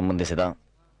ಇಲಾಖೆಗೆ ಸಂಬಂಧಿಸಿದ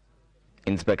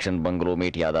ಇನ್ಸ್ಪೆಕ್ಷನ್ ಬಂಗಲು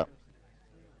ಮೀಟಿಯಾದ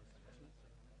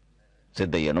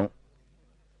ಸಿದ್ದಯ್ಯನು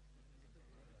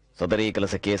ಸದರಿ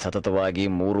ಕೆಲಸಕ್ಕೆ ಸತತವಾಗಿ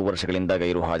 3 ವರ್ಷಗಳಿಂದ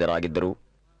ಗೈರು ಹಾಜರಾಗಿದ್ದರೂ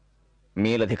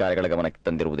ಮೇಲಧಿಕಾರಿಗಳ ಗಮನಕ್ಕೆ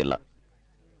ತಂದಿರುವುದಿಲ್ಲ.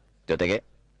 ಜೊತೆಗೆ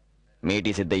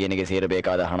ಮೇಟಿ ಸಿದ್ದಯ್ಯನಿಗೆ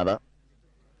ಸೇರಬೇಕಾದ ಹಣದ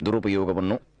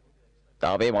ದುರುಪಯೋಗವನ್ನು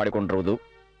ತಾವೇ ಮಾಡಿಕೊಂಡಿರುವುದು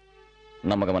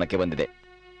ನಮ್ಮ ಗಮನಕ್ಕೆ ಬಂದಿದೆ.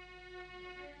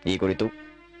 ಈ ಕುರಿತು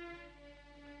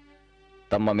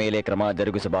ತಮ್ಮ ಮೇಲೆ ಕ್ರಮ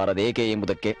ಜರುಗಿಸಬಾರದೇಕೆ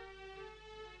ಎಂಬುದಕ್ಕೆ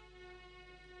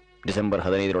ಡಿಸೆಂಬರ್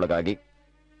 15ರೊಳಗಾಗಿ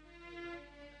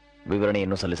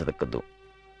ವಿವರಣೆಯನ್ನು ಸಲ್ಲಿಸತಕ್ಕದ್ದು.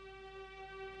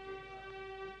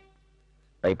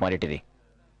 ಟೈಪ್ ಮಾಡಿಟ್ಟಿರಿ,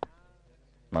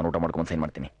 ನಾನು ಊಟ ಮಾಡ್ಕೊಂಡು ಸೈನ್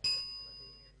ಮಾಡ್ತೀನಿ.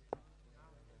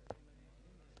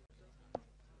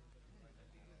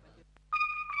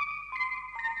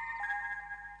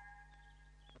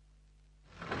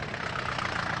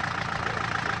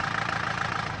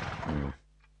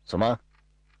 ಸುಮಾ,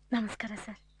 ನಮಸ್ಕಾರ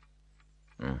ಸರ್.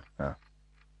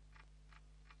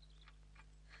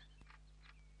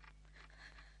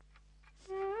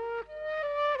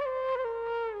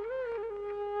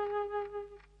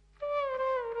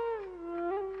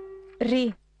 ರೀ,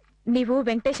 ನೀವು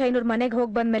ವೆಂಕಟೇಶ್ ಐನೂರ್ ಮನೆಗೆ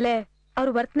ಹೋಗಿ ಬಂದ್ಮೇಲೆ ಅವ್ರ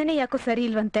ವರ್ತನೆ ಯಾಕೋ ಸರಿ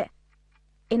ಇಲ್ವಂತೆ.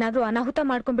 ಏನಾದ್ರೂ ಅನಾಹುತ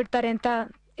ಮಾಡ್ಕೊಂಡ್ಬಿಡ್ತಾರೆ ಅಂತ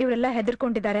ಇವರೆಲ್ಲ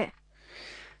ಹೆದರ್ಕೊಂಡಿದ್ದಾರೆ.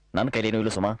 ನನ್ನ ಕೈಲೇನೂ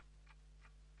ಇಲ್ಲ ಸುಮಾ,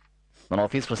 ನಾನು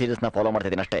ಆಫೀಸ್ ಪ್ರೊಸೀಜರ್ಸ್ನ ಫಾಲೋ ಮಾಡ್ತಾ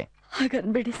ಇದ್ದೀನಿ ಅಷ್ಟೇ.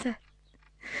 ಹಾಗನ್ಬೇಡಿ ಸರ್,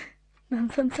 ನನ್ನ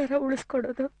ಸಂಸಾರ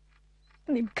ಉಳಿಸ್ಕೊಡೋದು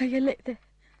ನಿಮ್ ಕೈಯಲ್ಲೇ ಇದೆ.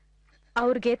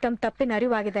 ಅವ್ರಿಗೆ ತಮ್ಮ ತಪ್ಪಿನ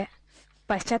ಅರಿವಾಗಿದೆ.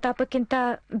 ಪಶ್ಚಾತ್ತಾಪಕ್ಕಿಂತ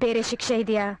ಬೇರೆ ಶಿಕ್ಷೆ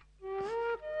ಇದೆಯಾ?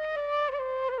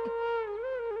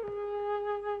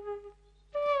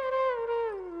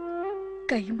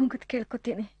 ಕೈ ಮುಗಿದು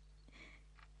ಕೇಳ್ಕೊತೀನಿ,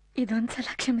 ಇದೊಂದ್ಸಲ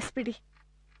ಕ್ಷಮಿಸ್ಬಿಡಿ.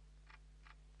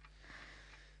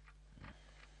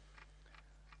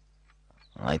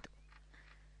 ಆಯ್ತು,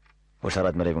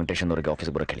 ಹುಷಾರಾದ್ಮೇಲೆ ವೆಂಕಟೇಶನವರಿಗೆ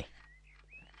ಆಫೀಸ್ಗೆ ಬರೋಕೆ ಹೇಳಿ.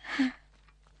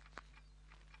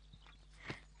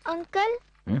 Uncle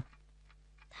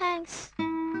thanks.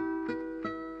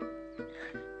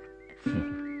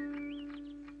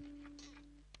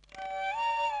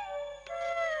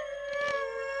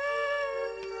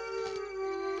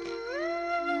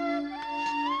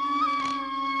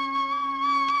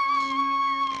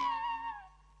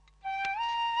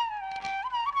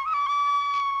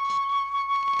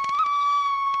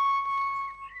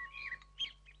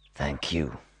 Thank you.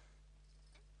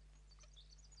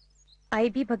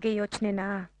 IB ಬಗ್ಗೆ ಯೋಚನೆನಾ?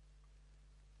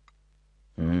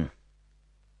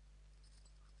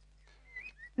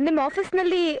 ನಿಮ್ಮ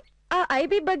ಆಫೀಸ್ನಲ್ಲಿ ಆ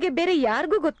ಐಬಿ ಬಗ್ಗೆ ಬೇರೆ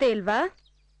ಯಾರಿಗೂ ಗೊತ್ತೇ ಇಲ್ವಾ?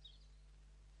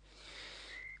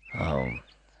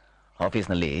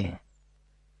 ಆಫೀಸ್ನಲ್ಲಿ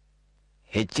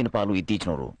ಹೆಚ್ಚಿನ ಪಾಲು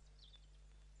ಇತ್ತೀಚಿನವರು.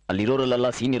 ಅಲ್ಲಿರೋರಲ್ಲೆಲ್ಲ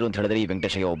ಸೀನಿಯರು ಅಂತ ಹೇಳಿದ್ರೆ ಈ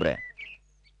ವೆಂಕಟೇಶಯ್ಯ ಒಬ್ರೆ.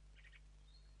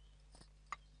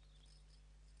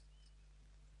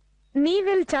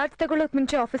 ನೀವೆಲ್ಲಿ ಚಾರ್ಜ್ ತಗೊಳ್ಳೋಕ್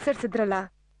ಮುಂಚೆ ಆಫೀಸರ್ಸ್ ಇದ್ರಲ್ಲ,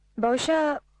 ಬಹುಶಃ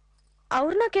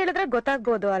ಅವ್ರನ್ನ ಕೇಳಿದ್ರೆ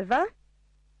ಗೊತ್ತಾಗ್ಬೋದು ಅಲ್ವಾ?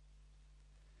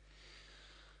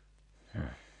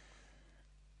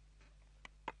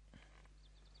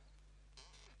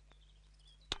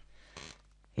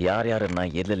 ಯಾರ್ಯಾರನ್ನ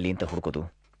ಎಲ್ಲೆಲ್ಲಿ ಅಂತ ಹುಡುಕೋದು,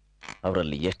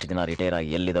 ಅವರಲ್ಲಿ ಎಷ್ಟು ಜನ ರಿಟೈರ್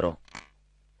ಆಗಿ ಎಲ್ಲಿದ್ದಾರೋ,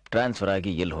 ಟ್ರಾನ್ಸ್ಫರ್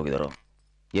ಆಗಿ ಎಲ್ಲಿ ಹೋಗಿದಾರೋ,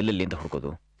 ಎಲ್ಲೆಲ್ಲಿ ಅಂತ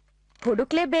ಹುಡುಕೋದು.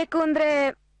 ಹುಡುಕ್ಲೇಬೇಕು ಅಂದ್ರೆ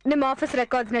ನಿಮ್ಮ ಆಫೀಸ್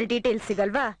ರೆಕಾರ್ಡ್ಸ್ ನಲ್ಲಿ ಡೀಟೇಲ್ಸ್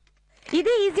ಸಿಗಲ್ವಾ?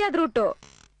 ಇದೇ ಈಸಿಯಾದ ರೂಟು.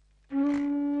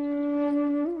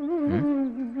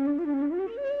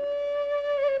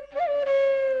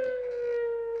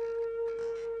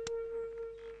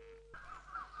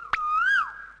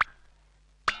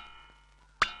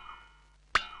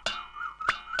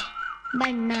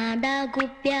 ಬಣ್ಣದ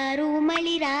ಗುಬ್ಬ್ಯಾರು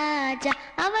ಮಳಿರಾಜ,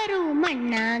 ಅವರು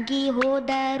ಮಣ್ಣಾಗಿ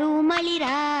ಹೋದರು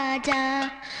ಮಳಿರಾಜ.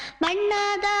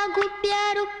 ಬಣ್ಣದ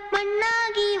ಗುಬ್ಬ್ಯಾರು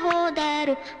ಮಣ್ಣಾಗಿ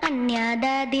ಹೋದರು, ಅನ್ಯದ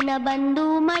ದಿನ ಬಂದು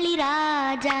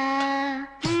ಮಳಿರಾಜ.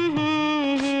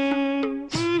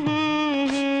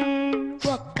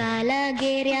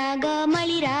 ಒಕ್ಕಾಲಗೇರ್ಯಾಗ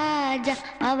ಮಳಿರಾಜ,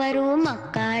 ಅವರು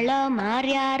ಮಕ್ಕಳ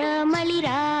ಮಾರ್ಯಾರ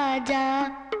ಮಳಿರಾಜ.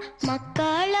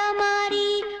 ಮಕ್ಕಳ ಮಾರಿ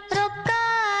ರೊಕ್ಕ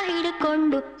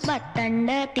ಹಿಡ್ಕೊಂಡು ಬತ್ತಂಡ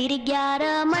ತಿರುಗ್ಯಾರ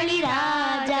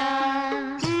ಮಳಿರಾಜ.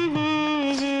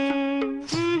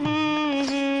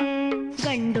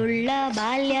 ಗಂಡುಳ್ಳ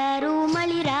ಬಾಲ್ಯರು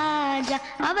ಮಳಿರಾಜ,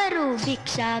 ಅವರು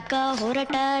ಭಿಕ್ಷಾಕ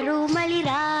ಹೊರಟರು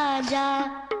ಮಳಿರಾಜ.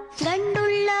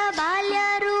 ಗಂಡುಳ್ಳ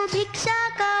ಬಾಲ್ಯರು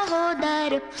ಭಿಕ್ಷಾಕ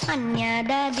ಹೋದರು,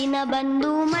 ಅನ್ಯದ ದಿನ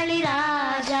ಬಂದು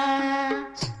ಮಳಿರಾಜ.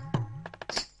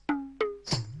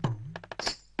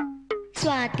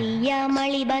 ಸ್ವಾತಿಯ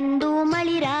ಮಳಿ ಬಂದು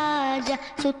ಮಳಿರಾಜ,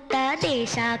 ಸುತ್ತ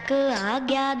ದೇಶಾಕ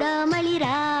ಆಗ್ಯಾದ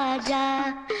ಮಳಿರಾಜ.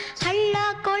 ಹಳ್ಳ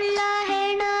ಕೊಳ್ಳ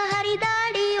ಹೆಣ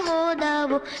ಹರಿದಾಡಿ ಹೋದ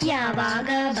ನಾವು ಯಾವಾಗ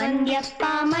ಬಂದ್ಯಪ್ಪ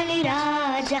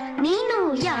ಮಳಿರಾಜ ನೀನು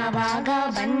ಯಾವಾಗ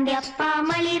ಬಂದ್ಯಪ್ಪ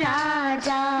ಮಳಿರಾಜ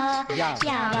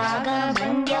ಯಾವಾಗ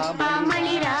ಬಂದ್ಯಪ್ಪ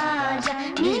ಮಳಿರಾಜ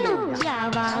ನೀನು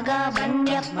ಯಾವಾಗ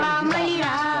ಬಂದ್ಯಪ್ಪ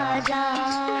ಮಳಿರಾಜ.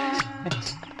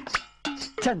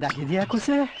 ಚಂದಾಗಿದ್ಯಾ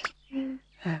ಕುಸೆ?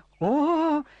 ಓ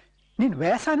ನಿನ್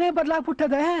ವೇಷನೇ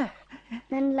ಬದಲಾಗ್ಬಿಟ್ಟದೆ.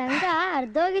 ನನ್ ಲಂಗ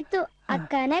ಅರ್ಧೋಗಿತ್ತು,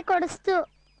 ಅಕ್ಕನೇ ಕೊಡಿಸ್ತು.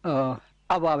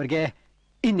 ಅವ ಅವ್ರಿಗೆ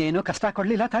ಇನ್ನೇನು ಕಷ್ಟ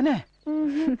ಕೊಡ್ಲಿಲ್ಲ ತಾನೆ?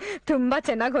 ತುಂಬಾ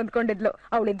ಚೆನ್ನಾಗಿ ಹೊಂದ್ಕೊಂಡಿದ್ಲು.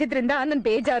 ಅವಳಿದ್ದಿದ್ರಿಂದ ನನ್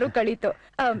ಬೇಜಾರು ಕಳೀತು.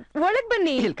 ಒಳಗ್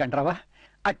ಬನ್ನಿ. ಇಲ್ ಕಂಡ್ರವ,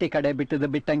 ಅಟ್ಟಿ ಕಡೆ ಬಿಟ್ಟದ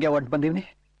ಬಿಟ್ಟಂಗೆ ಹೊಂಟ್ ಬಂದಿವ್ನಿ.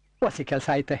 ಹೊಸಿ ಕೆಲ್ಸ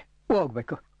ಐತೆ,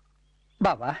 ಹೋಗ್ಬೇಕು.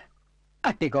 ಬಾವಾ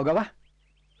ಅಟ್ಟಿಗೆ ಹೋಗವ.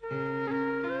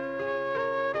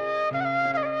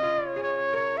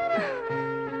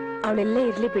 ಅವಳೆಲ್ಲೇ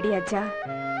ಇರ್ಲಿ ಬಿಡಿ ಅಜ್ಜ.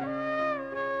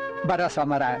 ಬರೋ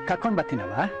ಸೋಮವಾರ ಕರ್ಕೊಂಡ್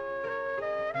ಬರ್ತೀನವ.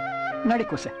 ನಡಿ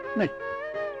ಕೂಸೆ ನಡಿ.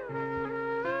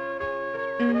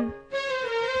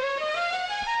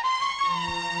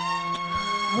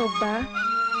 ಹೋಗ್ಬಾ.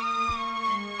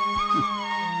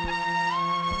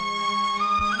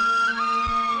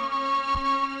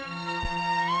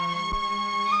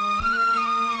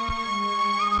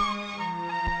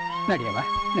 ನಡಿಯವ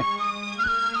ನಡಿ.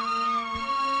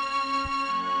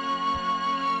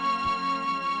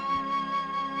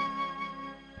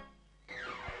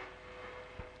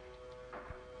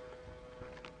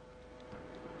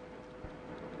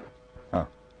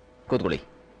 ಕೂತ್ಕೊಳ್ಳಿ.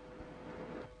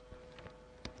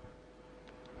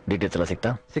 ಡೀಟೇಲ್ಸ್ ಎಲ್ಲ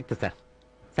ಸಿಕ್ತು ಸರ್.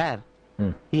 ಸರ್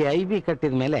ಈ IB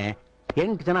ಕಟ್ಟಿದ ಮೇಲೆ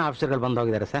 8 ಜನ ಆಫೀಸರ್ಗಳು ಬಂದು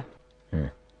ಹೋಗಿದ್ದಾರೆ ಸರ್.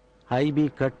 IB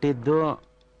ಕಟ್ಟಿದ್ದು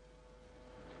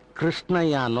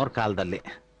ಕೃಷ್ಣಯ್ಯ ಅನ್ನೋರ್ ಕಾಲದಲ್ಲಿ.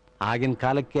 ಆಗಿನ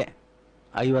ಕಾಲಕ್ಕೆ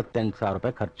 58,000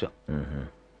 ರೂಪಾಯಿ ಖರ್ಚು.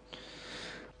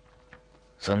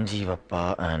 Sanjeevappa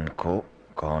and co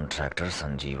contractor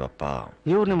Sanjeevappa.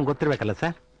 ಇವ್ರು ನಿಮ್ಗೆ ಗೊತ್ತಿರ್ಬೇಕಲ್ಲ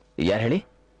ಸರ್? ಯಾರು ಹೇಳಿ?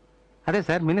 ಅದೇ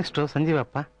ಸರ್, ಮಿನಿಸ್ಟ್ರು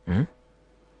ಸಂಜೀವಪ್ಪ.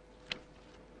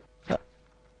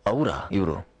 ಅವರಾ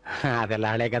ಇವರು? ಅದೆಲ್ಲ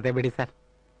ಹಳೆ ಕತೆ ಬಿಡಿ ಸರ್.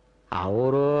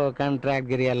 ಅವರು ಕಾಂಟ್ರಾಕ್ಟ್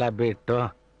ಗಿರಿ ಎಲ್ಲ ಬಿಟ್ಟು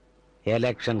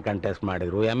ಎಲೆಕ್ಷನ್ ಕಂಟೆಸ್ಟ್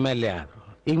ಮಾಡಿದ್ರು, MLA ಆದ್ರು,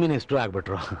 ಈಗ ಮಿನಿಸ್ಟ್ರು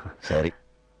ಆಗ್ಬಿಟ್ರು. ಸರಿ,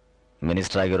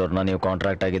 ಮಿನಿಸ್ಟರ್ ಆಗಿರೋರ್ನ ನೀವು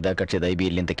ಕಾಂಟ್ರಾಕ್ಟ್ ಆಗಿದ್ದ ಕಟ್ಸಿದ IB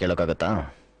ಇಲ್ಲಿ ಅಂತ ಕೇಳೋಕ್ಕಾಗತ್ತಾ?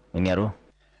 ಇನ್ಯಾರು?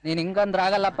 ನೀನ್ ಹಿಂಗಂದ್ರ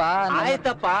ಆಗಲ್ಲಪ್ಪ.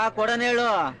 ಆಯ್ತಪ್ಪ, ಕೊಡೋಣ ಹೇಳು.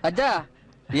 ಅಜ್ಜ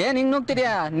ಏನ್ ಹಿಂಗ್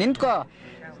ನುಗ್ತಿದ್ಯಾ? ನಿಂತ್ಕೋ.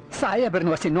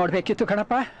 ಸಾಹೇಬ್ರನ್ನ ಹೊಸಿ ನೋಡ್ಬೇಕಿತ್ತು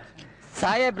ಕಣಪ್ಪ.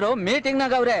 ಸಾಹೇಬ್ರು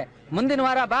ಮೀಟಿಂಗ್ನಾಗ ಅವ್ರೆ, ಮುಂದಿನ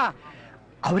ವಾರ ಬಾ.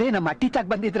 ಅವರೇ ನಮ್ಮ ಅಟ್ಟಿ ತಾಗ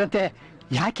ಬಂದಿದ್ರಂತೆ,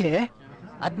 ಯಾಕೆ?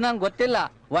 ಅದ್ ನಂಗೆ ಗೊತ್ತಿಲ್ಲ.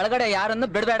 ಒಳಗಡೆ ಯಾರನ್ನು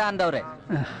ಬಿಡ್ಬೇಡ ಅಂದವ್ರೆ.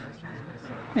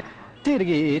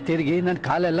 ತಿರ್ಗಿ ತಿರ್ಗಿ ನನ್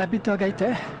ಕಾಲೆಲ್ಲ ಬಿತ್ತೋಗೈತೆ.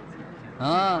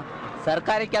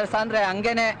 ಸರ್ಕಾರಿ ಕೆಲಸ ಅಂದ್ರೆ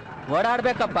ಹಂಗೇನೆ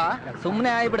ಓಡಾಡ್ಬೇಕಪ್ಪ,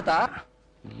 ಸುಮ್ಮನೆ ಆಯ್ಬಿಡ್ತಾ?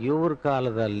 ಇವ್ರ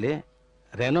ಕಾಲದಲ್ಲಿ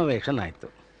ರೆನೋವೇಷನ್ ಆಯ್ತು.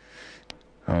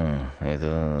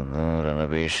 ಇದು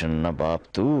ರೆನೋವೇಷನ್ನ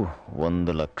ಬಾಬ್ತು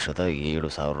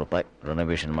 1,07,000 ರೂಪಾಯಿ.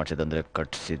 ರೆನೋವೇಷನ್ ಮಾಡಿಸಿದಂದ್ರೆ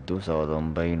ಕಟ್ಸಿದ್ದು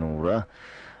 1900,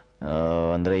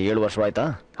 ಅಂದ್ರೆ 7 ವರ್ಷ ಆಯ್ತಾ?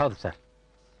 ಹೌದು ಸರ್.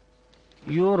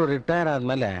 ಇವರು ರಿಟೈರ್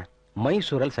ಆದ್ಮೇಲೆ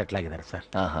ಮೈಸೂರಲ್ಲಿ ಸೆಟ್ಲ್ ಆಗಿದ್ದಾರೆ ಸರ್.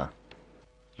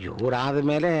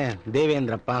 ಇವರಾದ್ಮೇಲೆ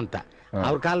ದೇವೇಂದ್ರಪ್ಪ ಅಂತ.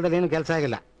 ಅವ್ರ ಕಾಲದಲ್ಲಿ ಏನು ಕೆಲಸ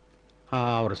ಆಗಿಲ್ಲ.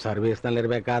 ಅವ್ರ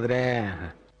ಸರ್ವಿಸ್ನಲ್ಲಿರ್ಬೇಕಾದ್ರೆ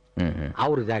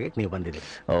ಅವ್ರ ಜಾಗಕ್ಕೆ ನೀವು ಬಂದಿದ್ದೀರಿ.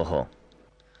 ಓಹೋ.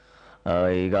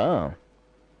 ಈಗ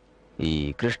ಈ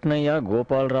ಕೃಷ್ಣಯ್ಯ,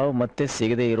 ಗೋಪಾಲರಾವ್ ಮತ್ತೆ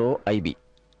ಸಿಗದೆ ಇರೋ IB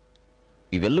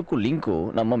ಇವೆಲ್ಲಕ್ಕೂ ಲಿಂಕು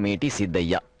ನಮ್ಮ ಮೇಟಿ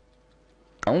ಸಿದ್ದಯ್ಯ.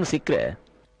 ಅವನು ಸಿಕ್ಕರೆ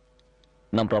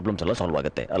ನಮ್ಮ ಪ್ರಾಬ್ಲಮ್ಸ್ ಎಲ್ಲ ಸಾಲ್ವ್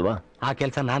ಆಗುತ್ತೆ ಅಲ್ವಾ? ಆ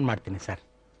ಕೆಲಸ ನಾನು ಮಾಡ್ತೀನಿ ಸರ್.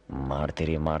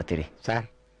 ಮಾಡ್ತೀರಿ ಸರ್.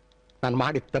 ನಾನು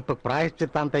ಮಾಡಿದ ತಪ್ಪು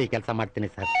ಪ್ರಾಯಶ್ಚಿತ್ತ ಅಂತ ಈ ಕೆಲಸ ಮಾಡ್ತೀನಿ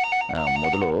ಸರ್.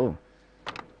 ಮೊದಲು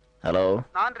ಹಲೋ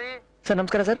ಸರ್,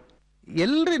 ನಮಸ್ಕಾರ ಸರ್.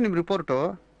 ಎಲ್ರಿ ನಿಮ್ ರಿಪೋರ್ಟು?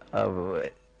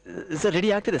 ಸರ್ ರೆಡಿ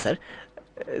ಆಗ್ತಿದೆ ಸರ್.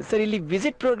 ಸರ್ ಇಲ್ಲಿ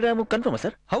ವಿಸಿಟ್ ಪ್ರೋಗ್ರಾಮ್ ಕನ್ಫರ್ಮ್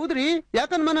ಸರ್? ಹೌದ್ರಿ,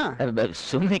 ಯಾಕನ್ಮನ?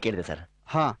 ಸುಮ್ಮನೆ ಕೇಳಿದೆ ಸರ್.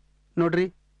 ಹಾ ನೋಡ್ರಿ,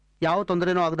 ಯಾವ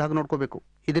ತೊಂದರೆನೂ ಆಗದ ಹಾಗೆ ನೋಡ್ಕೋಬೇಕು.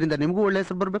 ಇದರಿಂದ ನಿಮಗೂ ಒಳ್ಳೆ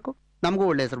ಹೆಸರು ಬರಬೇಕು, ನಮಗೂ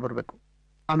ಒಳ್ಳೆ ಹೆಸರು ಬರಬೇಕು.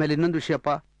 ಆಮೇಲೆ ಇನ್ನೊಂದು ವಿಷಯಪ್ಪ,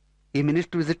 ಈ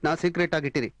ಮಿನಿಸ್ಟರ್ ವಿಸಿಟ್ ನ ಸೀಕ್ರೆಟ್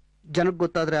ಆಗಿಟ್ಟಿರಿ. ಜನಕ್ಕೆ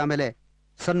ಗೊತ್ತಾದ್ರೆ ಆಮೇಲೆ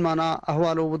ಸನ್ಮಾನ,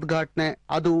 ಅಹವಾಲು, ಉದ್ಘಾಟನೆ,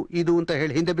 ಅದು ಇದು ಅಂತ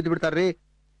ಹೇಳಿ ಹಿಂದೆ ಬಿದ್ದು ಬಿಡ್ತಾರ್ರಿ.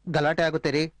 ಗಲಾಟೆ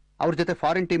ಆಗುತ್ತೆ ರೀ. ಅವ್ರ ಜೊತೆ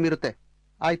ಫಾರಿನ್ ಟೀಮ್ ಇರುತ್ತೆ,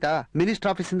 ಆಯ್ತಾ? ಮಿನಿಸ್ಟರ್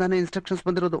ಆಫೀಸ್ ಇಂದಾನೆ ಇನ್ಸ್ಟ್ರಕ್ಷನ್ಸ್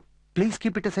ಬಂದಿರೋದು. Please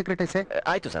keep it A secret.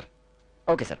 ಆಯ್ತು ಸರ್.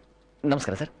 ಓಕೆ ಸರ್,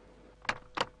 ನಮಸ್ಕಾರ ಸರ್.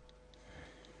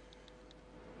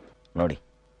 ನೋಡಿ,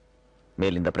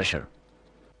 ಮೇಲಿಂದ ಪ್ರೆಷರ್.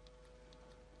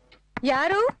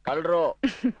 ಯಾರು? ಕಳ್ರು.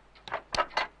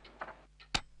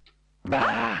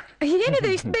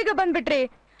 ಏನಿದು ಇಷ್ಟ ಬೇಗ ಬಂದ್ಬಿಟ್ರಿ?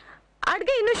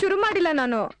 ಅಡ್ಗೆ ಇನ್ನೂ ಶುರು ಮಾಡಿಲ್ಲ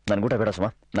ನಾನು. ನನ್ ಊಟ ಬೇಡ ಸುಮಾ,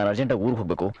 ನಾನು ಅರ್ಜೆಂಟಾಗಿ ಊರಿಗೆ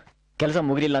ಹೋಗ್ಬೇಕು. ಕೆಲಸ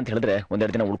ಮುಗಿಲಿಲ್ಲ ಅಂತ ಹೇಳಿದ್ರೆ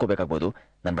 1-2 ದಿನ ಉಳ್ಕೋಬೇಕಾಗ್ಬೋದು.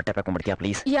 ನನ್ ಬಟ್ಟೆ ಪ್ಯಾಕ್ ಮಾಡ್ತೀಯಾ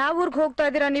ಪ್ಲೀಸ್? ಯಾವ ಊರ್ಗ್ ಹೋಗ್ತಾ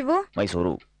ಇದೀರಾ ನೀವು?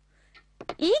 ಮೈಸೂರು.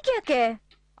 ಈಗ ಯಾಕೆ?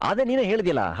 ಅದೇ ನೀನೇ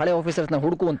ಹೇಳಿದಿಲ್ಲ, ಹಳೆ ಆಫೀಸರ್ಸ್ ನ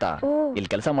ಹುಡುಕು ಅಂತ. ಇಲ್ಲಿ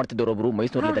ಕೆಲಸ ಮಾಡ್ತಿದ್ದವರೊಬ್ರು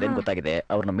ಮೈಸೂರಲ್ಲಿ ಅಂತ ಗೊತ್ತಾಗಿದೆ.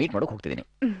 ಅವ್ರನ್ನ ಮೀಟ್ ಮಾಡೋಕ್ ಹೋಗ್ತಿದ್ದೀನಿ.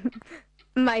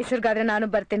 ಮೈಸೂರ್ಗಾದ್ರೆ ನಾನು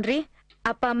ಬರ್ತೀನ್ರಿ.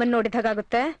 ಅಪ್ಪ ಅಮ್ಮನ್ ನೋಡಿದ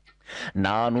ಹಾಗಾಗುತ್ತೆ.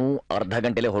 ನಾನು ಅರ್ಧ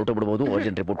ಗಂಟೆಲೆ ಹೊರಟು ಬಿಡ್ಬೋದು.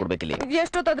 Urgent report ಕೊಡ್ಬೇಕಿಲ್ಲಿ.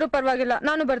 ಎಷ್ಟೊತ್ತಾದ್ರೂ ಪರವಾಗಿಲ್ಲ,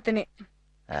 ನಾನು ಬರ್ತೀನಿ.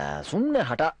 ಸುಮ್ನೆ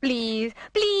ಹಠ. Please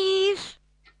please.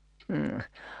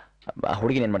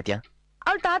 ಹುಡುಗಿನ ಏನ್ ಮಾಡ್ತೀಯಾ?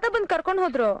 ಅವ್ಳ ತಾತ ಬಂದ್ ಕರ್ಕೊಂಡ್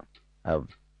ಹೋದ್ರು.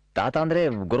 ತಾತ ಅಂದ್ರೆ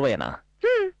ಗುರುವಯ್ಯನ?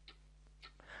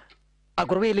 ಆ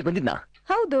ಗುರುವಯ್ಯ ಇಲ್ಲಿ ಬಂದಿದ್ನಾ?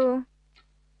 ಹೌದು.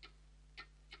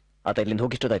 ಆತ ಇಲ್ಲಿಂದ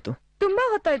ಹೋಗಿ ಇಷ್ಟೊತ್ತಾಯ್ತು? ತುಂಬಾ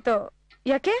ಹೊತ್ತಾಯ್ತು.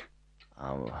 ಯಾಕೆ?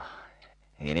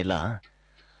 ಏನಿಲ್ಲ,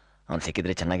 ಅವನ್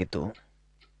ಸಿಕ್ಕಿದ್ರೆ ಚೆನ್ನಾಗಿತ್ತು.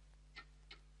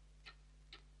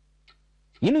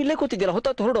 ಇನ್ನು ಇಲ್ಲೇ ಕೂತಿದ್ಯಲ್ಲ,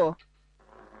 ಹೊತ್ತಾಯ್ತು, ಹೊರಡು.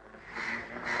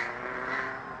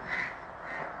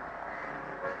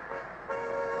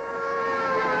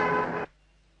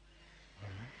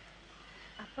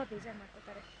 ಬೇಜಾರ್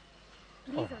ಮಾಡ್ಕೊತಾರೆ.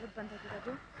 ಪ್ಲೀಸ್ ಅವ್ರು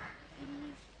ಬಂದಿರೋದು.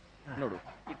 ನೋಡು,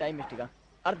 ಈ ಟೈಮ್ ಎಷ್ಟೀಗ?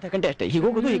 ಅರ್ಧ ಗಂಟೆ ಅಷ್ಟೇ. ಹೀಗೆ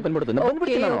ಹೋಗೋದು, ಹೀಗೆ ಬಂದ್ಬಿಡೋದು.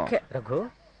 ಬಂದ್ಬಿಡ್ತೀನಿ ನಾನು. ರಘು,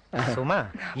 ಸುಮಾ,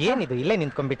 ಏನಿದು ಇಲ್ಲೇ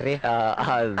ನಿಂತ್ಕೊಂಡ್ಬಿಟ್ರಿ?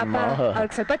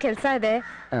 ಅವ್ರಿಗೆ ಸ್ವಲ್ಪ ಕೆಲ್ಸ ಇದೆ,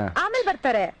 ಆಮೇಲೆ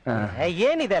ಬರ್ತಾರೆ.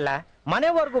 ಏನಿದೆಲ್ಲ,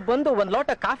 ಮನೆವರೆಗೂ ಬಂದು ಒಂದ್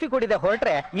ಲೋಟ ಕಾಫಿ ಕುಡಿದೆ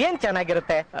ಹೊರಟ್ರೆ ಏನ್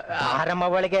ಚೆನ್ನಾಗಿರುತ್ತೆ. ಆರಾಮ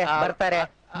ಒಳಗೆ ಬರ್ತಾರೆ.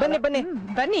 ಬನ್ನಿ ಬನ್ನಿ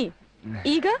ಬನ್ನಿ.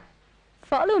 ಈಗ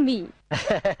ಫಾಲೋ ಮೀ.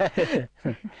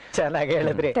 ಚೆನ್ನಾಗಿ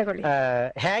ಹೇಳಿದ್ರಿ.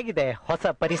 ಹೇಗಿದೆ ಹೊಸ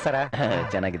ಪರಿಸರ?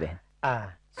 ಚೆನ್ನಾಗಿದೆ.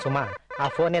 ಸುಮಾ, ಆ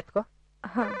ಫೋನ್ ಎತ್ಕೋ.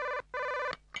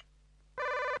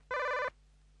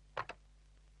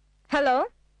 ಹಲೋ.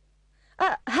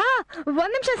 ಹಾ,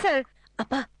 ಒಂದ್ ನಿಮಿಷ ಸರ್.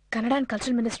 ಅಪ್ಪ, ಕನ್ನಡ ಅಂಡ್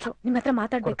ಕಲ್ಚರಲ್ ಮಿನಿಸ್ಟ್ರು ನಿಮ್ಮ ಹತ್ರ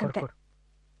ಮಾತಾಡ್ಬೇಕಂತೆ.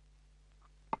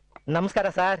 ನಮಸ್ಕಾರ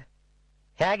ಸರ್,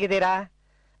 ಹೇಗಿದ್ದೀರಾ?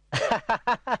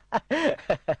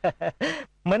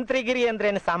 ಮಂತ್ರಿಗಿರಿ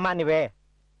ಅಂದ್ರೇನು ಸಾಮಾನ್ಯವೇ?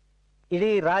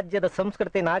 ಇಡೀ ರಾಜ್ಯದ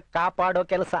ಸಂಸ್ಕೃತಿನ ಕಾಪಾಡೋ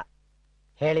ಕೆಲಸ.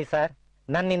 ಹೇಳಿ ಸರ್,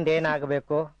 ನನ್ನಿಂದ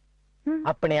ಏನಾಗಬೇಕು?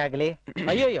 ಅಪ್ಪಣೆ ಆಗ್ಲಿ?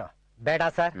 ಅಯ್ಯೋಯ್ಯೋ, ಬೇಡ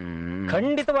ಸರ್,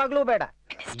 ಖಂಡಿತವಾಗ್ಲೂ ಬೇಡ.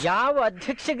 ಯಾವ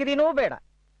ಅಧ್ಯಕ್ಷಗಿರಿನೂ ಬೇಡ.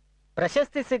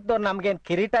 ಪ್ರಶಸ್ತಿ ಸಿಗ್ದವ್ರು ನಮ್ಗೇನ್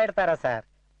ಕಿರೀಟ ಇಡ್ತಾರ ಸರ್?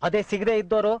 ಅದೇ ಸಿಗದೆ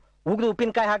ಇದ್ದವರು ಉಗ್ದು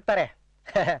ಉಪ್ಪಿನಕಾಯಿ ಹಾಕ್ತಾರೆ.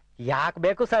 ಯಾಕೆ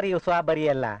ಬೇಕು ಸರ್ ಇವು ಸ್ವಾಬರಿ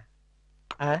ಎಲ್ಲ?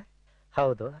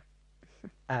 ಹೌದು,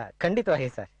 ಖಂಡಿತವಾಗಿ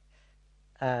ಸರ್.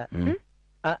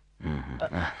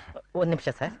 ಒಂದ್ ನಿಮಿಷ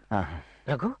ಸರ್.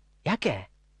 ರಘು, ಯಾಕೆ?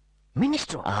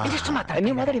 ಮಿನಿಸ್ಟ್ರು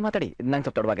ನೀವು ಮಾತಾಡಿ. ನಂಗೆ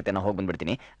ಸ್ವಲ್ಪ ತಡವಾಗುತ್ತೆ, ನಾನು ಹೋಗಿ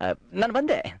ಬಂದ್ಬಿಡ್ತೀನಿ. ನಾನು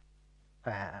ಬಂದೆ.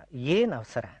 ಏನ್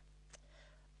ಅವಸರ?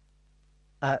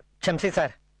 ಕ್ಷಮಿಸಿ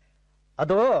ಸರ್,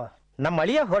 ಅದು ನಮ್ಮ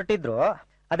ಅಳಿಯ ಹೊರಟಿದ್ರು.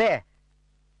 ಅದೇ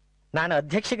ನಾನು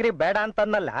ಅಧ್ಯಕ್ಷಗಿರಿ ಬೇಡ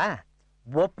ಅಂತನ್ನಲ್ಲ,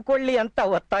 ಒಪ್ಕೊಳ್ಳಿ ಅಂತ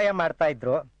ಒತ್ತಾಯ ಮಾಡ್ತಾ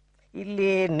ಇದ್ರು.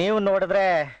 ಇಲ್ಲಿ ನೀವು ನೋಡಿದ್ರೆ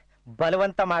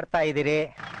ಬಲವಂತ ಮಾಡ್ತಾ ಇದ್ದೀರಿ.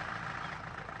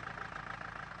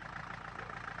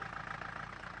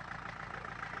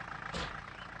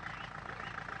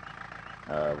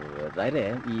 ರಾಯ್ರೆ,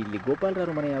 ಇಲ್ಲಿ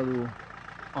ಗೋಪಾಲರಾವ್ ಮನೆ ಯಾವುದು?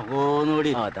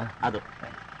 ನೋಡಿ ಅದು.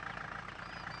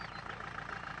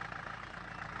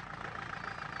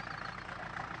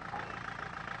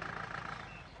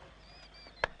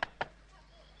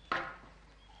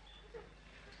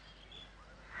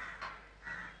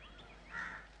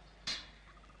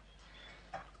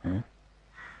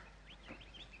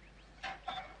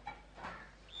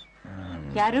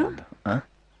 ಯಾರು?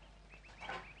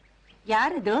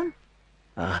 ಯಾರದು?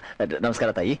 ನಮಸ್ಕಾರ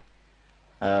ತಾಯಿ.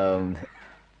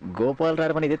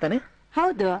 ಗೋಪಾಲರಾಯರ ಮನೆ ಇದೆ ತಾನೆ?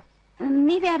 ಹೌದು.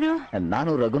 ನೀವ್ಯಾರು?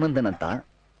 ನಾನು ರಘುನಂದನ್ ಅಂತ.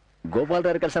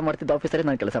 ಗೋಪಾಲರಾಯರ ಕೆಲಸ ಮಾಡ್ತಿದ್ದ ಆಫೀಸಲ್ಲಿ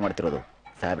ನಾನು ಕೆಲಸ ಮಾಡ್ತಿರೋದು.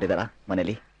 ಸಾಹೇಬ್ರಿದಾರಾ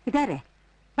ಮನೇಲಿ? ಇದಾರೆ,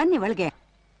 ಬನ್ನಿ ಒಳಗೆ.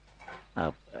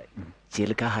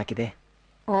 ಚಿಲ್ಕ ಹಾಕಿದೆ.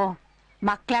 ಓ,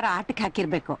 ಮಕ್ಕಳಾರ ಆಟಕ್ಕೆ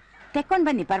ಹಾಕಿರ್ಬೇಕು. ತೆಕ್ಕೊಂಡ್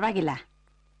ಬನ್ನಿ, ಪರವಾಗಿಲ್ಲ.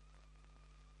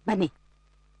 ಬನ್ನಿ,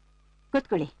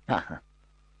 ಕೂತ್ಕೊಳ್ಳಿ.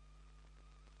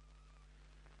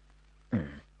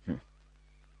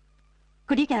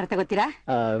 ಕುಡಿಯಕ್ಕೆ ಏನಾರು ತಗೋತೀರಾ?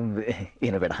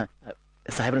 ಏನು ಬೇಡ.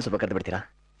 ಸಾಹೇಬ್ರನ್ನ ಸ್ವಲ್ಪ ಕರೆದು ಬಿಡ್ತೀರಾ?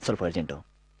 ಸ್ವಲ್ಪ ಅರ್ಜೆಂಟು.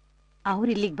 ಅವ್ರು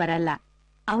ಇಲ್ಲಿಗೆ ಬರಲ್ಲ,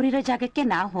 ಅವ್ರಿರೋ ಜಾಗಕ್ಕೆ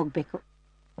ನಾವು ಹೋಗ್ಬೇಕು.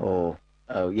 ಓ,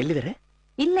 ಎಲ್ಲಿದ್ದಾರೆ?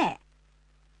 ಇಲ್ಲೇ.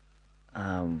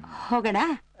 ಹೋಗೋಣ?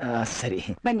 ಸರಿ,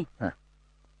 ಬನ್ನಿ.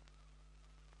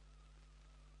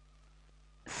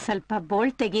 ಸ್ವಲ್ಪ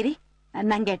ಬೋಲ್ಟ್ ತೆಗೀರಿ,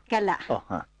 ನಂಗೆ ಎಟ್ಕಲ್ಲ.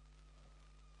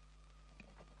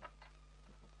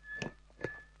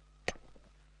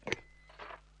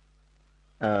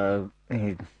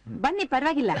 ಬನ್ನಿ,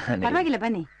 ಪರವಾಗಿಲ್ಲ ಪರವಾಗಿಲ್ಲ,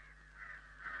 ಬನ್ನಿ.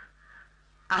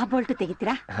 ಆ ಬೋಲ್ಟ್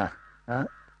ತೆಗಿತೀರಾ?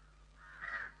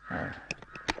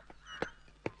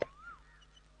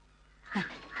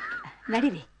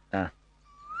 ನಡೀರಿ.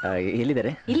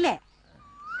 ಎಲ್ಲಿದ್ದಾರೆ? ಇಲ್ಲೇ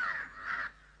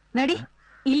ನೋಡಿ,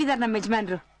 ಇಲ್ಲಿದ್ದಾರೆ ನಮ್ಮ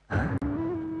ಯಜಮಾನ್ರು.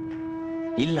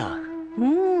 ಇಲ್ಲ.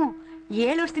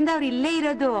 7 ವರ್ಷದಿಂದ ಅವ್ರು ಇಲ್ಲೇ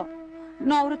ಇರೋದು.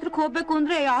 ನಾವು ಅವ್ರ ಹತ್ರಕ್ ಹೋಗ್ಬೇಕು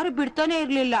ಅಂದ್ರೆ ಯಾರು ಬಿಡ್ತಾನೆ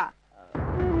ಇರ್ಲಿಲ್ಲ.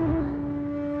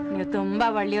 ನೀವು ತುಂಬಾ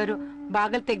ಒಳ್ಳೆಯವರು.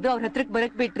 ಬಾಗಲ್ ತೆಗ್ದು ಅವ್ರ ಹತ್ರಕ್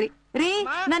ಬರಕ್ ಬಿಟ್ರಿ. ರೀ,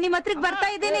 ನಾನ್ ನಿಮ್ ಹತ್ರಕ್ ಬರ್ತಾ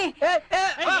ಇದ್ದೀನಿ.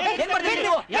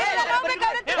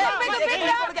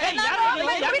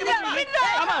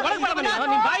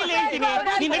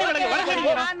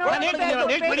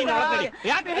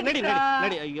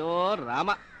 ಅಯ್ಯೋ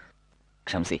ರಾಮ,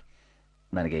 ಕ್ಷಮಿಸಿ,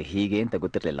 ನನಗೆ ಹೀಗೆ ಅಂತ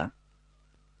ಗೊತ್ತಿರ್ಲಿಲ್ಲ.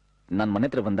 ನನ್ನ ಮನೆ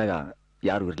ಹತ್ರ ಬಂದಾಗ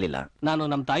ಯಾರು ಇರ್ಲಿಲ್ಲ. ನಾನು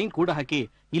ನಮ್ಮ ತಾಯಿ ಕೂಡ ಹಾಕಿ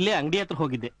ಇಲ್ಲೇ ಅಂಗಡಿ ಹತ್ರ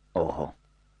ಹೋಗಿದ್ದೆ. ಓಹೋ,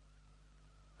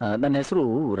 ನನ್ನ ಹೆಸರು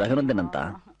ರಘುನಂದನ್ ಅಂತ.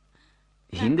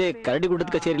 ಹಿಂದೆ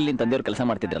ಕರಡಿಗುಡ್ಡದ ಕಚೇರಿಯಲ್ಲಿ ನಿಮ್ಮ ತಂದೆಯವರು ಕೆಲಸ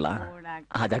ಮಾಡ್ತಿದ್ರಲ್ಲ,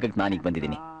 ಆ ಜಾಗಕ್ಕೆ ನಾನೀಗ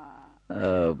ಬಂದಿದ್ದೀನಿ.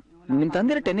 ನಿಮ್ಮ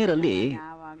ತಂದೆಯ ಟೆನ್ನಿಯರ್ ಅಲ್ಲಿ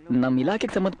ನಮ್ಮ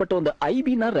ಇಲಾಖೆಗೆ ಸಂಬಂಧಪಟ್ಟ ಒಂದು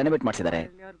IB-ನ ರೆನೋವೇಟ್ ಮಾಡಿಸಿದ್ದಾರೆ.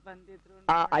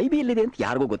 ಆ IB ಎಲ್ಲಿದೆ ಅಂತ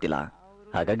ಯಾರಿಗೂ ಗೊತ್ತಿಲ್ಲ.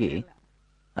 ಹಾಗಾಗಿ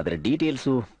ಅದರ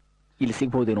ಡೀಟೇಲ್ಸು ಇಲ್ಲಿ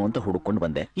ಸಿಗ್ಬಹುದೇನೋ ಅಂತ ಹುಡುಕೊಂಡು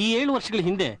ಬಂದೆ. ಈ 7 ವರ್ಷಗಳ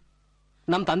ಹಿಂದೆ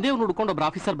ನಮ್ಮ ತಂದೆಯವ್ರು ಹುಡ್ಕೊಂಡು ಒಬ್ಬ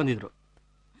ಆಫೀಸರ್ ಬಂದಿದ್ರು.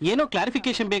 ಏನೋ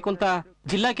ಕ್ಲಾರಿಫಿಕೇಶನ್ ಬೇಕು ಅಂತ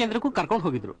ಜಿಲ್ಲಾ ಕೇಂದ್ರಕ್ಕೂ ಕರ್ಕೊಂಡು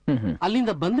ಹೋಗಿದ್ರು.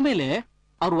 ಅಲ್ಲಿಂದ ಬಂದ ಮೇಲೆ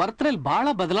ಅವ್ರ ವರ್ತನೆಯಲ್ಲಿ ಬಹಳ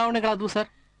ಬದಲಾವಣೆಗಳಾದ್ವು ಸರ್.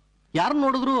 ಯಾರು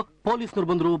ನೋಡಿದ್ರು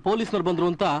ಪೊಲೀಸ್ನವ್ರು ಬಂದ್ರು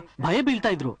ಅಂತ ಭಯ ಬೀಳ್ತಾ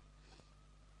ಇದ್ರು.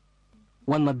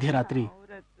 ಒಂದ್ ಮಧ್ಯರಾತ್ರಿ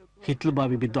ಹಿತ್ಲು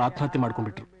ಬಾವಿ ಬಿದ್ದು ಆತ್ಮಹತ್ಯೆ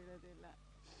ಮಾಡ್ಕೊಂಡ್ಬಿಟ್ರು.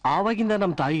 ಆವಾಗಿಂದ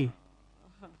ನಮ್ಮ ತಾಯಿ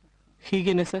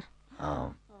ಹೀಗೇನೆ ಸರ್.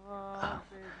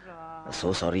 ಸೋ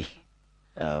ಸಾರಿ,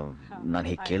 ನಾನು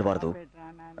ಹೀಗೆ ಕೇಳಬಾರ್ದು.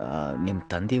 ನಿಮ್ಮ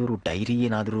ತಂದೆಯವರು ಡೈರಿ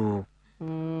ಏನಾದರೂ?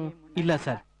 ಇಲ್ಲ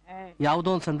ಸರ್, ಯಾವುದೋ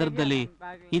ಒಂದು ಸಂದರ್ಭದಲ್ಲಿ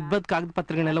ಇದ್ಬದ್ ಕಾಗದ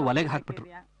ಪತ್ರಗಳನ್ನೆಲ್ಲ ಒಲೆಗೆ ಹಾಕ್ಬಿಟ್ರು.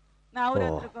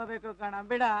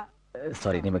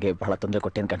 ಸಾರಿ, ನಿಮಗೆ ಬಹಳ ತೊಂದರೆ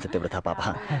ಕೊಟ್ಟೆ ಅಂತ ಕಾಣಿಸುತ್ತೆ ವೃಥಾ ಪಾಪ.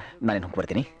 ನಾನೇನು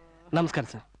ಹೋಗ್ಬರ್ತೀನಿ. ನಮಸ್ಕಾರ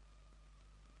ಸರ್.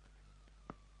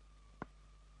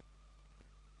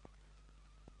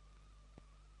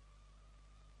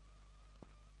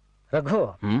 ರಘು,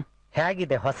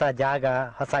 ಹೇಗಿದೆ ಹೊಸ ಜಾಗ,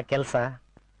 ಹೊಸ ಕೆಲಸ?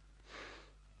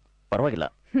 ಪರವಾಗಿಲ್ಲ.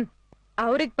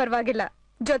 ಅವ್ರಿಗೆ ಪರವಾಗಿಲ್ಲ,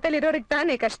 ಜೊತೆಲಿರೋರಿಗೆ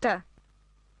ತಾನೇ ಕಷ್ಟ.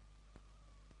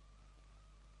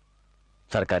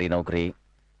 ಸರ್ಕಾರಿ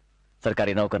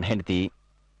ನೌಕರನ ಹೆಂಡತಿ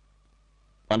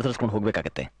ಅನುಸರಿಸ್ಕೊಂಡು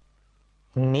ಹೋಗ್ಬೇಕಾಗತ್ತೆ.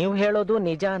 ನೀವು ಹೇಳೋದು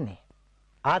ನಿಜಾನೇ,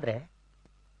 ಆದ್ರೆ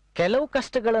ಕೆಲವು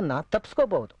ಕಷ್ಟಗಳನ್ನ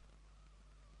ತಪ್ಪಿಸ್ಕೋಬಹುದು.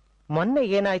 ಮೊನ್ನೆ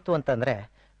ಏನಾಯ್ತು ಅಂತಂದ್ರೆ,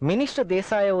 ಮಿನಿಸ್ಟರ್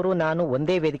ದೇಸಾಯಿ ಅವರು ನಾನು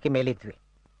ಒಂದೇ ವೇದಿಕೆ ಮೇಲಿದ್ವಿ.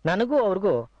 ನನಗೂ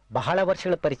ಅವ್ರಿಗೂ ಬಹಳ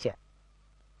ವರ್ಷಗಳ ಪರಿಚಯ.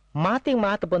 ಮಾತಿಗೆ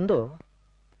ಮಾತು ಬಂದು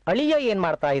ಅಳಿಯ ಏನ್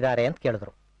ಮಾಡ್ತಾ ಇದ್ದಾರೆ ಅಂತ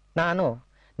ಕೇಳಿದ್ರು. ನಾನು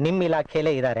ನಿಮ್ಮ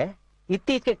ಇಲಾಖೆಯಲ್ಲೇ ಇದ್ದಾರೆ,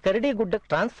 ಇತ್ತೀಚೆಗೆ ಕರಡಿಗುಡ್ಡಕ್ಕೆ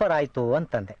ಟ್ರಾನ್ಸ್ಫರ್ ಆಯ್ತು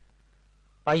ಅಂತಂದೆ.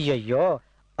 ಅಯ್ಯಯ್ಯೋ,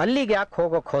 ಅಲ್ಲಿಗೆ ಯಾಕೆ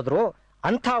ಹೋಗೋಕ್ ಹೋದ್ರು?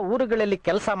 ಅಂಥ ಊರುಗಳಲ್ಲಿ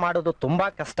ಕೆಲಸ ಮಾಡೋದು ತುಂಬಾ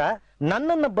ಕಷ್ಟ.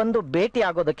 ನನ್ನನ್ನು ಬಂದು ಭೇಟಿ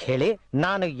ಆಗೋದಕ್ಕೆ ಹೇಳಿ,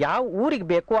 ನಾನು ಯಾವ ಊರಿಗೆ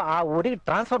ಬೇಕೋ ಆ ಊರಿಗೆ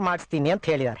ಟ್ರಾನ್ಸ್ಫರ್ ಮಾಡಿಸ್ತೀನಿ ಅಂತ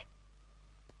ಹೇಳಿದ್ದಾರೆ.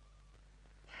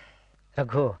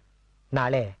 ರಘು,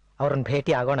 ನಾಳೆ ಅವ್ರನ್ನ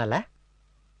ಭೇಟಿ ಆಗೋಣಲ್ಲ?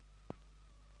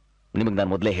 ನಿಮಗೆ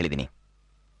ನಾನು ಮೊದಲೇ ಹೇಳಿದ್ದೀನಿ,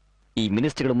 ಈ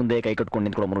ಮಿನಿಸ್ಟ್ರಿಗಳ ಮುಂದೆ ಕೈ ಕಟ್ಕೊಂಡು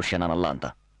ನಿಂತ್ಕೊಳ್ಳೋ ಮನುಷ್ಯ ನಾನಲ್ಲ ಅಂತ.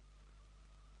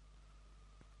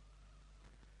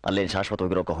 ಅಲ್ಲೇನು ಶಾಶ್ವತ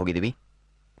ಹೋಗಿರೋಕೆ ಹೋಗಿದ್ದೀವಿ,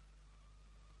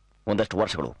 ಒಂದಷ್ಟು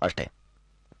ವರ್ಷಗಳು ಅಷ್ಟೇ.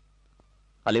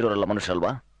 ಅಲ್ಲಿರೋರೆಲ್ಲ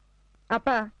ಮನುಷ್ಯರಲ್ವಾ? ಅಪ್ಪ,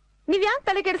 ನೀವ್ ಯಾಕೆ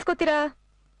ತಲೆ ಕೆಡಿಸ್ಕೋತೀರಾ?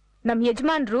 ನಮ್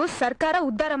ಯಜಮಾನ್ರು ಸರ್ಕಾರ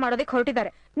ಉದ್ಧಾರ ಮಾಡೋದಕ್ಕೆ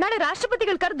ಹೊರಟಿದ್ದಾರೆ. ನಾಳೆ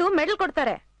ರಾಷ್ಟ್ರಪತಿಗಳು ಕರೆದು ಮೆಡಲ್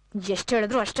ಕೊಡ್ತಾರೆ. ಎಷ್ಟು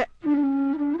ಹೇಳಿದ್ರು ಅಷ್ಟೇ.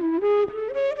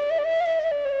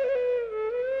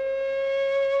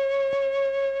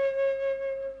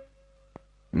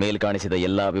 ಮೇಲ್ಕಾಣಿಸಿದ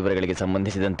ಎಲ್ಲಾ ವಿವರಗಳಿಗೆ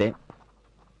ಸಂಬಂಧಿಸಿದಂತೆ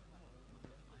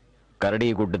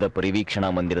ಕರಡಿಗುಡ್ಡದ ಪರಿವೀಕ್ಷಣಾ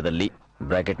ಮಂದಿರದಲ್ಲಿ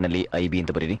ಬ್ರಾಕೆಟ್ನಲ್ಲಿ IB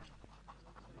ಅಂತ ಬರೀರಿ.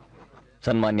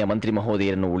 ಸನ್ಮಾನ್ಯ ಮಂತ್ರಿ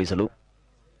ಮಹೋದಯರನ್ನು ಉಳಿಸಲು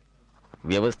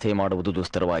ವ್ಯವಸ್ಥೆ ಮಾಡುವುದು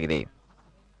ದುಸ್ತರವಾಗಿದೆ.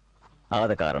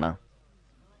 ಆದ ಕಾರಣ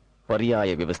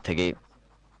ಪರ್ಯಾಯ ವ್ಯವಸ್ಥೆಗೆ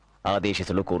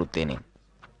ಆದೇಶಿಸಲು ಕೋರುತ್ತೇನೆ.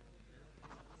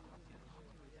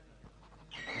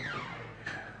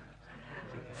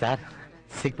 Sir,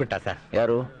 ಸಿಕ್ಬಿಟ್ಟ sir.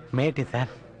 ಯಾರು? ಮೇಟಿ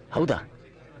ಸರ್. ಹೌದಾ?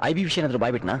 IB ವಿಷಯ ಏನಾದ್ರು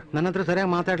ಬಾಯ್ಬಿಟ್ನಾ? ನನ್ನ ಹತ್ರ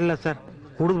ಸರಿಯಾಗಿ ಮಾತಾಡಲಿಲ್ಲ ಸರ್.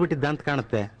 ಹುಡುಗ್ಬಿಟ್ಟಿದ್ದ ಅಂತ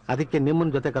ಕಾಣುತ್ತೆ. ಅದಕ್ಕೆ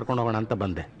ನಿಮ್ಮನ್ನ ಜೊತೆ ಕರ್ಕೊಂಡು ಹೋಗೋಣ ಅಂತ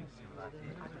ಬಂದೆ.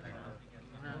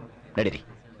 ನಡೀರಿ.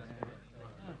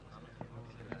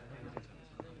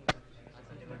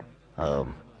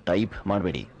 ಟೈಪ್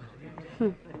ಮಾಡಬೇಡಿ.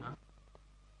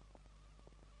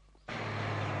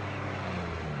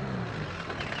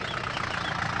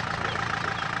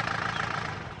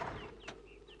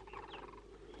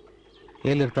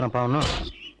 ಎಲ್ಲಿರ್ತಾನಪ್ಪ ಅವನು?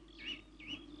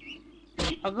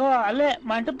 ಅಗೋ ಅಲ್ಲೇ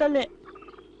ಮಂಟಪದಲ್ಲಿ.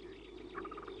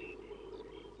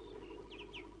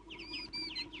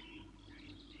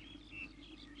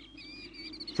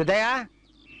 ಸಿದ್ದಯ್ಯ,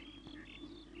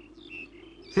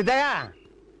 ಸಿದ್ದಯ್ಯ.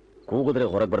 ಕೂಗಿದ್ರೆ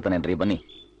ಹೊರಗೆ ಬರ್ತಾನೇನ್ರಿ? ಬನ್ನಿ.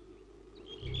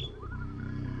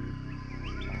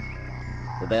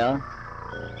 ಸಿದ್ದಯ್ಯ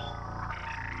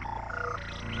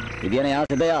ಇದೇನಯ್ಯ?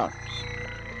 ಸಿದ್ದಯ್ಯ,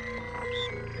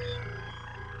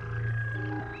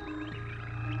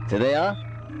 ಸಿದ್ದಯ್ಯ,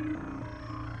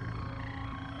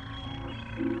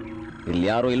 ಇಲ್ಲಿ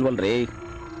ಯಾರು ಇಲ್ವಲ್ರಿ?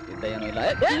 ಸಿದ್ದಯ್ಯನೂ ಇಲ್ಲ.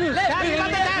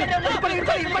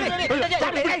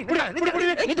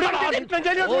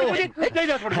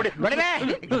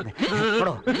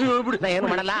 ಏನು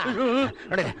ಮಾಡಲ್ಲ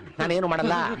ನೋಡಿ, ನಾನೇನು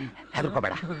ಮಾಡಲ್ಲ.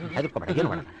 ಹೆದರ್ಕೋಬೇಡ, ಹೆದರ್ಕೋಬೇಡ, ಏನು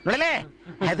ಮಾಡಲ್ಲ. ನೋಡಲೇ,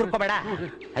 ಹೆದರ್ಕೋಬೇಡ,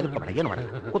 ಹೆದರ್ಕೋಬೇಡ, ಏನು ಮಾಡಲ್ಲ.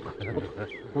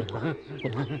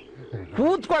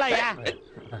 ಕೂತ್ಕೊಳ್ಳಯ್ಯ.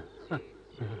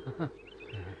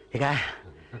 ಈಗ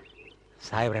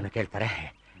ಸಾಹೇಬ್ರೇನು ಕೇಳ್ತಾರೆ,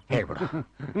 ಹೇಳ್ಬಿಡು.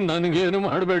 ನನಗೇನು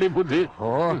ಮಾಡಬೇಡಿ ಬುದ್ಧಿ. ಓ,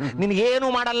 ನಿನ್ಗೇನು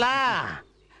ಮಾಡಲ್ಲ.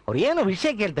 ಅವ್ರು ಏನು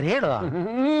ವಿಷಯ ಕೇಳ್ತಾರೆ ಹೇಳು.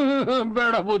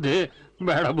 ಬೇಡ ಬುದ್ಧಿ,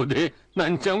 ಬೇಡ ಬುದ್ಧಿ.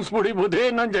 ನನ್ ಚಂಸ್ಬಿಡಿ ಬುದ್ಧಿ,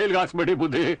 ನನ್ ಜೈಲ್ಗೆ ಹಾಕ್ಸ್ಬಿಡಿ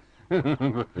ಬುದ್ಧಿ.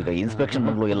 ಈಗ ಇನ್ಸ್ಪೆಕ್ಷನ್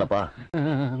ಬಂಗ್ಲು ಎಲ್ಲಪ್ಪ?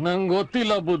 ನಂಗೆ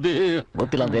ಗೊತ್ತಿಲ್ಲ ಬುದ್ಧಿ.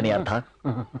 ಗೊತ್ತಿಲ್ಲ ಅಂದ್ರೆ ಏನೇ ಅರ್ಥ?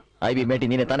 ಐ ಬಿ ಮೇಟಿ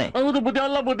ನೀನೇ ತಾನೆ? ಹೌದು ಬುದ್ಧಿ.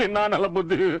 ಅಲ್ಲ ಬುದ್ಧಿ, ನಾನಲ್ಲ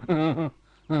ಬುದ್ಧಿ.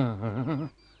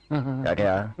 ಯಾಕೆ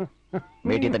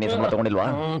ಮೇಟಿ ಅಂತ ನೀನು ಸಂಬಳ ತಗೊಂಡಿಲ್ವಾ?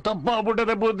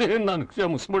 ತಪ್ಪಾಗ್ಬಿಟ್ಟದೆ ಬುದ್ಧಿ, ನನ್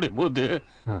ಕ್ಷಮಿಸ್ಬಿಡಿ ಬುದ್ಧಿ.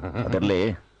 ಅದರಲ್ಲಿ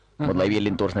ಮೊದಲು ಐ ಬಿ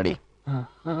ಎಲ್ಲಿ ತೋರ್ಸ್ ನಡಿ.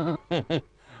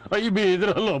 ಐ ಬಿ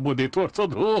ಇದ್ರಲ್ಲ ಬುದ್ಧಿ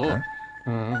ತೋರ್ಸೋದು.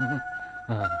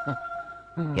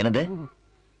 ಏನಂದೆ?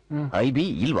 ಐ ಬಿ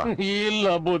ಇಲ್ವಾ? ಇಲ್ಲ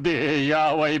ಬುದ್ಧಿ,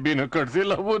 ಯಾವ ಐ ಬಿನೂ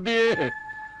ಕಟ್ಸಿಲ್ಲ ಬುದ್ಧಿ.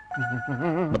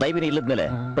 ಮತ್ತೆ ಐ ಬಿನ ಇಲ್ಲದ್ಮೇಲೆ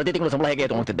ಪ್ರತಿ ತಿಂಗಳು ಸಂಬಳ ಹೇಗೆ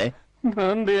ತಗೊಂತಿದ್ದೆ?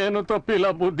 ನಂದೇನು ತಪ್ಪಿಲ್ಲ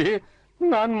ಬುದ್ಧಿ.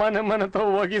 ನಾನ್ ಮನೆ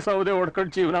ಹೋಗಿ ಸೌದೆ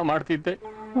ಹೊಡ್ಕೊಂಡು ಜೀವನ ಮಾಡ್ತಿದ್ದೆ.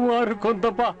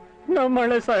 ವಾರಕ್ಕೊಂದಪ್ಪ ನಮ್ಮ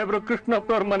ಹಳೆ ಸಾಹೇಬ್ರು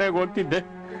ಕೃಷ್ಣಪ್ಪವ್ರ ಮನೆಗೆ ಹೋಗ್ತಿದ್ದೆ.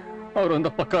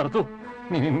 ಅವ್ರೊಂದಪ್ಪ ಕರೆದು,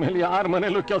 ನಿನ್ ಮೇಲೆ ಯಾರ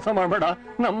ಮನೇಲೂ ಕೆಲಸ ಮಾಡ್ಬೇಡ,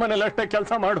 ನಮ್ಮ ಮನೇಲಿ ಅಷ್ಟೇ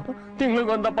ಕೆಲಸ ಮಾಡು,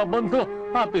 ತಿಂಗ್ಳಿಗೊಂದಪ್ಪ ಬಂದು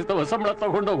ಆಫೀಸ್ ತಗೋ ಸಂಬಳ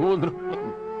ತಗೊಂಡೋಗು ಅಂದ್ರು.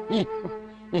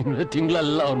 ಇನ್ನು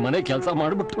ತಿಂಗಳೆಲ್ಲ ಅವ್ರ ಮನೆ ಕೆಲಸ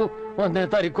ಮಾಡ್ಬಿಟ್ಟು 1ನೇ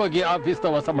ತಾರೀಕು ಹೋಗಿ ಆಫೀಸ್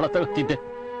ತಗೋ ಸಂಬಳ ತಗೋತಿದ್ದೆ.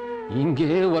 ಹಿಂಗೆ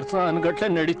ವರ್ಷ ಅನ್ಗಟ್ಲೆ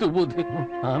ನಡೀತು ಬುದ್ಧಿ.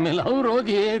 ಆಮೇಲೆ ಅವ್ರು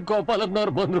ಹೋಗಿ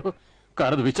ಗೋಪಾಲಪ್ಪನವ್ರು ಬಂದ್ರು,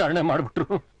 ಕರೆದು ವಿಚಾರಣೆ ಮಾಡ್ಬಿಟ್ರು.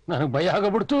 ನನಗ್ ಭಯ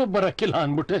ಆಗಬಿಡ್ತು, ಬರಕ್ಕಿಲ್ಲ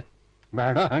ಅನ್ಬಿಟ್ಟೆ.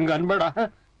 ಬೇಡ ಹಂಗ ಅನ್ಬೇಡ,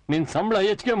 ನಿನ್ ಸಂಬಳ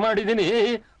ಹೆಚ್ಚಿಗೆ ಮಾಡಿದೀನಿ,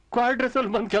 ಕ್ವಾರ್ಟರ್ಸ್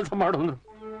ಅಲ್ಲಿ ಬಂದ್ ಕೆಲಸ ಮಾಡೋದ್ರು.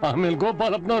 ಆಮೇಲೆ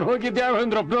ಗೋಪಾಲಪ್ಪನವ್ರು ಹೋಗಿ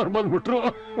ದೇವೇಂದ್ರಪ್ಪನವ್ರು ಬಂದ್ಬಿಟ್ರು.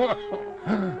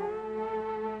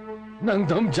 ನಂಗ್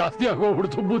ದಮ್ ಜಾಸ್ತಿ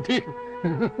ಆಗೋಗ್ಬಿಡ್ತು ಬುದ್ಧಿ.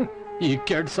 ಈ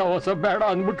ಕೆಟ್ಟ ಸವಾಸ ಬೇಡ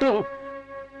ಅಂದ್ಬಿಟ್ಟು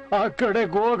ಆ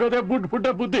ಕಡೆಗೆ ಹೋಗೋದೆ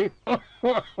ಬಿಟ್ಬಿಟ್ಟೆ ಬುದ್ಧಿ.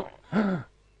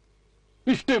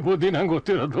 ಇಷ್ಟೇ ಬುದ್ಧಿ ನಂಗೆ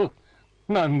ಗೊತ್ತಿರೋದು.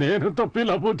 ನಂದೇನು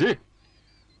ತಪ್ಪಿಲ್ಲ ಬುದ್ಧಿ.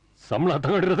 ಸಂಬಳ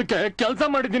ತಗೊಂಡಿರೋದಕ್ಕೆ ಕೆಲಸ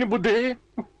ಮಾಡಿದ್ದೀನಿ ಬುದ್ಧಿ.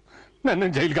 ನನ್ನ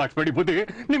ಜೈಲ್ಗೆ ಹಾಕ್ಬೇಡಿ ಬುದ್ಧಿ.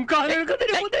 ನಿಮ್ ಕಾಲ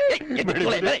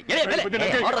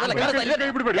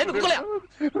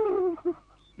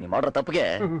ನೀ ಮಾಡ್ರ ತಪ್ಪಿಗೆ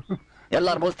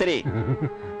ಎಲ್ಲಾರು ಬೋಸ್ತೀರಿ.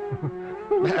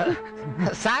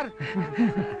 ಸರ್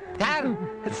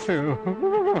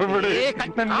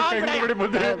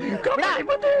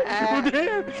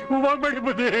ಹೋಗ್ಬೇಡಿ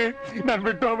ಬುದ್ಧಿ, ನನ್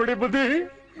ಬಿಟ್ಟು ಹೋಗ್ಬೇಡಿ ಬುದ್ಧಿ,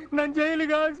 ನನ್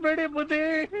ಜೈಲಿಗೆ ಹಾಕ್ಸ್ಬೇಡಿ ಬುದ್ಧಿ,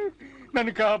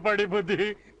 ನನ್ ಕಾಪಾಡಿ ಬುದ್ಧಿ,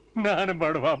 ನಾನು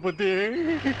ಬಡವ ಬುದ್ಧಿ,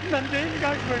 ನನ್ ಜೈಲಿಗೆ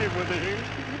ಹಾಕ್ಬೇಡಿ ಬುದ್ಧಿ,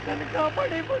 ನನ್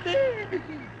ಕಾಪಾಡಿ ಬುದ್ಧಿ.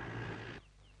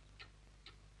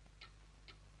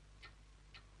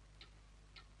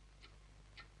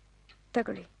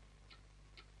 ತಗೊಳ್ಳಿ.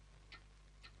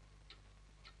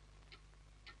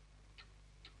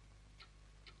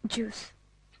 ಜ್ಯೂಸ್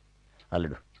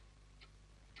ಅಲ್ಲಿಡು.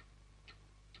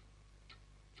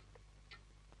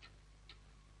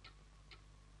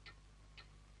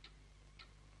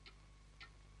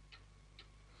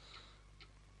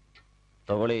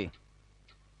 ತಗೊಳ್ಳಿ.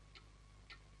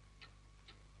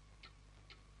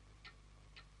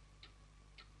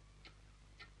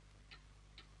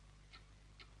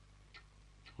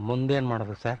 ಮುಂದೇನ್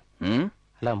ಮಾಡೋದು ಸರ್?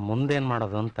 ಅಲ್ಲ ಮುಂದೇನ್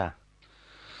ಮಾಡೋದು ಅಂತ.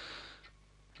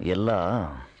 ಎಲ್ಲ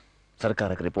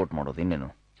ಸರ್ಕಾರಕ್ಕೆ ರಿಪೋರ್ಟ್ ಮಾಡೋದು. ಇನ್ನೇನು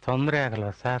ತೊಂದರೆ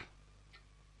ಆಗಲ್ವಾ ಸರ್?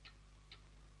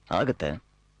 ಆಗತ್ತೆ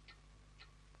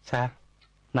ಸರ್.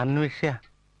 ನನ್ನ ವಿಷಯ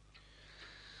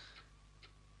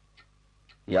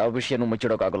ಯಾವ ವಿಷಯನೂ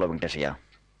ಮುಚ್ಚಿಡೋಕ್ಕಾಗಲ್ಲ ವೆಂಕಟೇಶಯ್ಯ.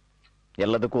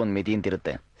 ಎಲ್ಲದಕ್ಕೂ ಒಂದು ಮಿತಿ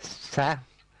ಅಂತಿರುತ್ತೆ. ಸರ್,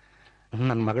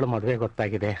 ನನ್ನ ಮಗಳು ಮದುವೆ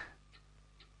ಗೊತ್ತಾಗಿದೆ.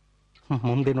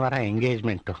 ಮುಂದಿನ ವಾರ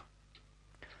ಎಂಗೇಜ್ಮೆಂಟು.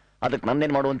 ಅದಕ್ಕೆ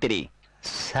ನನ್ನೇನು ಮಾಡುವಂತೀರಿ?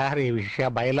 ಸರ್, ಈ ವಿಷಯ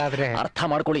ಬಯಲಾದ್ರೆ ಅರ್ಥ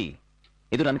ಮಾಡ್ಕೊಳ್ಳಿ,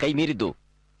 ಇದು ನನ್ನ ಕೈ ಮೀರಿದ್ದು.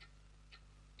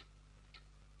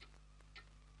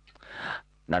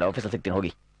 ನಾಳೆ ಆಫೀಸಲ್ಲಿ ಸಿಗ್ತೀನಿ,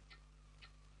 ಹೋಗಿ.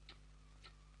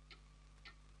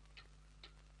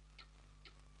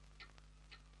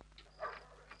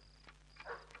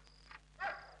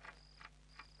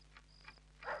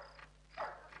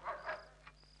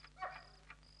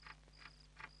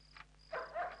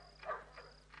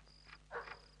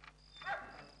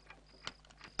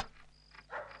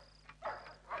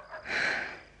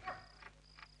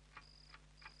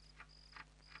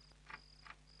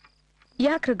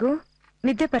 ಯಾಕೆ ರಘು,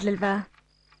 ನಿದ್ದೆ ಬರ್ಲಿಲ್ವಾ?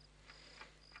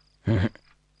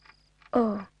 ಓ,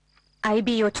 IB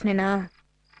ಯೋಚನೆನಾ?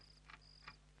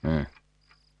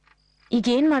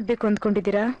 ಈಗೇನ್ ಮಾಡ್ಬೇಕು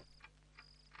ಅಂದ್ಕೊಂಡಿದ್ದೀರಾ?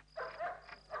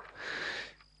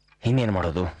 ಇನ್ನೇನು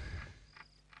ಮಾಡೋದು?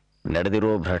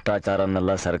 ನಡೆದಿರೋ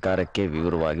ಭ್ರಷ್ಟಾಚಾರನ್ನೆಲ್ಲ ಸರ್ಕಾರಕ್ಕೆ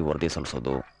ವಿವರವಾಗಿ ವರದಿ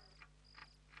ಸಲ್ಲಿಸೋದು.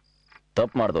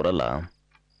 ತಪ್ಪು ಮಾಡಿದವರಲ್ಲ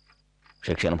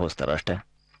ಶಿಕ್ಷೆ ಅನುಭವಿಸ್ತಾರ ಅಷ್ಟೇ.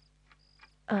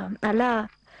 ಅಲ್ಲ,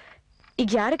 ಈಗ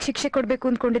ಯಾರಿಗೆ ಶಿಕ್ಷೆ ಕೊಡ್ಬೇಕು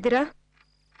ಅಂದ್ಕೊಂಡಿದ್ದೀರಾ?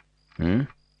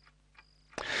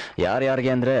 ಯಾರ್ಯಾರಿಗೆ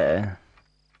ಅಂದ್ರೆ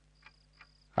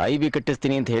IB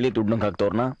ಕಟ್ಟಿಸ್ತೀನಿ ಅಂತ ಹೇಳಿ ದುಡ್ಡು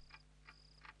ಹಾಕ್ತವ್ರನ್ನ,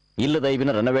 ಇಲ್ಲದ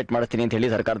IBನ ರೆನೋವೇಟ್ ಮಾಡಿಸ್ತೀನಿ ಅಂತ ಹೇಳಿ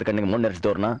ಸರ್ಕಾರದ ಕಣ್ಣಿಗೆ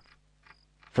ಮುನ್ನೆರೆಸಿದವ್ರನ್ನ,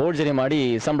 ಫೋರ್ಜರಿ ಮಾಡಿ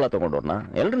ಸಂಬಳ ತಗೊಂಡವ್ರನ್ನ,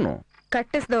 ಎಲ್ರು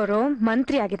ಕಟ್ಟಿಸಿದವರು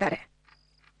ಮಂತ್ರಿ ಆಗಿದ್ದಾರೆ,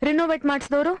 ರಿನೋವೇಟ್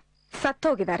ಮಾಡಿಸಿದವರು ಸತ್ತು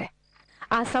ಹೋಗಿದ್ದಾರೆ,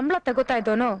 ಆ ಸಂಬಳ ತಗೋತಾ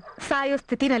ಇದ್ದವನು ಸಾಯೋ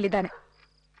ಸ್ಥಿತಿನಲ್ಲಿದ್ದಾನೆ.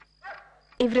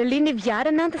 ಇವ್ರಲ್ಲಿ ನೀವ್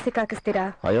ಯಾರನ್ನ ಅಂತ ಸಿಕ್ಕಾಕಿಸ್ತೀರಾ?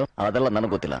 ಅಯ್ಯೋ, ಅದೆಲ್ಲ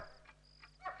ನನಗೆ ಗೊತ್ತಿಲ್ಲ.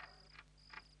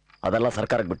 ಅದೆಲ್ಲ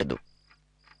ಸರ್ಕಾರಕ್ಕೆ ಬಿಟ್ಟಿದ್ದು.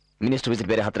 ಮಿನಿಸ್ಟರ್ ವಿಸಿಟ್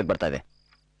ಬೇರೆ ಹತ್ರಕ್ಕೆ ಬರ್ತಾ ಇದೆ.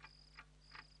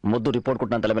 ಮೊದಲು ರಿಪೋರ್ಟ್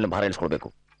ಕೊಟ್ಟು ನನ್ನ ತಲೆ ಮೇಲೆ ಭಾರ ಇಳಿಸ್ಕೊಳ್ಬೇಕು.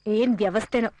 ಏನ್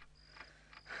ವ್ಯವಸ್ಥೆನೋ.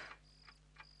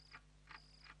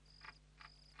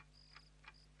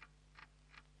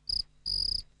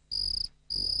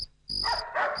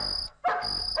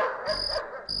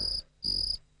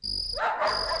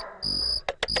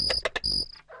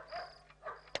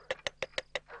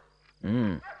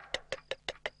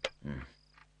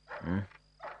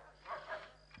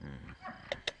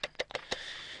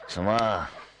 ಸುಮಾ,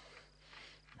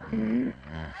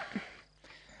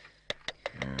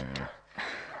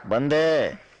 ಬಂದೆ.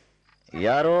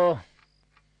 ಯಾರು?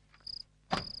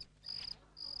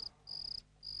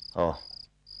 ಓ,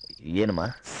 ಏನಮ್ಮ?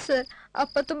 ಸರ್,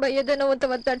 ಅಪ್ಪ ತುಂಬಾ ಎದೆನೋ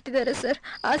ಅಂತ ಒದ್ದಾಡ್ತಿದ್ದಾರೆ ಸರ್.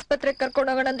 ಆಸ್ಪತ್ರೆಗೆ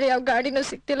ಕರ್ಕೊಂಡು ಹೋಗೋಣ ಅಂದ್ರೆ ಯಾವ ಗಾಡಿನೂ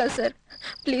ಸಿಗ್ತಿಲ್ಲ ಸರ್.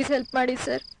 ಪ್ಲೀಸ್ ಹೆಲ್ಪ್ ಮಾಡಿ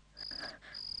ಸರ್.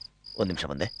 ಒಂದು ನಿಮಿಷ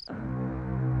ಬಂದೆ.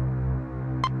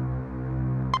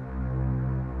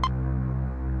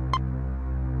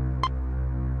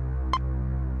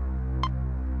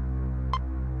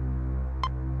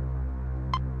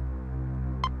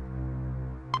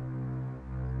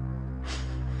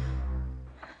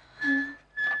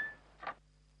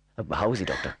 How is he,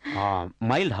 doctor?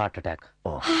 Mild heart attack.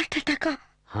 Oh. Heart attack?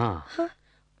 ಹಾ.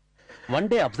 ಒನ್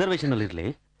ಡೇ ಅಬ್ಸರ್ವೇಷನ್ ಅಲ್ಲಿ ಇರ್ಲಿ.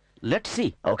 Let see.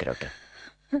 Okay doctor.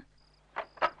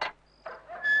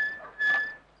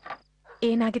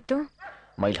 ಏನಾಗಿತ್ತು?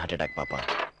 ಮೈಲ್ಡ್ ಹಾರ್ಟ್ ಅಟ್ಯಾಕ್ ಪಾಪ.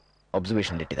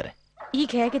 ಅಬ್ಸರ್ವೇಷನ್ ಇಟ್ಟಿದ್ದಾರೆ. ಈಗ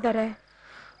ಹೇಗಿದ್ದಾರೆ?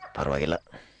 ಪರವಾಗಿಲ್ಲ.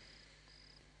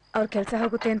 ಅವ್ರ ಕೆಲಸ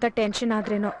ಹೋಗುತ್ತೆ ಅಂತ ಟೆನ್ಷನ್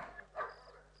ಆದ್ರೇನೋ.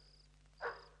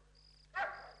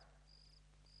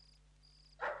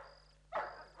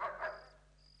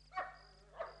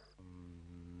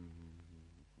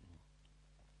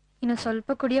 ಇನ್ನು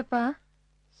ಸ್ವಲ್ಪ ಕುಡಿಯಪ್ಪ.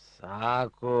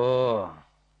 ಸಾಕು.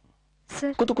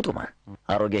 ಕೂತ್ಕೊಮ್ಮ.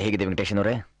 ಆರೋಗ್ಯ ಹೇಗಿದೆ ವೆಂಕಟೇಶನ್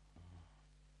ಅವರೇ?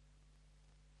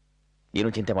 ಏನು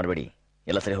ಚಿಂತೆ ಮಾಡಬೇಡಿ,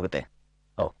 ಎಲ್ಲ ಸರಿ ಹೋಗುತ್ತೆ.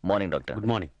 ಓ, ಮಾರ್ನಿಂಗ್ ಡಾಕ್ಟರ್. Good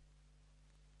morning.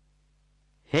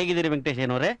 ಹೇಗಿದ್ದೀರಿ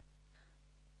ವೆಂಕಟೇಶನ್ ಅವರೇ?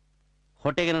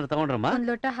 ಹೊಟ್ಟೆಗೆ ಏನಾದ್ರು ತಗೊಂಡ್ರಮ್ಮ? ಒಂದ್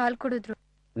ಲೋಟ ಹಾಲು ಕುಡಿದ್ರು.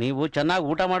 ನೀವು ಚೆನ್ನಾಗಿ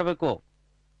ಊಟ ಮಾಡಬೇಕು.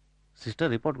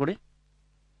 ಸಿಸ್ಟರ್ ರಿಪೋರ್ಟ್ ಕೊಡಿ.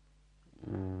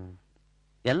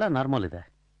 ಎಲ್ಲ ನಾರ್ಮಲ್ ಇದೆ.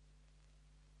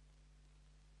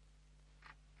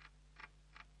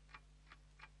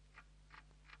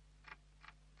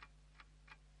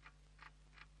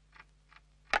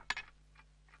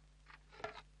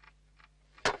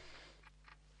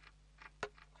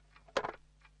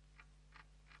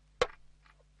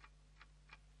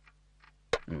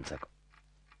 ಸಾಕು.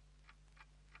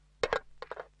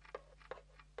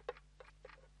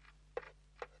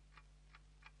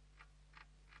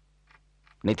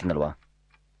 ನೀ ತಿನ್ನಲ್ವಾ?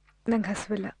 ನಂಗೆ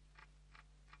ಹಸುವಿಲ್ಲ.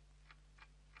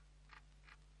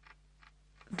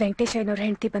 ವೆಂಕಟೇಶ್ ಐನವ್ರ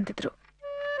ಹೆಂಡತಿ ಬಂದಿದ್ರು.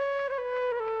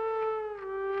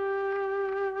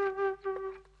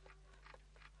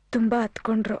 ತುಂಬಾ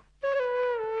ಹತ್ಕೊಂಡ್ರು.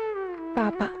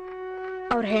 ಪಾಪ,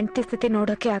 ಅವ್ರ ಹೆಂಡತಿ ಸ್ಥಿತಿ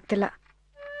ನೋಡೋಕೆ ಆಗ್ತಿಲ್ಲ.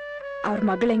 ಅವ್ರ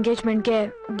ಮಗಳ ಎಂಗೇಜ್ಮೆಂಟ್ಗೆ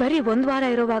ಬರೀ 1 ವಾರ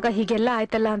ಇರುವಾಗ ಹೀಗೆಲ್ಲ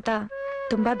ಆಯ್ತಲ್ಲ ಅಂತ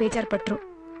ತುಂಬಾ ಬೇಜಾರ್ಪಟ್ರು.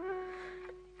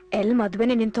 ಎಲ್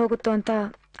ಮದ್ವೆನೆ ನಿಂತು ಹೋಗುತ್ತೋ ಅಂತ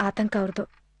ಆತಂಕ ಅವ್ರದ್ದು.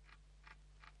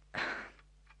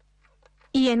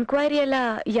 ಈ ಎನ್ಕ್ವೈರಿ ಎಲ್ಲ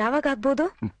ಯಾವಾಗ ಆಗ್ಬೋದು?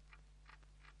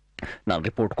 ನಾನು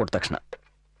ರಿಪೋರ್ಟ್ ಕೊಟ್ಟ ತಕ್ಷಣ.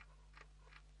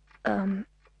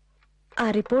 ಆ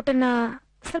ರಿಪೋರ್ಟನ್ನ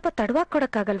ಸ್ವಲ್ಪ ತಡವಾಗಿ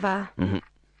ಕೊಡಕ್ಕಾಗಲ್ವಾ?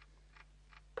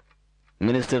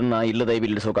 ಮಿನಿಸ್ಟರ್ನ ಇಲ್ಲದ ಐಬಿ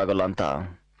ಇಳಿಸೋಕ್ಕಾಗಲ್ಲ ಅಂತ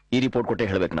ಈ ರಿಪೋರ್ಟ್ ಕೊಟ್ಟೆ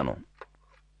ಹೇಳ್ಬೇಕು ನಾನು.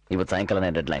 ಇವತ್ತು ಸಾಯಂಕಾಲನೇ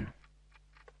ಡೆಡ್ ಲೈನ್.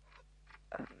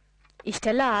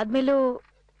 ಇಷ್ಟೆಲ್ಲ ಆದ್ಮೇಲೂ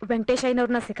ವೆಂಕಟೇಶ್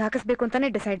ಐನವ್ರನ್ನ ಸಿಕ್ಕಾಕಿಸ್ಬೇಕು ಅಂತಾನೆ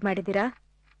ಡಿಸೈಡ್ ಮಾಡಿದ್ದೀರಾ?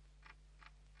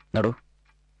 ನೋಡು,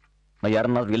 ನಾ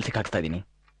ಯಾರನ್ನಾದ್ರೂ ಎಲ್ಲಿ ಸಿಕ್ಕಾಕ್ಸ್ತಾ ಇದ್ದೀನಿ.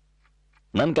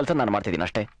 ನನ್ನ ಕೆಲಸ ನಾನು ಮಾಡ್ತಿದ್ದೀನಿ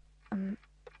ಅಷ್ಟೇ.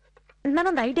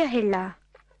 ನಾನೊಂದು ಐಡಿಯಾ ಹೇಳ.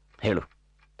 ಹೇಳು.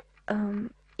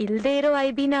 ಇಲ್ದೇ ಇರೋ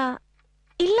ಐಬಿನ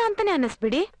ಇಲ್ಲ ಅಂತಾನೆ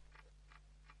ಅನ್ನಿಸ್ಬಿಡಿ.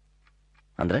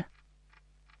 ಅಂದ್ರೆ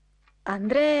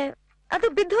ಅಂದ್ರೆ ಅದು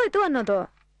ಬಿದ್ದೋಯ್ತು ಅನ್ನೋದು.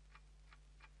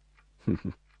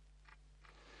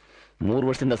 3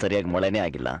 ವರ್ಷದಿಂದ ಸರಿಯಾಗಿ ಮಳೆನೇ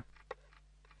ಆಗಿಲ್ಲ,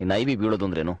 ಇನ್ನು ಐಬಿ ಬೀಳೋದು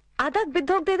ಅಂದ್ರೇನು? ಅದಾಗ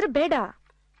ಬಿದ್ದೋಗ್ದೇ ಇದ್ರೆ ಬೇಡ.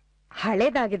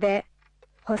 ಹಳೇದಾಗಿದೆ,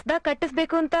 ಹೊಸದಾಗಿ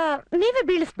ಕಟ್ಟಿಸ್ಬೇಕು ಅಂತ ನೀವೇ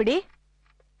ಬೀಳಿಸ್ಬಿಡಿ.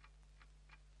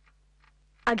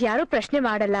 ಆಗ ಯಾರು ಪ್ರಶ್ನೆ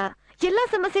ಮಾಡಲ್ಲ, ಎಲ್ಲಾ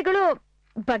ಸಮಸ್ಯೆಗಳು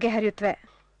ಬಗೆಹರಿಯುತ್ತವೆ.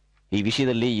 ಈ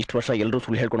ವಿಷಯದಲ್ಲಿ ಇಷ್ಟು ವರ್ಷ ಎಲ್ಲರೂ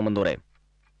ಸುಳ್ಳು ಹೇಳ್ಕೊಂಡು ಬಂದವ್ರೆ.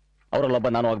 ಅವರಲ್ಲೊಬ್ಬ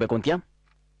ನಾನು ಆಗ್ಬೇಕು ಅಂತ್ಯಾ?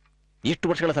 ಇಷ್ಟು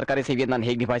ವರ್ಷಗಳ ಸರ್ಕಾರಿ ಸೇವೆಯನ್ನು ನಾನು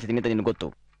ಹೇಗೆ ನಿಭಾಯಿಸಿದ್ದೀನಿ ಅಂತ ನಿನ್ಗೆ ಗೊತ್ತು.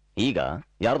 ಈಗ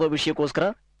ಯಾರ್ದೋ ವಿಷಯಕ್ಕೋಸ್ಕರ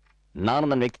ನಾನು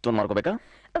ನನ್ನ ವ್ಯಕ್ತಿತ್ವ ಮಾಡ್ಕೋಬೇಕಾ?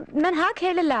 ನಾನು ಹಾಗೆ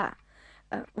ಹೇಳಿಲ್ಲ.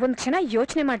 ಒಂದ್ ಕ್ಷಣ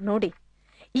ಯೋಚನೆ ಮಾಡಿ ನೋಡಿ.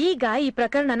 ಈಗ ಈ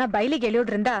ಪ್ರಕರಣನ ಬಯಲಿಗೆ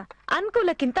ಎಳೆಯೋದ್ರಿಂದ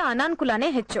ಅನುಕೂಲಕ್ಕಿಂತ ಅನಾನುಕೂಲನೇ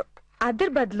ಹೆಚ್ಚು. ಅದ್ರ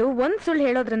ಬದಲು ಒಂದ್ ಸುಳ್ಳು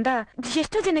ಹೇಳೋದ್ರಿಂದ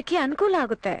ಎಷ್ಟೋ ಜನಕ್ಕೆ ಅನುಕೂಲ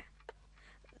ಆಗುತ್ತೆ.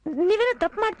 ನೀವೇನು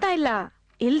ತಪ್ಪು ಮಾಡ್ತಾ ಇಲ್ಲ,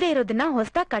 ಇಲ್ದೇ ಇರೋದನ್ನ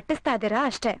ಹೊಸದಾಗಿ ಕಟ್ಟಿಸ್ತಾ ಇದ್ದೀರಾ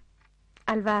ಅಷ್ಟೇ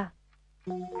ಅಲ್ವಾ?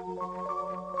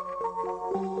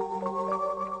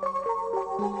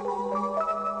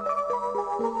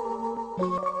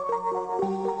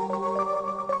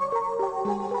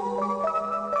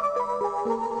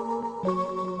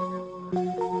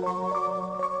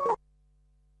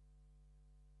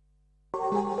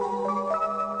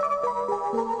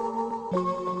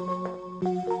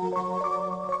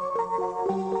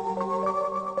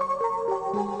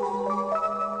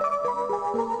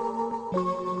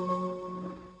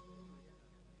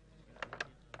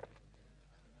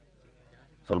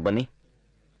 ಸ್ವಲ್ಪ ಬನ್ನಿ.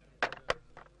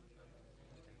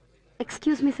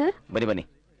 Excuse me sir. ಬನ್ನಿ ಬನ್ನಿ.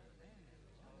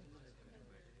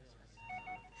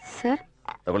 ಸರ್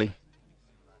ತಗೊಳ್ಳಿ.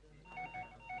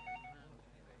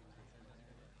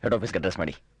 ಹೆಡ್ ಆಫೀಸ್ಗೆ ಅಡ್ರೆಸ್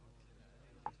ಮಾಡಿ.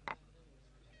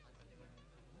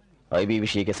 ಐಬಿ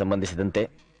ವಿಷಯಕ್ಕೆ ಸಂಬಂಧಿಸಿದಂತೆ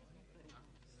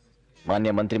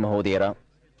ಮಾನ್ಯ ಮಂತ್ರಿ ಮಹೋದಯರ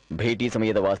ಭೇಟಿ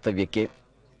ಸಮಯದ ವಾಸ್ತವ್ಯಕ್ಕೆ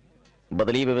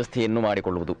ಬದಲಿ ವ್ಯವಸ್ಥೆಯನ್ನು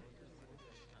ಮಾಡಿಕೊಳ್ಳುವುದು.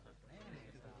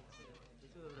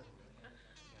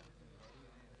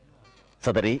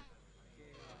 ಸದರಿ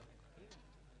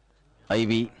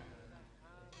ಐಬಿ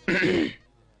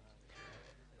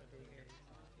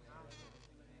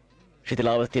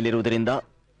ಶಿಥಿಲಾವಸ್ಥೆಯಲ್ಲಿರುವುದರಿಂದ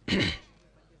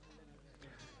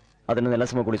ಅದನ್ನು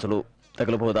ನೆಲಸಮಗೊಳಿಸಲು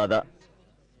ತಗಲಬಹುದಾದ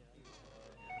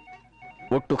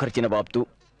ಒಟ್ಟು ಖರ್ಚಿನ ಬಾಬ್ತು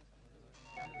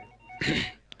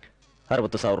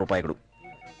 60,000 ರೂಪಾಯಿಗಳು.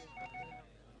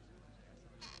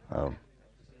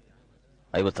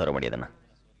 50,000 ಮಾಡಿ ಅದನ್ನು.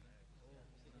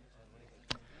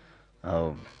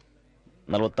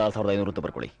 46,500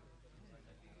 ಬರ್ಕೊಳ್ಳಿ.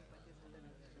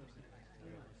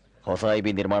 ಹೊಸ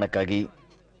ಐಬಿ ನಿರ್ಮಾಣಕ್ಕಾಗಿ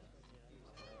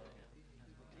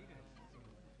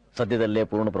ಸದ್ಯದಲ್ಲೇ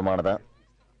ಪೂರ್ಣ ಪ್ರಮಾಣದ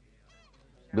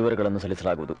ವಿವರಗಳನ್ನು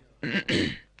ಸಲ್ಲಿಸಲಾಗುವುದು.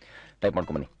 ಟೈಪ್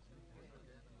ಮಾಡ್ಕೊಂಬನ್ನಿ.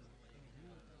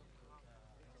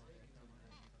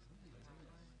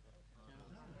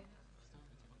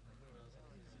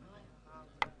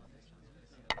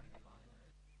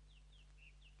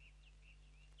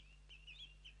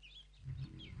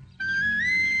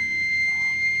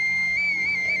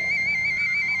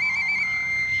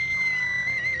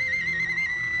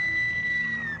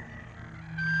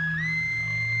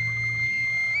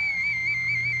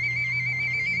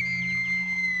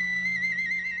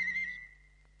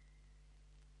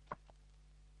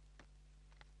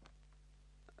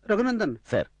 ರಘುನಂದನ್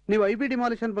ಸರ್, ನೀವು ಐಬಿ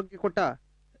ಡಿಮಾಲಿಷನ್ ಬಗ್ಗೆ ಕೊಟ್ಟ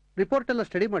ರಿಪೋರ್ಟ್ ಎಲ್ಲ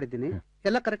ಸ್ಟಡಿ ಮಾಡಿದ್ದೀನಿ.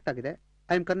 ಎಲ್ಲ ಕರೆಕ್ಟ್ ಆಗಿದೆ.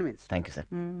 I am convince. Thank you sir.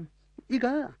 ಈಗ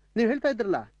ನೀವು ಹೇಳ್ತಾ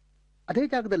ಇದ್ರಲ್ಲ, ಅದೇ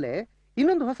ಜಾಗದಲ್ಲೇ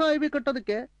ಇನ್ನೊಂದು ಹೊಸ ಐಬಿ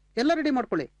ಕಟ್ಟೋದಕ್ಕೆ ಎಲ್ಲ ರೆಡಿ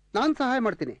ಮಾಡ್ಕೊಳ್ಳಿ. ನಾನು ಸಹಾಯ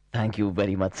ಮಾಡ್ತೀನಿ. Thank you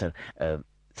very much sir.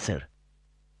 Sir,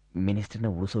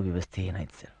 ಮಿನಿಸ್ಟರ್ನ ಉಳಿಸೋ ವ್ಯವಸ್ಥೆ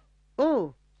ಏನಾಯ್ತು ಸರ್? ಓ,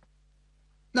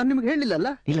 ನಾನು ನಿಮ್ಗೆ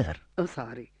ಹೇಳಿಲ್ಲಲ್ಲ? ಇಲ್ಲ ಸರ್.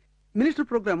 ಸಾರಿ, ಮಿನಿಸ್ಟರ್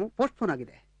ಪ್ರೋಗ್ರಾಮು ಪೋಸ್ಟ್ಪೋನ್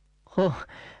ಆಗಿದೆ. ಓ,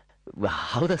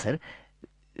 ಹೌದಾ ಸರ್?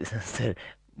 ಸರ್,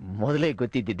 ಮೊದಲೇ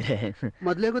ಗೊತ್ತಿದ್ದಿದ್ರೆ.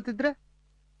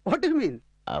 What you mean?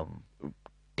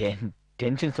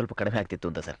 ಟೆನ್ಷನ್ ಸ್ವಲ್ಪ ಕಡಿಮೆ ಆಗ್ತಿತ್ತು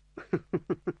ಅಂತ ಸರ್.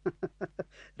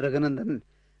 ರಘುನಂದನ್,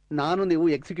 ನಾನು ನೀವು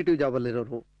ಎಕ್ಸಿಕ್ಯೂಟಿವ್ ಜಾಬ್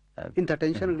ಅಲ್ಲಿರೋರು. ಇಂಥ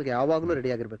ಟೆನ್ಷನ್ಗಳಿಗೆ ಯಾವಾಗಲೂ ರೆಡಿ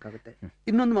ಆಗಿರ್ಬೇಕಾಗುತ್ತೆ.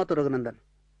 ಇನ್ನೊಂದು ಮಾತು ರಘುನಂದನ್,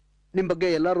 ನಿಮ್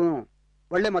ಬಗ್ಗೆ ಎಲ್ಲರೂ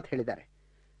ಒಳ್ಳೆ ಮಾತು ಹೇಳಿದ್ದಾರೆ.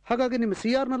 ಹಾಗಾಗಿ ನಿಮ್ಮ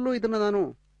CR ನಲ್ಲೂ ಇದನ್ನ ನಾನು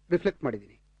ರಿಫ್ಲೆಕ್ಟ್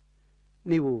ಮಾಡಿದ್ದೀನಿ.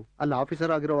 ನೀವು ಅಲ್ಲಿ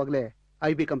ಆಫೀಸರ್ ಆಗಿರೋವಾಗಲೇ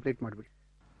IB ಕಂಪ್ಲೀಟ್ ಮಾಡಿಬಿಡಿ.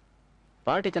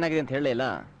 ಪಾರ್ಟಿ ಚೆನ್ನಾಗಿದೆ ಅಂತ ಹೇಳಲೇ ಇಲ್ಲ?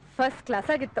 ಫಸ್ಟ್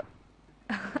ಕ್ಲಾಸ್ ಆಗಿತ್ತು.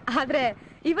 ಆದ್ರೆ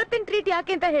ಇವತ್ತಿನ ಟ್ರೀಟ್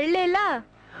ಯಾಕೆ ಅಂತ ಹೇಳಲೇ ಇಲ್ಲ.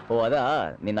 ಓ, ಅದಾ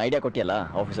ನಿನ್ನ ಐಡಿಯಾ ಕೊಟ್ಟಿಯಲ್ಲ,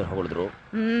 ಆಫೀಸರ್ ಹೊಗಳಿದ್ರು.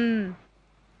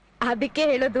 ಅದಕ್ಕೆ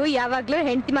ಹೇಳೋದು ಯಾವಾಗ್ಲೂ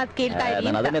ಹೆಂಡತಿ ಮಾತು ಕೇಳ್ತಾ ಇದ್ದೀನಿ.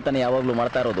 ನಾನು ಅದನ್ನೇ ತಾನೇ ಯಾವಾಗ್ಲೂ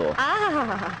ಮಾಡ್ತಾ ಇರೋದು.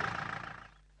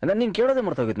 ನೀನ್ ಕೇಳೋದೇ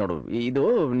ಮರ್ತೋಗಿತ್ತು ನೋಡು. ಇದು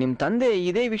ನಿಮ್ ತಂದೆ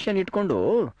ಇದೇ ವಿಷಯ ಇಟ್ಕೊಂಡು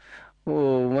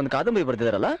ಒಂದು ಕಾದಂಬರಿ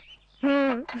ಬರ್ತಿದಾರಲ್ಲ.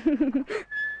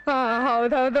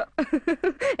 ಹೌದೌದು.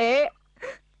 ಏ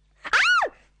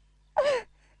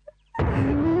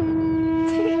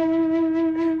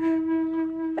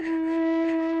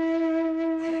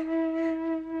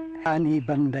ನೀ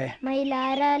ಬಂದೆ,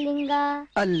 ಮೈಲಾರ ಲಿಂಗ,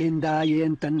 ಅಲ್ಲಿಂದ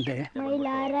ಏನ್ ತಂದೆ,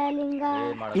 ಮೈಲಾರ ಲಿಂಗ,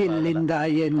 ಇಲ್ಲಿಂದ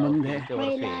ಏನ್ ಮುಂದೆ,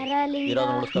 ಮೈಲಾರ ಲಿಂಗ,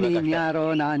 ನೀನ್ ಯಾರೋ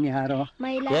ನಾನ್ ಯಾರೋ.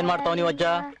 ಏನ್ ಮಾಡ್ತಾವ ನೀವು ಅಜ್ಜ?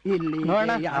 ಇಲ್ಲಿ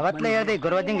ನೋಡೋಣ, ಅವತ್ಲೇ ಹೇಳ್ದೆ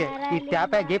ಗುರುವಜ್ಜಂಗೆ ಈ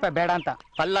ಟ್ಯಾಪೆ ಗೀಪೆ ಬೇಡ ಅಂತ.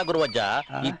 ಅಲ್ಲ ಗುರುವಜ್ಜ,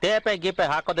 ಈ ತೇಪೆ ಗೀಪೆ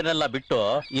ಹಾಕೋದನ್ನೆಲ್ಲ ಬಿಟ್ಟು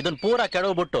ಇದನ್ ಪೂರಾ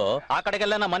ಕೆಡವ್ಬಿಟ್ಟು ಆ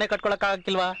ಕಡೆಗೆಲ್ಲ ಮನೆ ಕಟ್ಕೊಳಕ್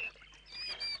ಆಗಕ್ಕಿಲ್ವಾ?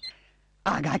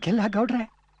 ಆಗಾಕಿಲ್ಲ ಗೌಡ್ರೆ.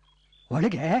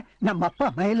 ಒಳಗೆ ನಮ್ಮಪ್ಪ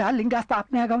ಮೈಲಾ ಲಿಂಗ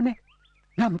ಸ್ಥಾಪನೆ ಆಗವನೆ.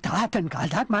 ನಮ್ ತಾತನ್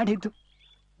ಕಾಲ್ದಾಗ ಮಾಡಿದ್ದು.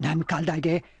 ನನ್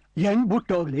ಕಾಲ್ದಾಗೆ ಹೆಂಗ್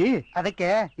ಬಿಟ್ಟೋಗ್ಲಿ? ಅದಕ್ಕೆ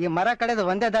ಈ ಮರ ಕಡೆದು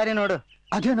ಒಂದೇ ದಾರಿ ನೋಡು.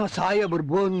 ಅದೇನೋ ಸಾಹೇಬ್ರು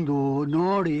ಬಂದು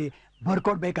ನೋಡಿ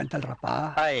ಬರ್ಕೊಡ್ಬೇಕಂತಲ್ರಪ್ಪ.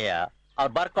 ಅಯ್ಯ,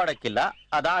 ಅವ್ರು ಬರ್ಕೊಡಕ್ಕಿಲ್ಲ,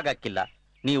 ಅದಾಗಕ್ಕಿಲ್ಲ.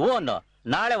 ನೀವು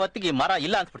ನಾಳೆ ಹೊತ್ತಿಗೆ ಮರ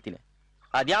ಇಲ್ಲ ಅನ್ಸ್ಬಿಡ್ತೀನಿ.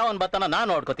 ಅದ್ಯಾವನ್ ಬತ್ತನ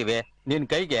ನಾನ್ ನೋಡ್ಕೋತೀವಿ. ನಿನ್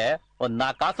ಕೈಗೆ ಒಂದ್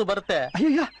 4 ಕಾಸು ಬರುತ್ತೆ.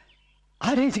 ಅಯ್ಯಯ್ಯ,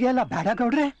 ಆ ರೇಜ್ಗೆಲ್ಲ ಬೇಡ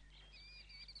ಗೌಡ್ರೆ.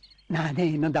 ನಾನೇ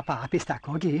ಇನ್ನೊಂದಪ್ಪ ಆಫೀಸ್ ತಾಕ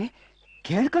ಹೋಗಿ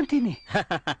ಕೇಳ್ಕೊಂತೀನಿ.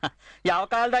 ಯಾವ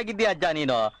ಕಾಲದಾಗಿದ್ದೀಯ ಅಜ್ಜ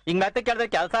ನೀನು? ಹಿಂಗ್ ಮತ್ತೆ ಕೇಳಿದ್ರೆ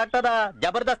ಕೆಲ್ಸ ಆಗ್ತದ?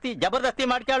 ಜಬರ್ದಸ್ತಿ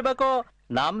ಮಾಡಿ ಕೇಳ್ಬೇಕು.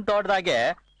 ನಮ್ ತೋಟದಾಗೆ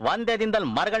ಒಂದೇ ದಿನದಲ್ಲಿ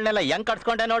ಮರಗಳನ್ನೆಲ್ಲ ಹೆಂಗ್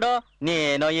ಕಟ್ಸ್ಕೊಂಡೆ ನೋಡು.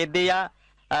 ನೀನೋ ಇದ್ದೀಯ.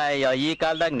 ಅಯ್ಯೋ, ಈ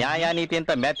ಕಾಲದಾಗ ನ್ಯಾಯ ನೀತಿ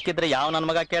ಅಂತ ಮೆತ್ಕಿದ್ರೆ ಯಾವ ನನ್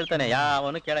ಮಗ ಕೇಳ್ತಾನೆ?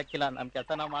 ಯಾವನು ಕೇಳಕ್ಕಿಲ್ಲ. ನಮ್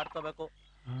ಕೆಲ್ಸ ನಾವ್ ಮಾಡ್ಕೋಬೇಕು.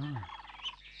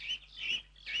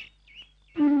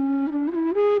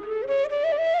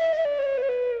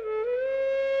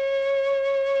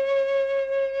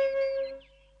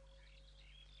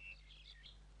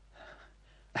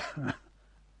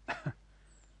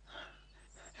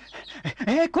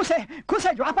 ಕೂಸೆ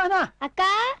ಕೂಸೆ ಜ್ವಾಪಾನ. ಅಕ್ಕ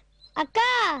ಅಕ್ಕ.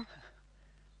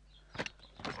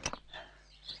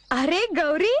 ಅರೆ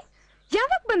ಗೌರಿ,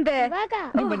 ಯಾವಾಗ ಬಂದೆ?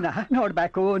 ನಿಮ್ಮನ್ನ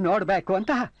ನೋಡ್ಬೇಕು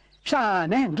ಅಂತ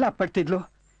ಶಾನೆ ಎಂಗ್ಲ ಪಡ್ತಿದ್ಲು.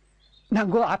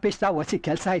 ನಂಗೂ ಆಫೀಸ್ದಾಗ ಹೊಸಿ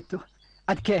ಕೆಲಸ ಇತ್ತು,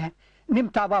 ಅದಕ್ಕೆ ನಿಮ್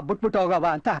ತಾವ ಬಿಟ್ಬಿಟ್ಟು ಹೋಗವ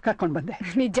ಅಂತ ಕರ್ಕೊಂಡ್ ಬಂದೆ.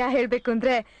 ನಿಜ ಹೇಳ್ಬೇಕು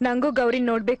ಅಂದ್ರೆ ನಂಗೂ ಗೌರಿ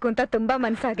ನೋಡ್ಬೇಕು ಅಂತ ತುಂಬಾ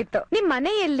ಮನ್ಸಾಗಿತ್ತು. ನಿಮ್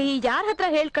ಮನೆಯಲ್ಲಿ ಯಾರ ಹತ್ರ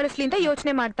ಹೇಳ್ ಕಳಿಸ್ಲಿ ಅಂತ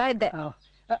ಯೋಚನೆ ಮಾಡ್ತಾ ಇದ್ದೆ.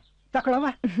 ತಕೊಳವ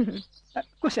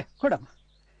ಖುಷಿ ಕೊಡಮ್ಮ.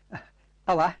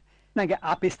 ಅವ ನಂಗೆ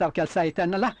ಆಫೀಸ್ದಾಗ ಕೆಲಸ ಐತೆ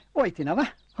ಅನ್ನಲ್ಲ, ಹೋಯ್ತೀನವ.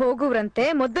 ಹೋಗುವ್ರಂತೆ,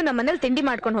 ಮೊದ್ಲು ನಮ್ಮ ಮನೇಲಿ ತಿಂಡಿ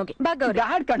ಮಾಡ್ಕೊಂಡು ಹೋಗಿ. ಬಾ ಗೌರಿ.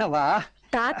 ಕಣವ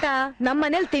ತಾತ ನಮ್ಮ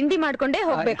ಮನೇಲಿ ತಿಂಡಿ ಮಾಡ್ಕೊಂಡೇ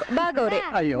ಹೋಗ್ಬೇಕು. ಬಾ ಗೌರಿ.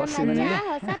 ಅಯ್ಯೋ ಹೊಸ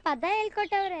ಪದ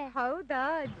ಹೇಳ್ಕೊಟ್ಟವ್ರೆ. ಹೌದಾ?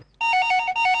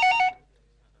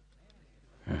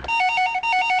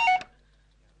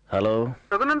 ಹಲೋ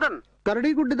ರಘುನಂದನ್,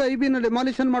 ಕರಡಿಗುಡ್ಡದ ಐಬಿನ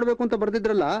ಡೆಮಾಲಿಷನ್ ಮಾಡ್ಬೇಕು ಅಂತ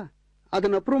ಬರ್ದಿದ್ರಲ್ಲ,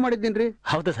 ಅದನ್ನ ಅಪ್ರೂವ್ ಮಾಡಿದ್ದೀನ್ರಿ.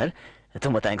 ಹೌದಾ ಸರ್,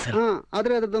 ತುಂಬಾ ಥ್ಯಾಂಕ್ಸ್ ಸರ್. ಹಾ,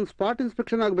 ಆದ್ರೆ ಅದ್ರದ್ದೊಂದು ಸ್ಪಾಟ್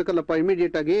ಇನ್ಸ್ಪೆಕ್ಷನ್ ಆಗ್ಬೇಕಲ್ಲಪ್ಪ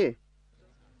ಇಮಿಡಿಯೇಟ್ ಆಗಿ.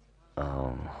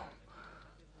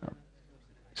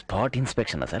 Spot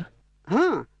inspection sir? ಹಾ,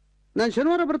 ನಾನು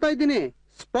ಶನಿವಾರ ಬರ್ತಾ ಇದ್ದೀನಿ.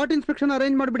 ಸ್ಪಾಟ್ ಇನ್ಸ್ಪೆಕ್ಷನ್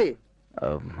ಅರೇಂಜ್ ಮಾಡ್ಬಿಡಿ.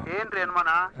 ಏನ್ರಿ ಅನುಮಾನ?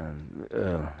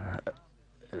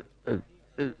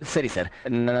 ಸರಿ ಸರ್,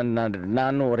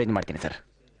 ನಾನು ಅರೇಂಜ್ ಮಾಡ್ತೀನಿ ಸರ್.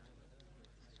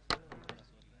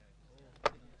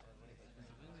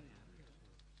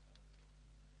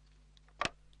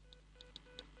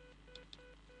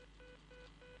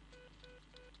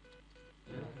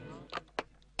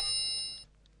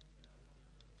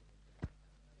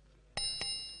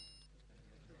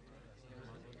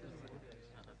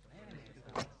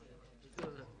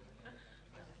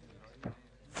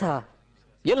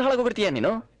 ಎಲ್ಲಿ ಹಾಳಾಗೋಗಿರ್ತೀಯ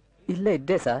ನೀನು? ಇಲ್ಲೇ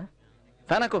ಇದ್ದೆ ಸರ್.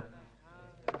 ಫ್ಯಾನ್ ಹಾಕು.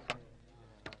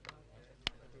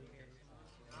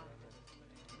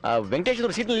 ವೆಂಕಟೇಶ್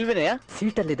ಅವರು ಸೀಟಲ್ಲಿ ಇಲ್ವೇನೆಯಾ?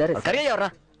 ಸೀಟಲ್ಲಿ ಇದ್ದಾರೆ. ಸರಿಯಾ ಅವ್ರ?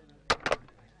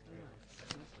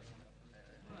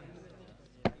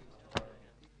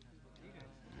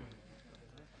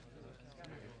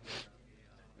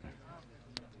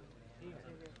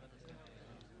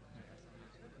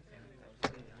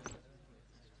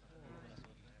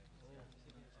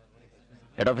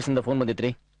 ಹೆಡ್ ಆಫೀಸಿಂದ ಫೋನ್ ಬಂದಿತ್ರಿ,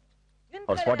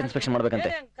 ಅವ್ರು ಸ್ಪಾಟ್ ಇನ್ಸ್ಪೆಕ್ಷನ್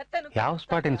ಮಾಡ್ಬೇಕಂತೆ. ಯಾವ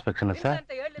ಸ್ಪಾಟ್ ಇನ್ಸ್ಪೆಕ್ಷನ್ ಸರ್?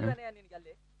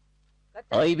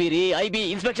 ಐಬಿ ರೀ, ಐಬಿ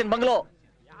ಇನ್ಸ್ಪೆಕ್ಷನ್ ಬಂಗ್ಲೋ.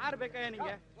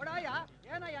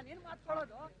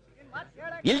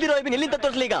 ಇಲ್ದಿರೋ ಐಬಿ ಎಲ್ಲಿಂದ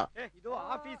ತೋರಿಸ್ಲಿ ಈಗ?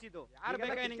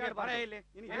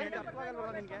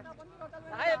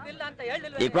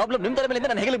 ಈ ಪ್ರಾಬ್ಲಮ್ ನಿಮ್ ತರ ಮೇಲಿಂದ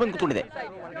ನಾನು ಹೆಗಲಿಗೆ ಬಂದು ಕೂತ್ಕೊಂಡಿದೆ.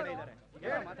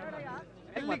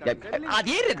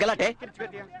 ಅದೇನು ಗಲಾಟೆ?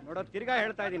 ನೋಡೋ ತಿರ್ಗಾ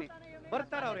ಹೇಳ್ತಾ ಇದೀನಿ,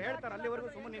 ಬರ್ತಾರ ಅವ್ರು ಹೇಳ್ತಾರ, ಅಲ್ಲಿವರೆಗೂ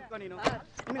ಸುಮ್ಮನೆ ನಿಂತ್ಕೊ ನೀನು.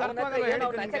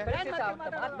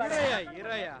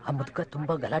 ಆ ಮುದುಕ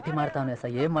ತುಂಬಾ ಗಲಾಟೆ ಮಾಡ್ತಾವನೆ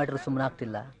ಸರ್, ಏನ್ ಮಾಡಿದ್ರು ಸುಮ್ಮನೆ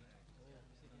ಆಗ್ತಿಲ್ಲ.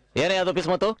 ಏನೇ ಅದು ಆಫೀಸ್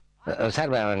ಮಾತು? ಸರ್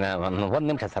ಒಂದ್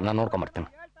ನಿಮಿಷ ಸರ್, ನಾನು ನೋಡ್ಕೊಂಬರ್ತೀನಿ.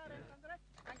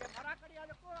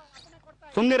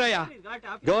 ಸುಮ್ನಿರಯ್ಯ,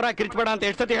 ಜೋರಾಗಿ ಕಿರ್ಚ್ಬೇಡ ಅಂತ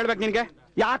ಎಷ್ಟು ಸತಿ ಹೇಳ್ಬೇಕು ನಿನ್ಗೆ?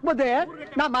 ಯಾಕೆ ಬುದ್ಧಿ?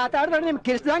 ನಾ ಮಾತಾಡಿದ್ರೆ ನಿಮ್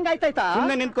ಕಿರ್ಚ್ದಂಗ ಆಯ್ತಾಯ್ತಾ?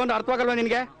 ಸುಮ್ಮನೆ ನಿಂತ್ಕೊಂಡು ಅರ್ಥವಾಗಲ್ವಾ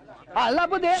ನಿನ್ಗೆ? ಅಲ್ಲ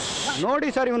ಬುದ್ಧಿ, ನೋಡಿ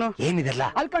ಸರ್ ಇವನು ಏನಿದೆಲ್ಲ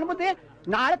ಅಲ್ಕಂಡ್ ಬುದ್ಧಿ,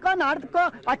 ನಾಡ್ಕೋ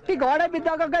ಅಟ್ಟಿ ಗೋಡೆ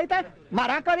ಬಿದ್ದೋಗೈತೆ,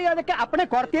 ಮರ ಕಡಿಯೋದಕ್ಕೆ ಅಪ್ಪಣೆ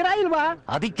ಕೊಡ್ತೀರಾ ಇಲ್ವಾ?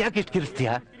 ಅದಕ್ಕೆ ಯಾಕೆ ಇಷ್ಟು ಕಿರಿಸ್ತೀಯ?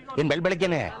 ಏನ್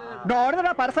ಬೆಳಗ್ಗೆನೆ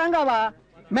ನೋಡಿದ್ರ ಪರ್ಸಂಗವ,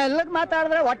 ಮೆಲ್ಲಗ್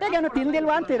ಮಾತಾಡಿದ್ರೆ ಹೊಟ್ಟೆಗೇನು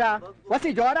ತಿಂದಿಲ್ವಾ ಅಂತೀರಾ? ಹೊಸಿ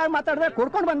ಜೋರಾಗಿ ಮಾತಾಡಿದ್ರೆ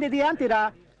ಕುಡ್ಕೊಂಡ್ ಬಂದಿದೀಯಾ ಅಂತೀರಾ?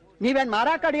 ನೀವೇನ್ ಮರ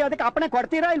ಕಡಿಯೋದಕ್ಕೆ ಅಪ್ಪಣೆ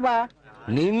ಕೊಡ್ತೀರಾ ಇಲ್ವಾ?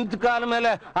 ನಿಂತ ಕಾಲ ಮೇಲೆ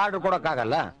ಆರ್ಡರ್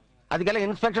ಕೊಡಕ್ಕಾಗಲ್ಲ, ಅದಕ್ಕೆಲ್ಲ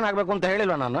ಇನ್ಸ್ಪೆಕ್ಷನ್ ಆಗ್ಬೇಕು ಅಂತ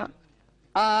ಹೇಳಿಲ್ವಾ ನಾನು?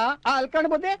 ಅಲ್ಕಂಡ್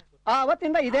ಬುದ್ಧಿ,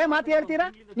 ಅವತ್ತಿಂದ ಇದೇ ಮಾತು ಹೇಳ್ತೀರಾ?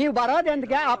 ನೀವು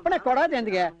ಬರೋದೆಂದ್ಗೆ, ಅಪ್ಪಣೆ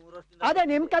ಕೊಡೋದೆಂದ್ಗೆ? ಅದೇ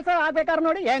ನಿಮ್ ಕೆಲಸ ಆಗ್ಬೇಕಾದ್ರೆ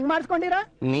ನೋಡಿ ಹೆಂಗ್ ಮಾಡಿಸ್ಕೊಂಡಿರಾ?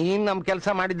 ನೀನ್ ನಮ್ ಕೆಲಸ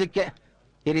ಮಾಡಿದ್ದಕ್ಕೆ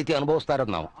ಈ ರೀತಿ ಅನುಭವಿಸ್ತಾ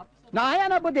ಇರೋದು ನಾವು.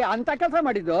 ನಾಯನ ಬುದ್ಧಿ ಅಂತ ಕೆಲಸ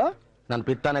ಮಾಡಿದ್ದು? ನನ್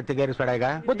ಪಿತ್ತನೆ ತೆಗೇರಿಸ್ಬೇಡ ಈಗ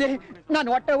ಬುದ್ಧಿ. ನಾನು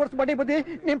ಹೊಟ್ಟೆ ಉರ್ಸ್ಬಡಿ ಬುದ್ಧಿ,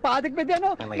 ನಿಮ್ ಪಾದಕ್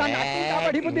ಬಿದ್ದೇನು?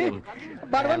 ಬಡಿ ಬುದ್ಧಿ,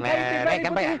 ಬಡವನ್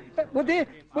ಬುದ್ಧಿ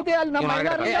ಬುದ್ಧಿ. ಅಲ್ಲಿ ನಮ್ಮ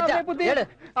ಬುದ್ಧಿ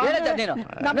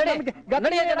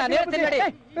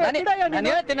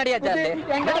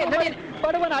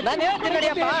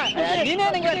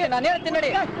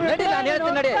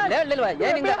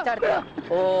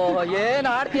ಓ ಏನ್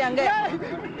ಆಡ್ತಿ ಹಂಗೆ?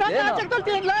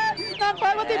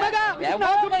 ಪಾರ್ವತಿ ಮಗ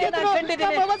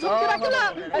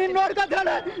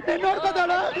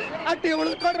ನೋಡ್ಕೋತಾಳ ಅಟ್ಟಿ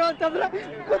ಉಳಿದ್ಕೊಂಡ್ರು ಅಂತಂದ್ರೆ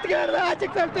ಕುತ್ತಿಗೆ ಆಚೆ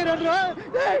ತರ್ತೀರಲ್ರು.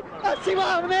 ಶಿವ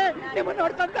ಅವನೇ ನಿಮ್ಮ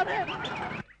ನೋಡ್ಕೊಂತಾನೆ.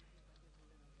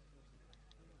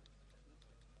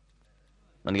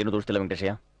 ನನಗೇನು ತೋರಿಸ್ತಿಲ್ಲ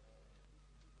ವೆಂಕಟೇಶಯ್ಯ.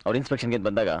 ಅವ್ರ ಇನ್ಸ್ಪೆಕ್ಷನ್ಗೆ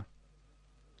ಬಂದಾಗ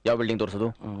ಯಾವ ಬಿಲ್ಡಿಂಗ್ ತೋರಿಸೋದು?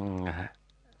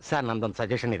 ಸರ್ ನಂದೊಂದು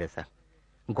ಸಜೆಷನ್ ಇದೆ ಸರ್.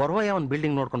 ಗೊರವಯ್ಯ ಒಂದು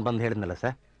ಬಿಲ್ಡಿಂಗ್ ನೋಡ್ಕೊಂಡು ಬಂದು ಹೇಳಿದ್ನಲ್ಲ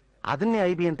ಸರ್, ಅದನ್ನೇ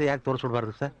ಐಬಿ ಅಂತ ಯಾಕೆ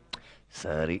ತೋರಿಸ್ಬಿಡ್ಬಾರ್ದು ಸರ್?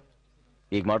 ಸರಿ,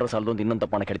 ಈಗ ಮಾಡ್ರೋ ಸಾಲದು ಅಂತ ಇನ್ನೊಂದು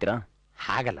ತಪ್ಪು ಕೇಳ್ತೀರಾ?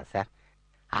 ಹಾಗಲ್ಲ ಸರ್,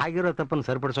 ಆಗಿರೋ ತಪ್ಪನ್ನು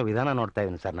ಸರಿಪಡಿಸೋ ವಿಧಾನ ನೋಡ್ತಾ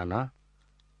ಇದ್ದೀನಿ ಸರ್ ನಾನು.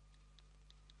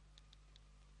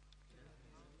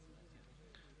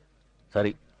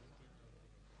 ಸರಿ,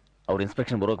 ಅವ್ರ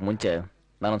ಇನ್ಸ್ಪೆಕ್ಷನ್ ಬರೋಕೆ ಮುಂಚೆ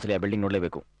ನಾನೊಂದ್ಸಲಿ ಆ ಬಿಲ್ಡಿಂಗ್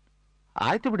ನೋಡಲೇಬೇಕು.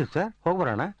 ಆಯ್ತು ಬಿಡಿ ಸರ್,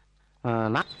 ಹೋಗ್ಬರೋಣ.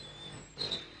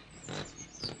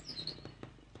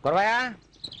 ಗೊರವಯ್ಯ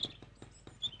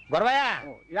ಗೊರವಯ್ಯ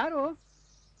ಯಾರು?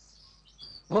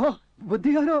 ಓ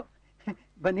ಬುದ್ಧಿಯವರು,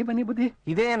 ಬನ್ನಿ ಬನ್ನಿ ಬುದ್ಧಿ.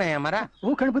 ಇದೇನಯ್ಯ ಮರ? ಹೂ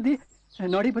ಕಣ್ ಬುದ್ಧಿ,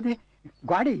 ನೋಡಿ ಬುದ್ಧಿ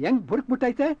ಗಾಡಿ ಹೆಂಗ್ ಬುರ್ಕ್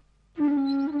ಬಿಟ್ಟೈತೆ.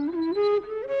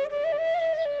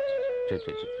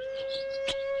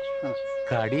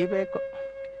 ಕಡಿಬೇಕು.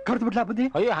 ಕಡ್ದು ಬಿಡ್ಲಾ ಬುದ್ಧಿ?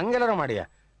 ಅಯ್ಯೋ ಹಂಗೆಲ್ಲಾರು ಮಾಡಿಯ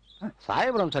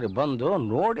ಸಾಹೇಬ್ರು ಒಂದ್ಸರಿ ಬಂದು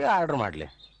ನೋಡಿ ಆರ್ಡರ್ ಮಾಡ್ಲಿ.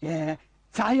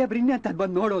 ಸಾಹೇಬ್ರ ಇನ್ನೇ ಅಂತ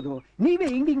ಬಂದು ನೋಡೋದು, ನೀವೇ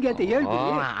ಹಿಂಗೆ ಅಂತ ಹೇಳ್ಬಿಡಿ.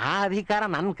 ಆ ಅಧಿಕಾರ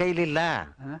ನನ್ನ ಕೈಲಿಲ್ಲ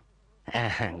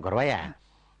ಗುರುವಯ್ಯ.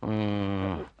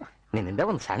 ನಿನ್ನಿಂದ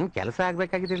ಒಂದ್ ಸಣ್ಣ ಕೆಲಸ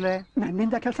ಆಗ್ಬೇಕಾಗಿದ್ದಿಲ್ಲ.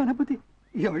 ನನ್ನಿಂದ ಕೆಲಸನ ಬುದ್ಧಿ?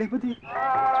 ಎವಳಿ ಬುದ್ಧಿ?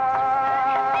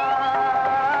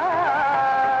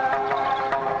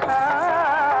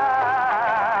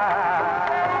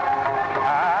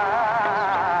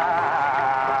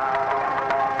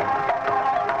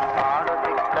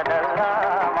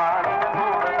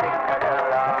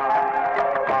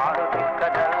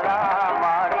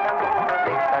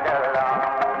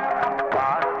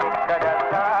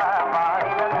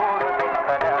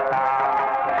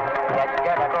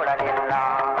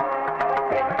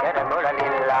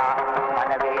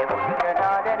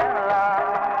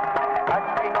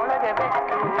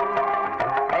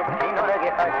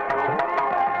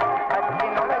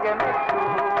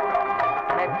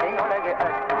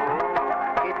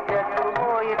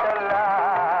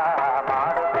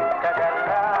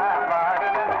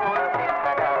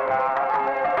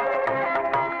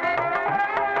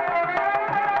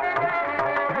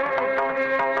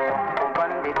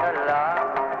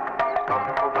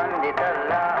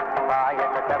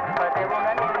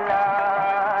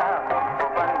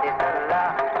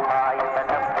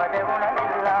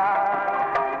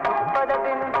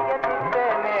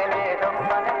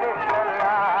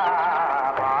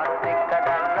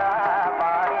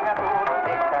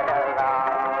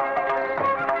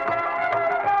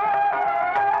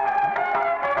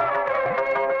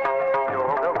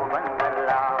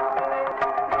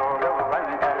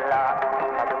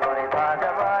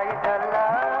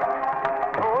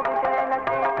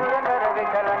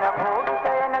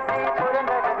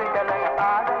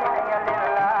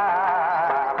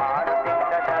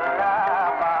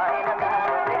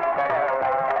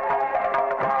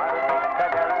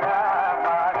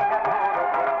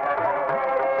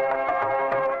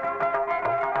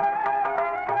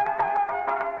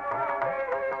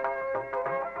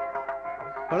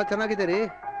 ಬಹಳ ಚೆನ್ನಾಗಿದೆ ರೀ.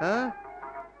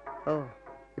 ಓ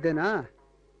ಇದೇನಾ?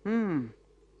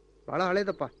 ಬಹಳ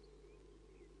ಹಳೇದಪ್ಪ.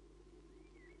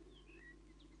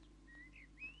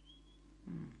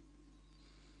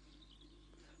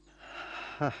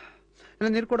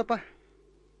 ನೀರು ಕೊಡಪ್ಪ.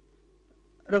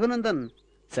 ರಘುನಂದನ್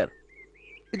ಸರ್,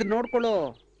 ಇದು ನೋಡ್ಕೊಳ್ಳೋ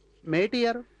ಮೇಟಿ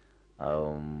ಯಾರು?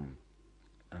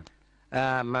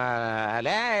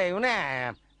 ಅಲೇ ಇವನೇ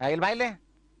ಇಲ್ಲಿ ಬಾಯ್ಲೆ.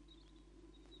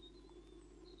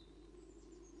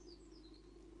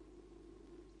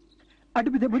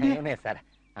 ಅಡ್ಬಿದೆ ಬುದ್ಧಿ. ಇವನೇ ಸರ್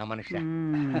ಆ ಮನುಷ್ಯ.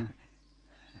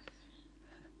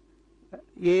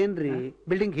 ಏನ್ರಿ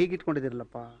ಬಿಲ್ಡಿಂಗ್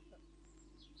ಹೀಗಿಟ್ಕೊಂಡಿದಿರಲ್ಲಪ್ಪ.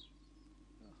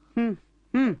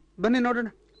 ಬನ್ನಿ ನೋಡೋಣ.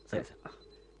 ಸರಿ ಸರ್.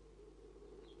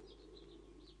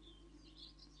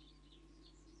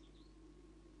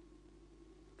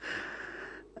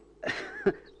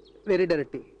 ವೆರಿ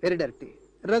ಡೈರೆಕ್ಟಿ.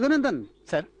 ರಘುನಂದನ್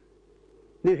ಸರ್,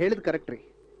 ನೀವು ಹೇಳಿದ್ ಕರೆಕ್ಟ್ ರೀ.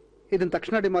 ಇದನ್ನ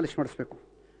ತಕ್ಷಣ ಡಿಮಾಲಿಷ್ ಮಾಡಿಸ್ಬೇಕು.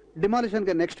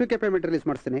 ಡಿಮಾಲಿಷನ್ಗೆ ನೆಕ್ಸ್ಟ್ ವೀಕೆ ಪೇಮೆಂಟ್ ರಿಲೀಸ್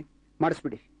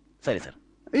ಮಾಡಿಸ್ಬಿಡಿ. ಸರಿ sir.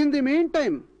 In the mean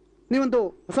time ನೀವೊಂದು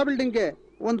ಹೊಸ ಬಿಲ್ಡಿಂಗ್ಗೆ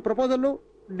ಒಂದು ಪ್ರಪೋಸಲ್ಲು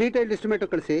ಡೀಟೇಲ್ಡ್ ಎಸ್ಟಿಮೇಟು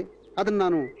ಕಳಿಸಿ, ಅದನ್ನ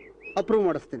ನಾನು ಅಪ್ರೂವ್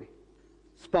ಮಾಡಿಸ್ತೀನಿ.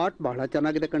 ಸ್ಪಾಟ್ ಬಹಳ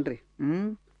ಚೆನ್ನಾಗಿದೆ ಕಣ್ರಿ.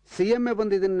 CMA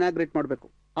ಬಂದು ಇದನ್ನ ಇನಾಗ್ರೇಟ್ ಮಾಡಬೇಕು.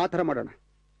 ಆ ಥರ ಮಾಡೋಣ.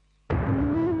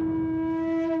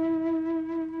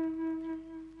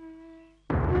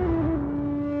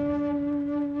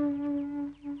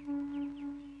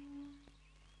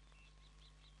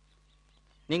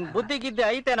 ನಿಂಗ್ ಬುದ್ಧಿಗಿದ್ದೆ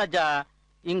ಐತೇನಜ್ಜ?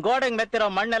 ಹಿಂಗ್ ಗೋಡೆಗ್ ಮೆತ್ತಿರೋ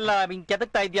ಮಣ್ಣೆಲ್ಲ ಹಿಂಗ್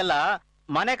ಕೆದಕ್ತಾ ಇದೆಯಲ್ಲ,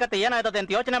 ಮನೆ ಕತೆ ಏನಾಯ್ತದೆ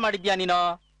ಅಂತ ಯೋಚನೆ ಮಾಡಿದ್ಯಾ ನೀನು?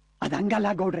 ಅದಂಗಲ್ಲ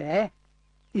ಗೌಡ್ರೆ,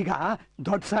 ಈಗ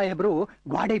ದೊಡ್ಡ ಸಾಹೇಬ್ರು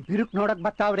ಗೋಡೆ ಬಿರುಕ್ ನೋಡಕ್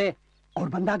ಬರ್ತಾವ್ರೆ. ಅವ್ರು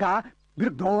ಬಂದಾಗ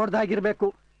ಬಿರುಕ್ ದೊಡ್ಡದಾಗಿರ್ಬೇಕು.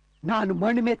 ನಾನು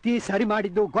ಮಣ್ಣು ಮೆತ್ತಿ ಸರಿ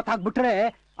ಮಾಡಿದ್ದು ಗೊತ್ತಾಗ್ಬಿಟ್ರೆ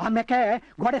ಆಮ್ಯಾಕೆ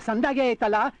ಗೋಡೆ ಸಂದಾಗೆ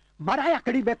ಐತಲ್ಲ, ಮರ ಯಾಕೆ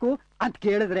ಕಡಿಬೇಕು ಅಂತ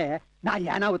ಕೇಳಿದ್ರೆ ನಾ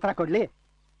ಏನೋ ಉತ್ತರ ಕೊಡ್ಲಿ?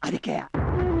 ಅದಕ್ಕೆ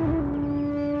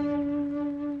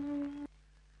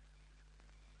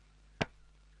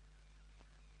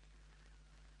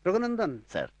ರಘುನಂದನ್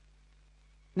ಸರ್,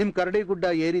 ನಿಮ್ ಕರಡಿ ಗುಡ್ಡ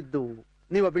ಏರಿದ್ದು,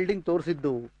 ನೀವು ಆ ಬಿಲ್ಡಿಂಗ್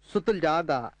ತೋರಿಸಿದ್ದು, ಸುತ್ತಲ ಜಾಗ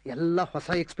ಎಲ್ಲ ಹೊಸ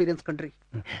ಎಕ್ಸ್ಪೀರಿಯನ್ಸ್ ಕಣ್ರಿ.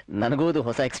 ನನಗೂ ಅದು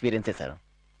ಹೊಸ ಎಕ್ಸ್ಪೀರಿಯನ್ಸೇ ಸರ್.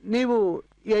 ನೀವು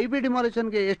ಈ IB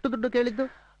ಡಿಮಾಲಿಷನ್ಗೆ ಎಷ್ಟು ದುಡ್ಡು ಕೇಳಿದ್ದು?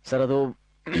 ಸರ್, ಅದು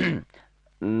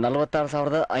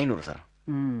 46,500 ಸರ್.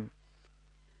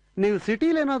 ನೀವು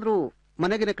ಸಿಟಿಲಿ ಏನಾದ್ರೂ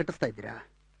ಮನೆಗೆ ಕಟ್ಟಿಸ್ತಾ ಇದ್ದೀರಾ?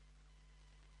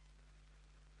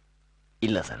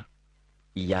 ಇಲ್ಲ ಸರ್.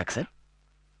 ಯಾಕೆ ಸರ್?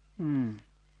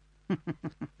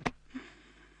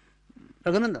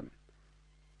 ರಘುನಂದನ್,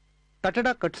 ಕಟ್ಟಡ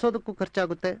ಕಟ್ಸೋದಕ್ಕೂ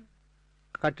ಖರ್ಚಾಗುತ್ತೆ,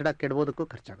 ಕಟ್ಟಡ ಕೆಡವೋದಕ್ಕೂ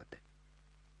ಖರ್ಚಾಗುತ್ತೆ.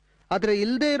 ಆದರೆ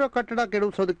ಇಲ್ಲದೆ ಇರೋ ಕಟ್ಟಡ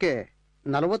ಕೆಡವಿಸೋದಕ್ಕೆ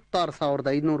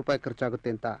 46,500 ರೂಪಾಯಿ ಖರ್ಚಾಗುತ್ತೆ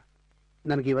ಅಂತ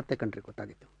ನನಗೆ ಇವತ್ತೇ ಕಂಡ್ರೆ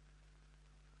ಗೊತ್ತಾಗಿತ್ತು.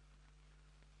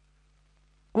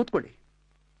 ಕೂತ್ಕೊಳ್ಳಿ,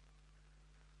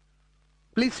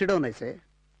 ಪ್ಲೀಸ್ ಸಿಟ್ ಡೌನ್. ಐಸೆ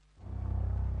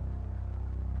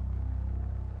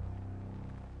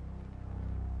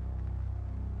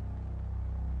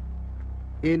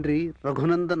ಏನ್ರಿ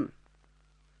ರಘುನಂದನ್,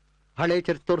 ಹಳೆ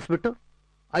ಚರ್ಚ್ ತೋರಿಸ್ಬಿಟ್ಟು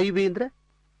IB ಅಂದ್ರೆ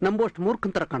ನಂಬೋಷ್ಟು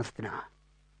ಮೂರ್ಖಂತರ ಕಾಣಿಸ್ತೀನ?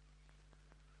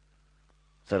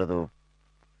 ಸರ್ ಅದು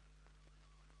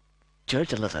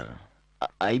ಚರ್ಚ್ ಅಲ್ಲ ಸರ್,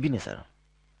 IBನೇ ಸರ್.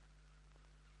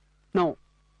 ನಾವು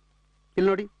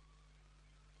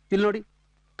ಇಲ್ಲಿ ನೋಡಿ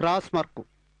ಕ್ರಾಸ್ ಮಾರ್ಕು.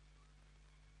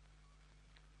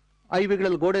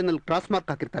 IBಗಳಲ್ಲಿ ಗೋಡೆನಲ್ಲಿ cross mark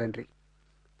ಹಾಕಿರ್ತಾರೇನ್ರಿ?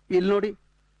 ಇಲ್ಲಿ ನೋಡಿ,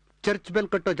 ಚರ್ಚ್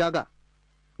ಬೆಲ್ ಕಟ್ಟೋ ಜಾಗ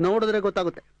ನೋಡಿದ್ರೆ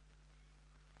ಗೊತ್ತಾಗುತ್ತೆ.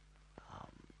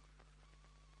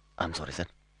 I'm sorry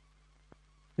sir.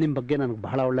 ನಿಮ್ಮ ಬಗ್ಗೆ ನನಗೆ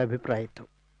ಬಹಳ ಒಳ್ಳೆ ಅಭಿಪ್ರಾಯ ಇತ್ತು.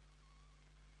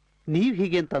 ನೀವು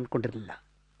ಹೀಗೆ ಅಂತ ಅಂದ್ಕೊಂಡಿರಲಿಲ್ಲ.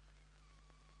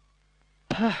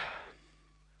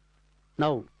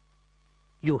 Now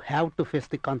you have to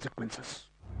face the consequences.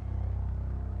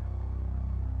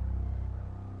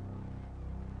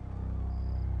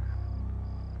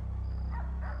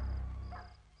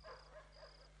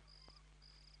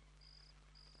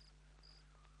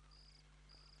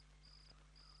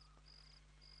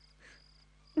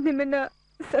 ನಿಮ್ಮನ್ನ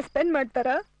ಸಸ್ಪೆಂಡ್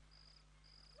ಮಾಡ್ತಾರಾ?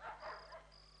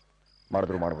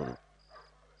 ಮಾಡಿದ್ರು ಮಾಡ್ಬೋದು.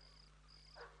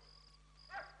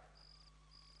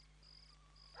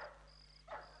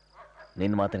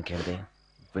 ನಿನ್ನ ಮಾತನ್ನು ಕೇಳಿದೆ,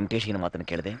 ವೆಂಕಟೇಶಿನ ಮಾತನ್ನು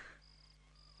ಕೇಳಿದೆ,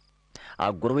 ಆ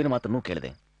ಗುರುವಿನ ಮಾತನ್ನು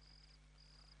ಕೇಳಿದೆ.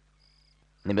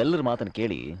 ನಿಮ್ಮೆಲ್ಲರ ಮಾತನ್ನು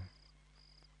ಕೇಳಿ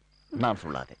ನಾನು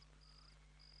ಸುಳ್ಳಾದೆ.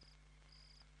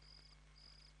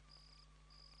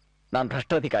 ನಾನು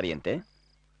ಭ್ರಷ್ಟಾಧಿಕಾರಿಯಂತೆ,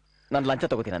 ನಾನು ಲಂಚ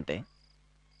ತಗೋತೀನಂತೆ.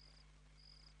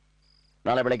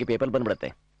 ನಾಳೆ ಬೆಳಗ್ಗೆ ಪೇಪರ್ ಬಂದ್ಬಿಡುತ್ತೆ,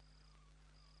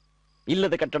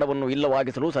 ಇಲ್ಲದ ಕಟ್ಟಡವನ್ನು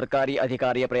ಇಲ್ಲವಾಗಿಸಲು ಸರ್ಕಾರಿ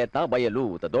ಅಧಿಕಾರಿಯ ಪ್ರಯತ್ನ ಬಯಲು,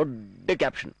 ದೊಡ್ಡ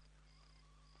ಕ್ಯಾಪ್ಷನ್.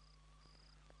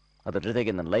 ಅದರ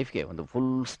ಜೊತೆಗೆ ನನ್ನ ಲೈಫ್ಗೆ ಒಂದು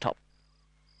full stop.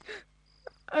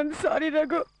 I am sorry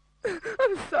Raghu, I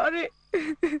am sorry.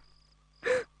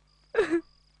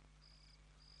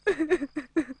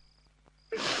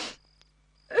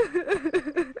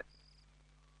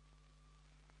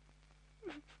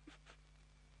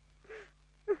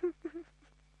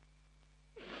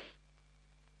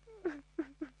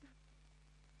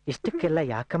 ಇಷ್ಟಕ್ಕೆಲ್ಲ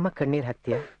ಯಾಕಮ್ಮ ಕಣ್ಣೀರ್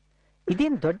ಹಾಕ್ತೀಯ?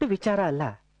 ಇದೇನು ದೊಡ್ಡ ವಿಚಾರ ಅಲ್ಲ,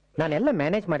 ನಾನೆಲ್ಲ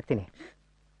ಮ್ಯಾನೇಜ್ ಮಾಡ್ತೀನಿ.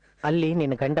 ಅಲ್ಲಿ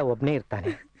ನಿನ್ನ ಗಂಡ ಒಬ್ನೇ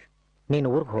ಇರ್ತಾನೆ, ನೀನು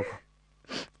ಊರಿಗೆ ಹೋಗು.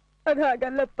 ಅದು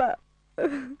ಹಾಗಲ್ಲಪ್ಪ.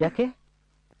 ಯಾಕೆ?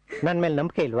 ನನ್ನ ಮೇಲೆ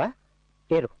ನಂಬಿಕೆ ಇಲ್ವಾ?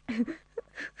 ಏರು,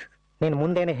 ನೀನು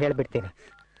ಮುಂದೇನೆ ಹೇಳ್ಬಿಡ್ತೀನಿ.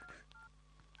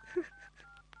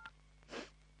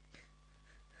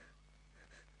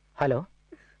 ಹಲೋ,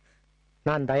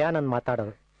 ನಾನು ದಯಾನಂದ್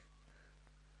ಮಾತಾಡೋದು.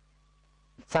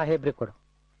 ಸಾಹೇಬ್ರಿ ಕೊಡು.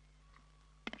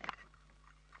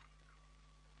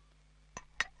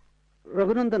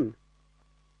 ರಘುನಂದನ್,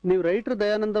 ನೀವು ರೈಟರ್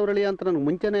ದಯಾನಂದ ಅವರಳಿಯ ಅಂತ ನನಗೆ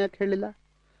ಮುಂಚೆನೇ ಯಾಕೆ ಹೇಳಿಲ್ಲ?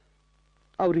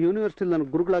 ಅವ್ರ ಯೂನಿವರ್ಸಿಟಿಲಿ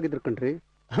ನನಗೆ ಗುರುಗಳಾಗಿದ್ರು ಕಣ್ರಿ.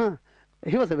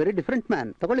 He was a very different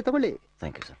man. ತಗೊಳ್ಳಿ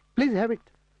thank you sir. Please have it.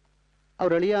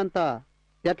 ಅವ್ರ ಅಳಿಯ ಅಂತ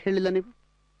ಯಾಕೆ ಹೇಳಿಲ್ಲ ನೀವು?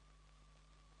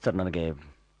 ಸರ್, ನನಗೆ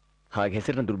ಹಾಗೆ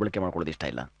ಹೆಸರಿನ ದುರ್ಬಳಕೆ ಮಾಡ್ಕೊಳ್ಳೋದು ಇಷ್ಟ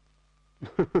ಇಲ್ಲ.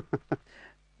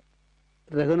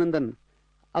 ರಘುನಂದನ್,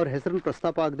 ಅವ್ರ ಹೆಸರನ್ನು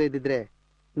ಪ್ರಸ್ತಾಪ ಆಗದೆ ಇದ್ದಿದ್ರೆ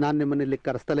ನಾನು ನಿಮ್ಮನ್ನ ಇಲ್ಲಿ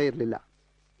ಕರೆಸ್ತಲೇ ಇರಲಿಲ್ಲ.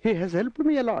 He has help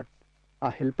me a lot. ಆ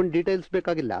ಹೆಲ್ಪಿನ ಡೀಟೇಲ್ಸ್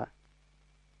ಬೇಕಾಗಿಲ್ಲ.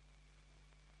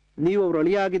 ನೀವು ಅವ್ರ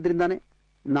ಅಳಿಯ ಆಗಿದ್ರಿಂದಾನೇ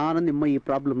ನಾನು ನಿಮ್ಮ ಈ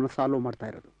ಪ್ರಾಬ್ಲಮ್ನ ಸಾಲ್ವ್ ಮಾಡ್ತಾ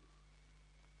ಇರೋದು.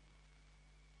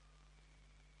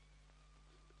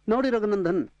 ನೋಡಿ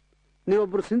ರಘುನಂದನ್,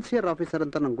 ನೀವೊಬ್ಬರು ಸಿನ್ಸಿಯರ್ ಆಫೀಸರ್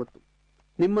ಅಂತ ನಂಗೆ ಗೊತ್ತು.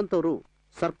 ನಿಮ್ಮಂಥವ್ರು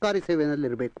ಸರ್ಕಾರಿ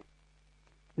ಸೇವೆಯಲ್ಲಿರಬೇಕು.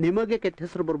 ನಿಮಗೆ ಕೆಟ್ಟ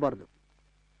ಹೆಸರು ಬರಬಾರ್ದು.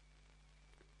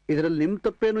 ಇದರಲ್ಲಿ ನಿಮ್ಮ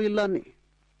ತಪ್ಪೇನೂ ಇಲ್ಲ ಅನ್ನಿ.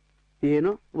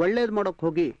 ಏನೋ ಒಳ್ಳೇದು ಮಾಡೋಕ್ಕೆ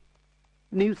ಹೋಗಿ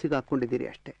ನೀವು ಸಿಗಾಕೊಂಡಿದ್ದೀರಿ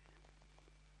ಅಷ್ಟೇ.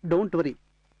 ಡೋಂಟ್ ವರಿ,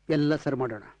 ಎಲ್ಲ ಸರಿ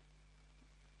ಮಾಡೋಣ.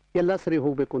 ಎಲ್ಲ ಸರಿ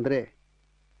ಹೋಗಬೇಕು ಅಂದರೆ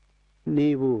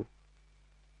ನೀವು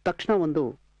ತಕ್ಷಣ ಒಂದು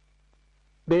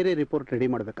ಬೇರೆ ರಿಪೋರ್ಟ್ ರೆಡಿ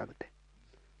ಮಾಡಬೇಕಾಗುತ್ತೆ.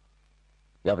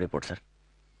 ಯಾವ ರಿಪೋರ್ಟ್ ಸರ್?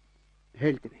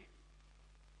 ಹೇಳ್ತೀನಿ.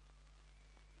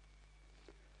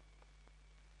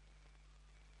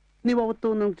 ನೀವು ಅವತ್ತು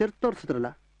ನನಗೆ ಚರ್ಚ್ ತೋರಿಸಿದ್ರಲ್ಲ,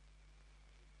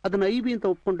 ಅದನ್ನು IB ಅಂತ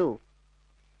ಒಪ್ಕೊಂಡು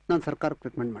ನಾನು ಸರ್ಕಾರಕ್ಕೆ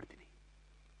ರೆಕಮೆಂಡ್ ಮಾಡ್ತೀನಿ.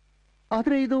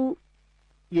 ಆದರೆ ಇದು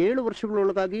 7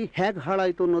 ವರ್ಷಗಳೊಳಗಾಗಿ ಹೇಗೆ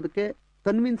ಹಾಳಾಯಿತು ಅನ್ನೋದಕ್ಕೆ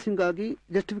ಕನ್ವಿನ್ಸಿಂಗ್ ಆಗಿ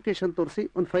ಜಸ್ಟಿಫಿಕೇಶನ್ ತೋರಿಸಿ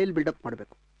ಒಂದು ಫೈಲ್ ಬಿಲ್ಡಪ್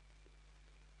ಮಾಡಬೇಕು.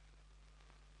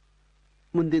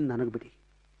 ಮುಂದಿನ ನನಗೆ ಬಿಡಿ.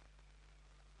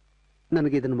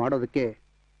 ನನಗೆ ಇದನ್ನು ಮಾಡೋದಕ್ಕೆ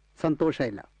ಸಂತೋಷ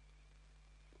ಇಲ್ಲ,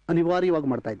 ಅನಿವಾರ್ಯವಾಗಿ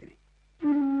ಮಾಡ್ತಾ ಇದ್ದೀನಿ.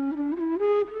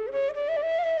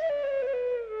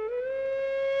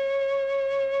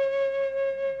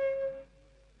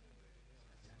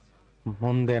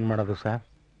 ಮುಂದೇನು ಮಾಡೋದು ಸರ್?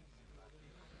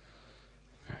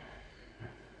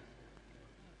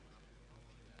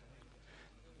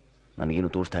 ನನಗೇನು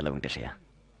ತೋರಿಸ್ತಾ ಇಲ್ಲ ವೆಂಕಟೇಶಯ್ಯ.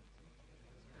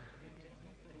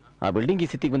 ಆ ಬಿಲ್ಡಿಂಗ್ ಈ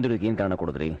ಸ್ಥಿತಿಗೆ ಬಂದಿರೋದಕ್ಕೆ ಏನು ಕಾರಣ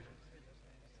ಕೊಡಿದ್ರಿ?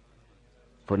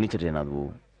 ಫರ್ನಿಚರ್ ಏನಾದವು?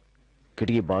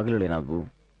 ಕಿಟಕಿ ಬಾಗಿಲುಗಳು ಏನಾದವು?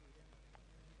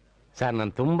 ಸರ್,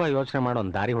 ನಾನು ತುಂಬ ಯೋಚನೆ ಮಾಡೋ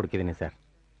ಒಂದು ದಾರಿ ಹುಡುಕಿದ್ದೀನಿ ಸರ್.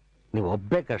 ನೀವು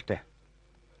ಒಬ್ಬೇಕಷ್ಟೇ.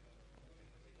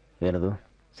 ಏನದು?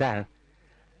 ಸರ್,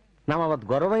 ನಾವು ಅವತ್ತು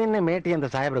ಗೊರವಯ್ಯನ್ನೇ ಮೇಟಿ ಅಂತ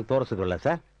ಸಾಹೇಬ್ರಿಗೆ ತೋರಿಸಿದ್ವಲ್ಲ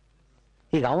ಸರ್,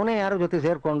 ಈಗ ಅವನೇ ಯಾರ ಜೊತೆ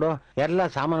ಸೇರಿಕೊಂಡು ಎಲ್ಲ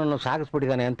ಸಾಮಾನನ್ನು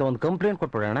ಸಾಗಿಸ್ಬಿಟ್ಟಿದ್ದಾನೆ ಅಂತ ಒಂದು ಕಂಪ್ಲೇಂಟ್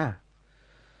ಕೊಟ್ಬಿಡೋಣ.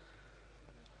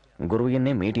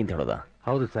 ಗುರುವಿಯನ್ನೇ ಮೇಟಿ ಅಂತ ಹೇಳೋದಾ?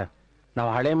 ಹೌದು ಸರ್. ನಾವು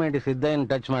ಹಳೆ ಮೇಟಿ ಸಿದ್ದಯ್ಯನ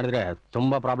ಟಚ್ ಮಾಡಿದ್ರೆ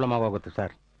ತುಂಬ ಪ್ರಾಬ್ಲಮ್ ಆಗೋಗುತ್ತೆ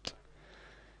ಸರ್.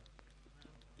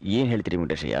 ಏನು ಹೇಳ್ತೀರಿ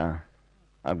ವೆಂಕಟೇಶಯ್ಯ?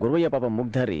 ಆ ಗುರುವಯ್ಯ ಪಾಪ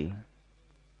ಮುಗ್ಧಾರಿ,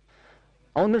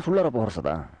 ಅವನ ಮೇಲೆ ಸುಳ್ಳಾರೋಪ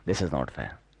ಹೊರಸದ? This is not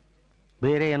fair.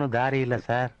 ಬೇರೆ ಏನೂ ದಾರಿ ಇಲ್ಲ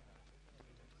ಸರ್.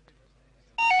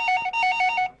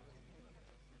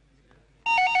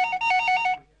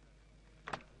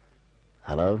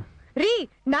 ಹಲೋ ರೀ,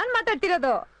 ನಾನ್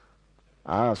ಮಾತಾಡ್ತಿರೋದು.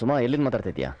 ಸುಮಾ, ಎಲ್ಲಿಂದ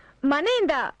ಮಾತಾಡ್ತಾ ಇದೀಯಾ?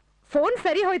 ಮನೆಯಿಂದ. ಫೋನ್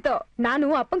ಸರಿ ಹೋಯ್ತು. ನಾನು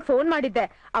ಅಪ್ಪಂಗ್ ಫೋನ್ ಮಾಡಿದ್ದೆ.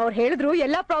 ಅವ್ರು ಹೇಳಿದ್ರು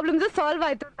ಎಲ್ಲಾ ಪ್ರಾಬ್ಲಮ್ಸ್ ಸಾಲ್ವ್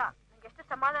ಆಯ್ತು ಅಂತ. ಎಷ್ಟು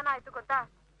ಸಮಾಧಾನ ಆಯ್ತು ಗೊತ್ತಾ?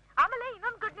 ಆಮೇಲೆ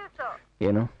ಇನ್ನೊಂದು ಗುಡ್ ನ್ಯೂಸ್.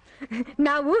 ಏನು?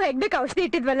 ನಾವು ಹೆಗ್ಡಕ್ ಔಷಧಿ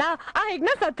ಇಟ್ಟಿದ್ವಲ್ಲ, ಆ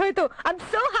ಹೆಗ್ನ ಸತ್ತೋಯ್ತು. I am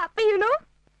so happy.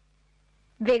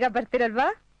 ಬೇಗ ಬರ್ತಿರಲ್ವಾ?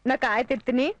 ನಾ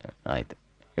ಕಾಯ್ತಿರ್ತೀನಿ. ಆಯ್ತು,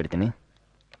 ಇಡ್ತೀನಿ.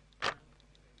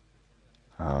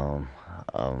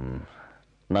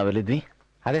 ನಾವೆಲ್ಲಿದ್ವಿ?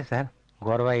 ಅದೇ ಸರ್,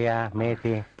 ಗೊರವಯ್ಯ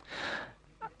ಮೇಟಿ.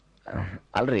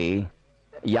 ಅಲ್ರಿ,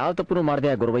 ಯಾವ ತಪ್ಪು ಮಾಡಿದೆ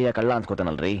ಆ ಗುರುವಯ್ಯ ಕಳ್ಳ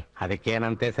ಅನ್ಸ್ಕೋತಾನಲ್ರಿ?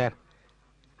 ಅದಕ್ಕೇನಂತೆ ಸರ್,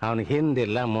 ಅವನಿಗೆ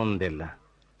ಹಿಂದಿಲ್ಲ ಮುಂದಿಲ್ಲ.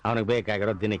 ಅವನಿಗೆ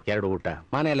ಬೇಕಾಗಿರೋ ದಿನಕ್ಕೆ 2 ಊಟ.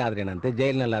 ಮನೇಲಾದ್ರೇನಂತೆ,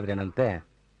 ಜೈಲಿನಲ್ಲಾದ್ರೇನಂತೆ.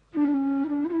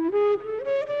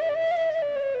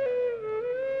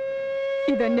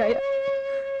 ಇದು ಅನ್ಯಾಯ,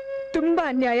 ತುಂಬಾ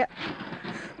ಅನ್ಯಾಯ.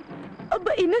 ಒಬ್ಬ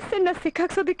ಇನ್ನಸೆಂಟ್ ನ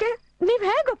ಸಿಕ್ಕಾಕ್ಸೋದಿಕ್ಕೆ ನೀವ್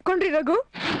ಹೇಗ್ ಒಪ್ಕೊಂಡ್ರಿ ರಘು?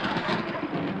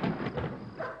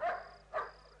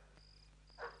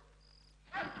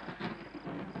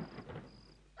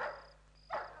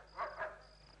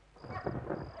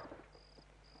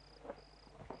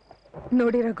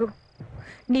 ನೋಡಿ ರಘು,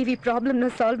 ನೀವ್ ಈ ಪ್ರಾಬ್ಲಮ್ನ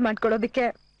ಸಾಲ್ವ್ ಮಾಡ್ಕೊಳ್ಳೋದಿಕ್ಕೆ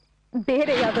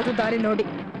ಬೇರೆ ಯಾವ್ದಾದ್ರು ದಾರಿ ನೋಡಿ.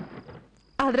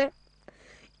 ಆದ್ರೆ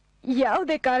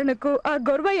ಯಾವುದೇ ಕಾರಣಕ್ಕೂ ಆ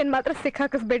ಗೊರವಯ್ಯನ್ ಮಾತ್ರ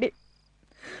ಸಿಕ್ಕಾಕಿಸ್ಬೇಡಿ.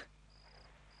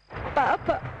 ಪಾಪ,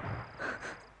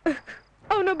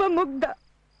 ಅವನೊಬ್ಬ ಮುಗ್ಧ.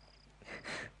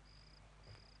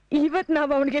 ಇವತ್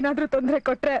ನಾವ್ ಅವನಿಗೇನಾದ್ರೂ ತೊಂದರೆ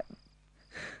ಕೊಟ್ರೆ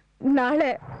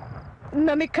ನಾಳೆ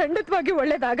ನಮಗ್ ಖಂಡಿತವಾಗಿ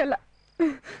ಒಳ್ಳೇದಾಗಲ್ಲ.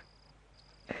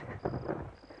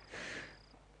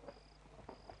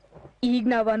 ಈಗ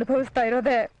ನಾವು ಅನುಭವಿಸ್ತಾ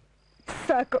ಇರೋದೇ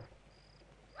ಸಾಕು.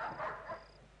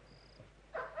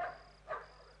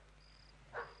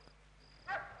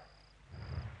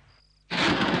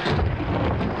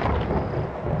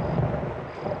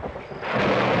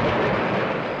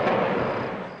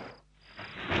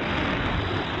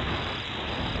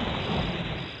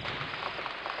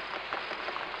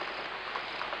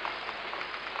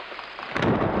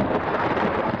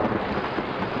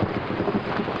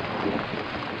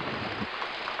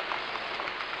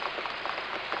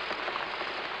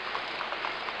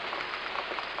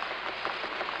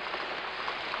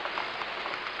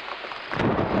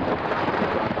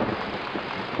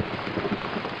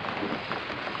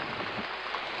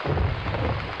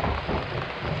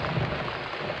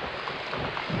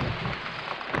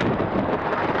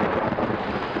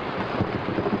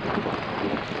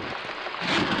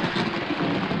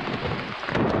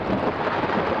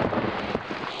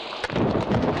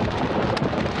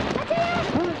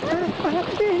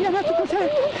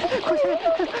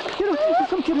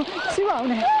 ಶಿವ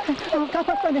ಅವನೇ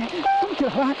ಕಾಪಾಡ್ತಾನೆ.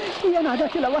 ಸುಮ್ಕಿರವ,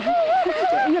 ಏನಾಗಕ್ಕಿಲ್ಲವ,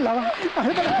 ಇಲ್ಲವ,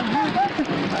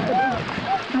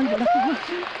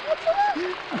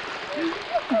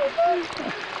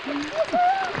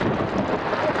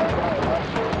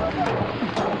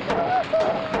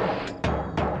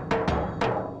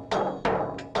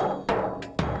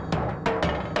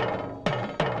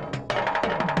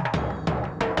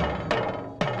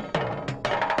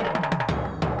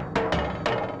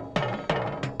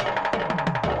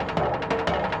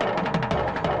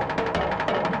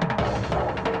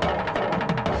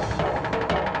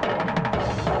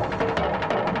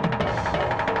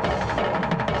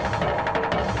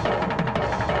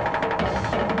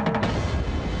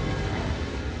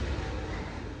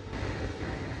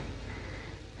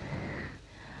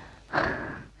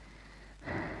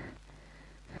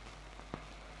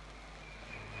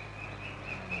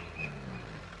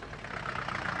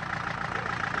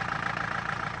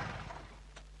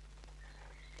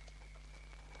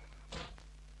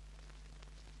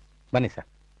 ಬನ್ನಿ ಸರ್.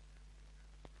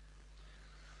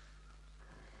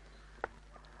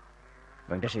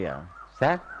 ವೆಂಕಟೇಶಯ್ಯ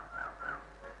ಸರ್,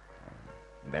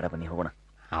 ಬೇಡ, ಬನ್ನಿ ಹೋಗೋಣ.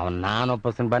 ನಾನು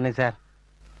ಒಪ್ಪಿಸ್ತೀನಿ, ಬನ್ನಿ ಸರ್.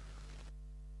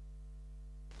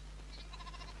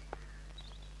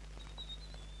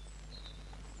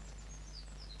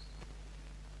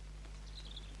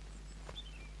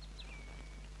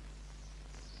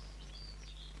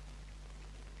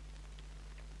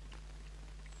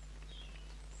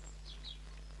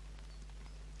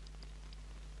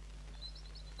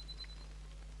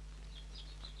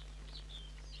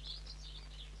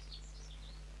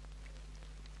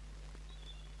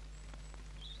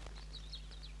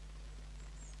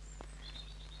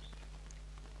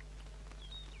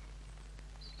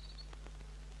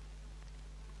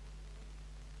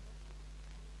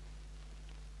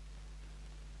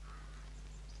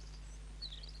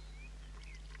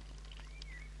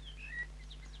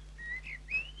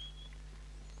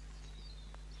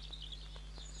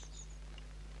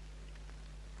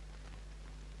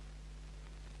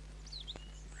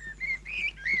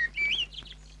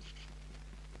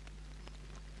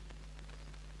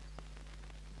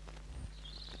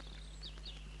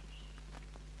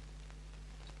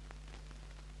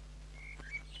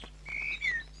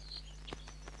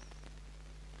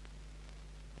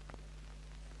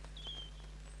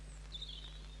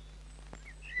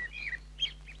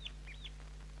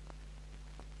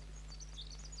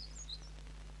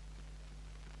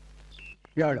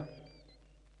 ಹೇಳು.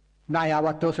 ನಾ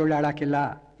ಯಾವತ್ತೂ ಸುಳ್ಳು ಹೇಳಕ್ಕಿಲ್ಲ.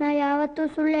 ನಾ ಯಾವತ್ತೂ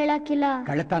ಸುಳ್ಳು ಹೇಳಕ್ಕಿಲ್ಲ.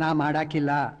 ಕಳ್ತನ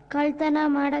ಮಾಡಕ್ಕಿಲ್ಲ. ಕಳ್ತನ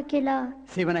ಮಾಡಕ್ಕಿಲ್ಲ.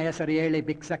 ಶಿವನ ಹೆಸರು ಹೇಳಿ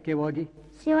ಭಿಕ್ಷಕ್ಕೆ ಹೋಗಿ.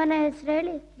 ಶಿವನ ಹೆಸರು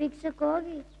ಹೇಳಿ ಭಿಕ್ಷಕ್ಕೆ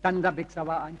ಹೋಗಿ ತಂದ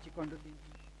ಭಿಕ್ಷವ ಹಂಚಿಕೊಂಡು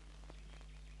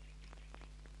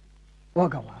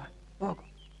ಹೋಗವ್ವ ಹೋಗು.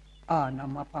 ಆ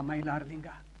ನಮ್ಮಪ್ಪ ಮೈಲಾರಲಿಂಗ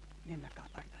ನಿನ್ನ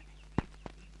ಕಾಪಾಡ್ತಾನೆ.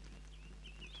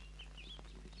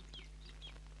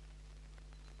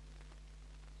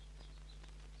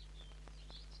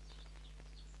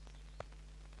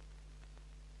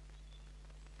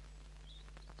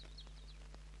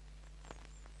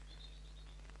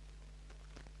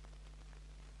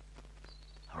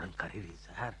 ಅವಳನ್ನು ಕರೀರಿ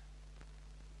sir.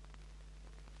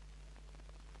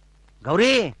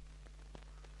 Gauri,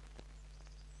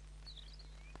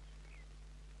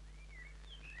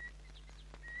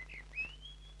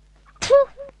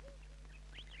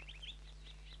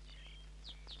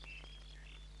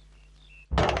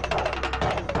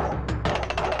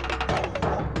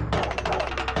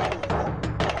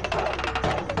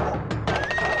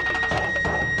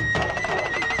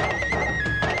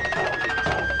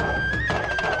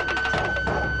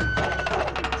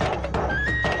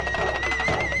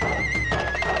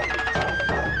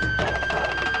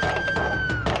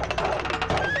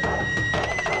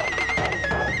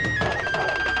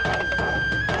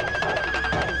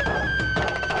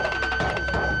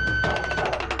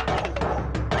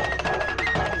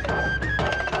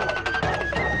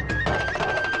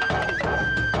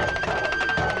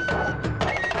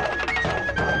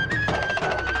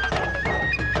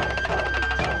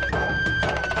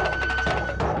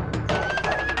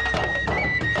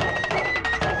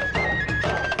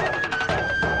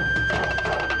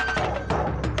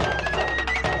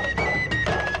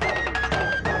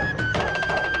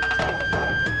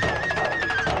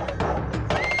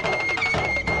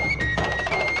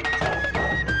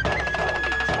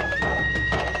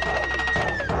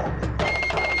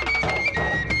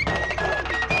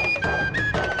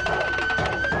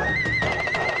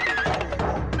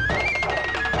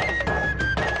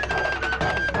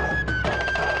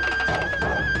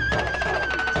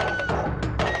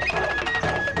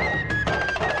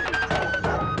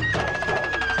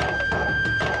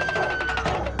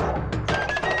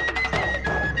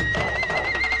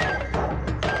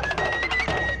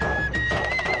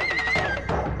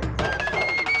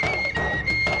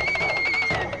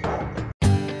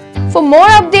 For more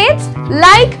updates,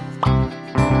 like,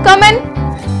 comment,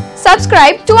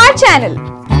 subscribe to our channel.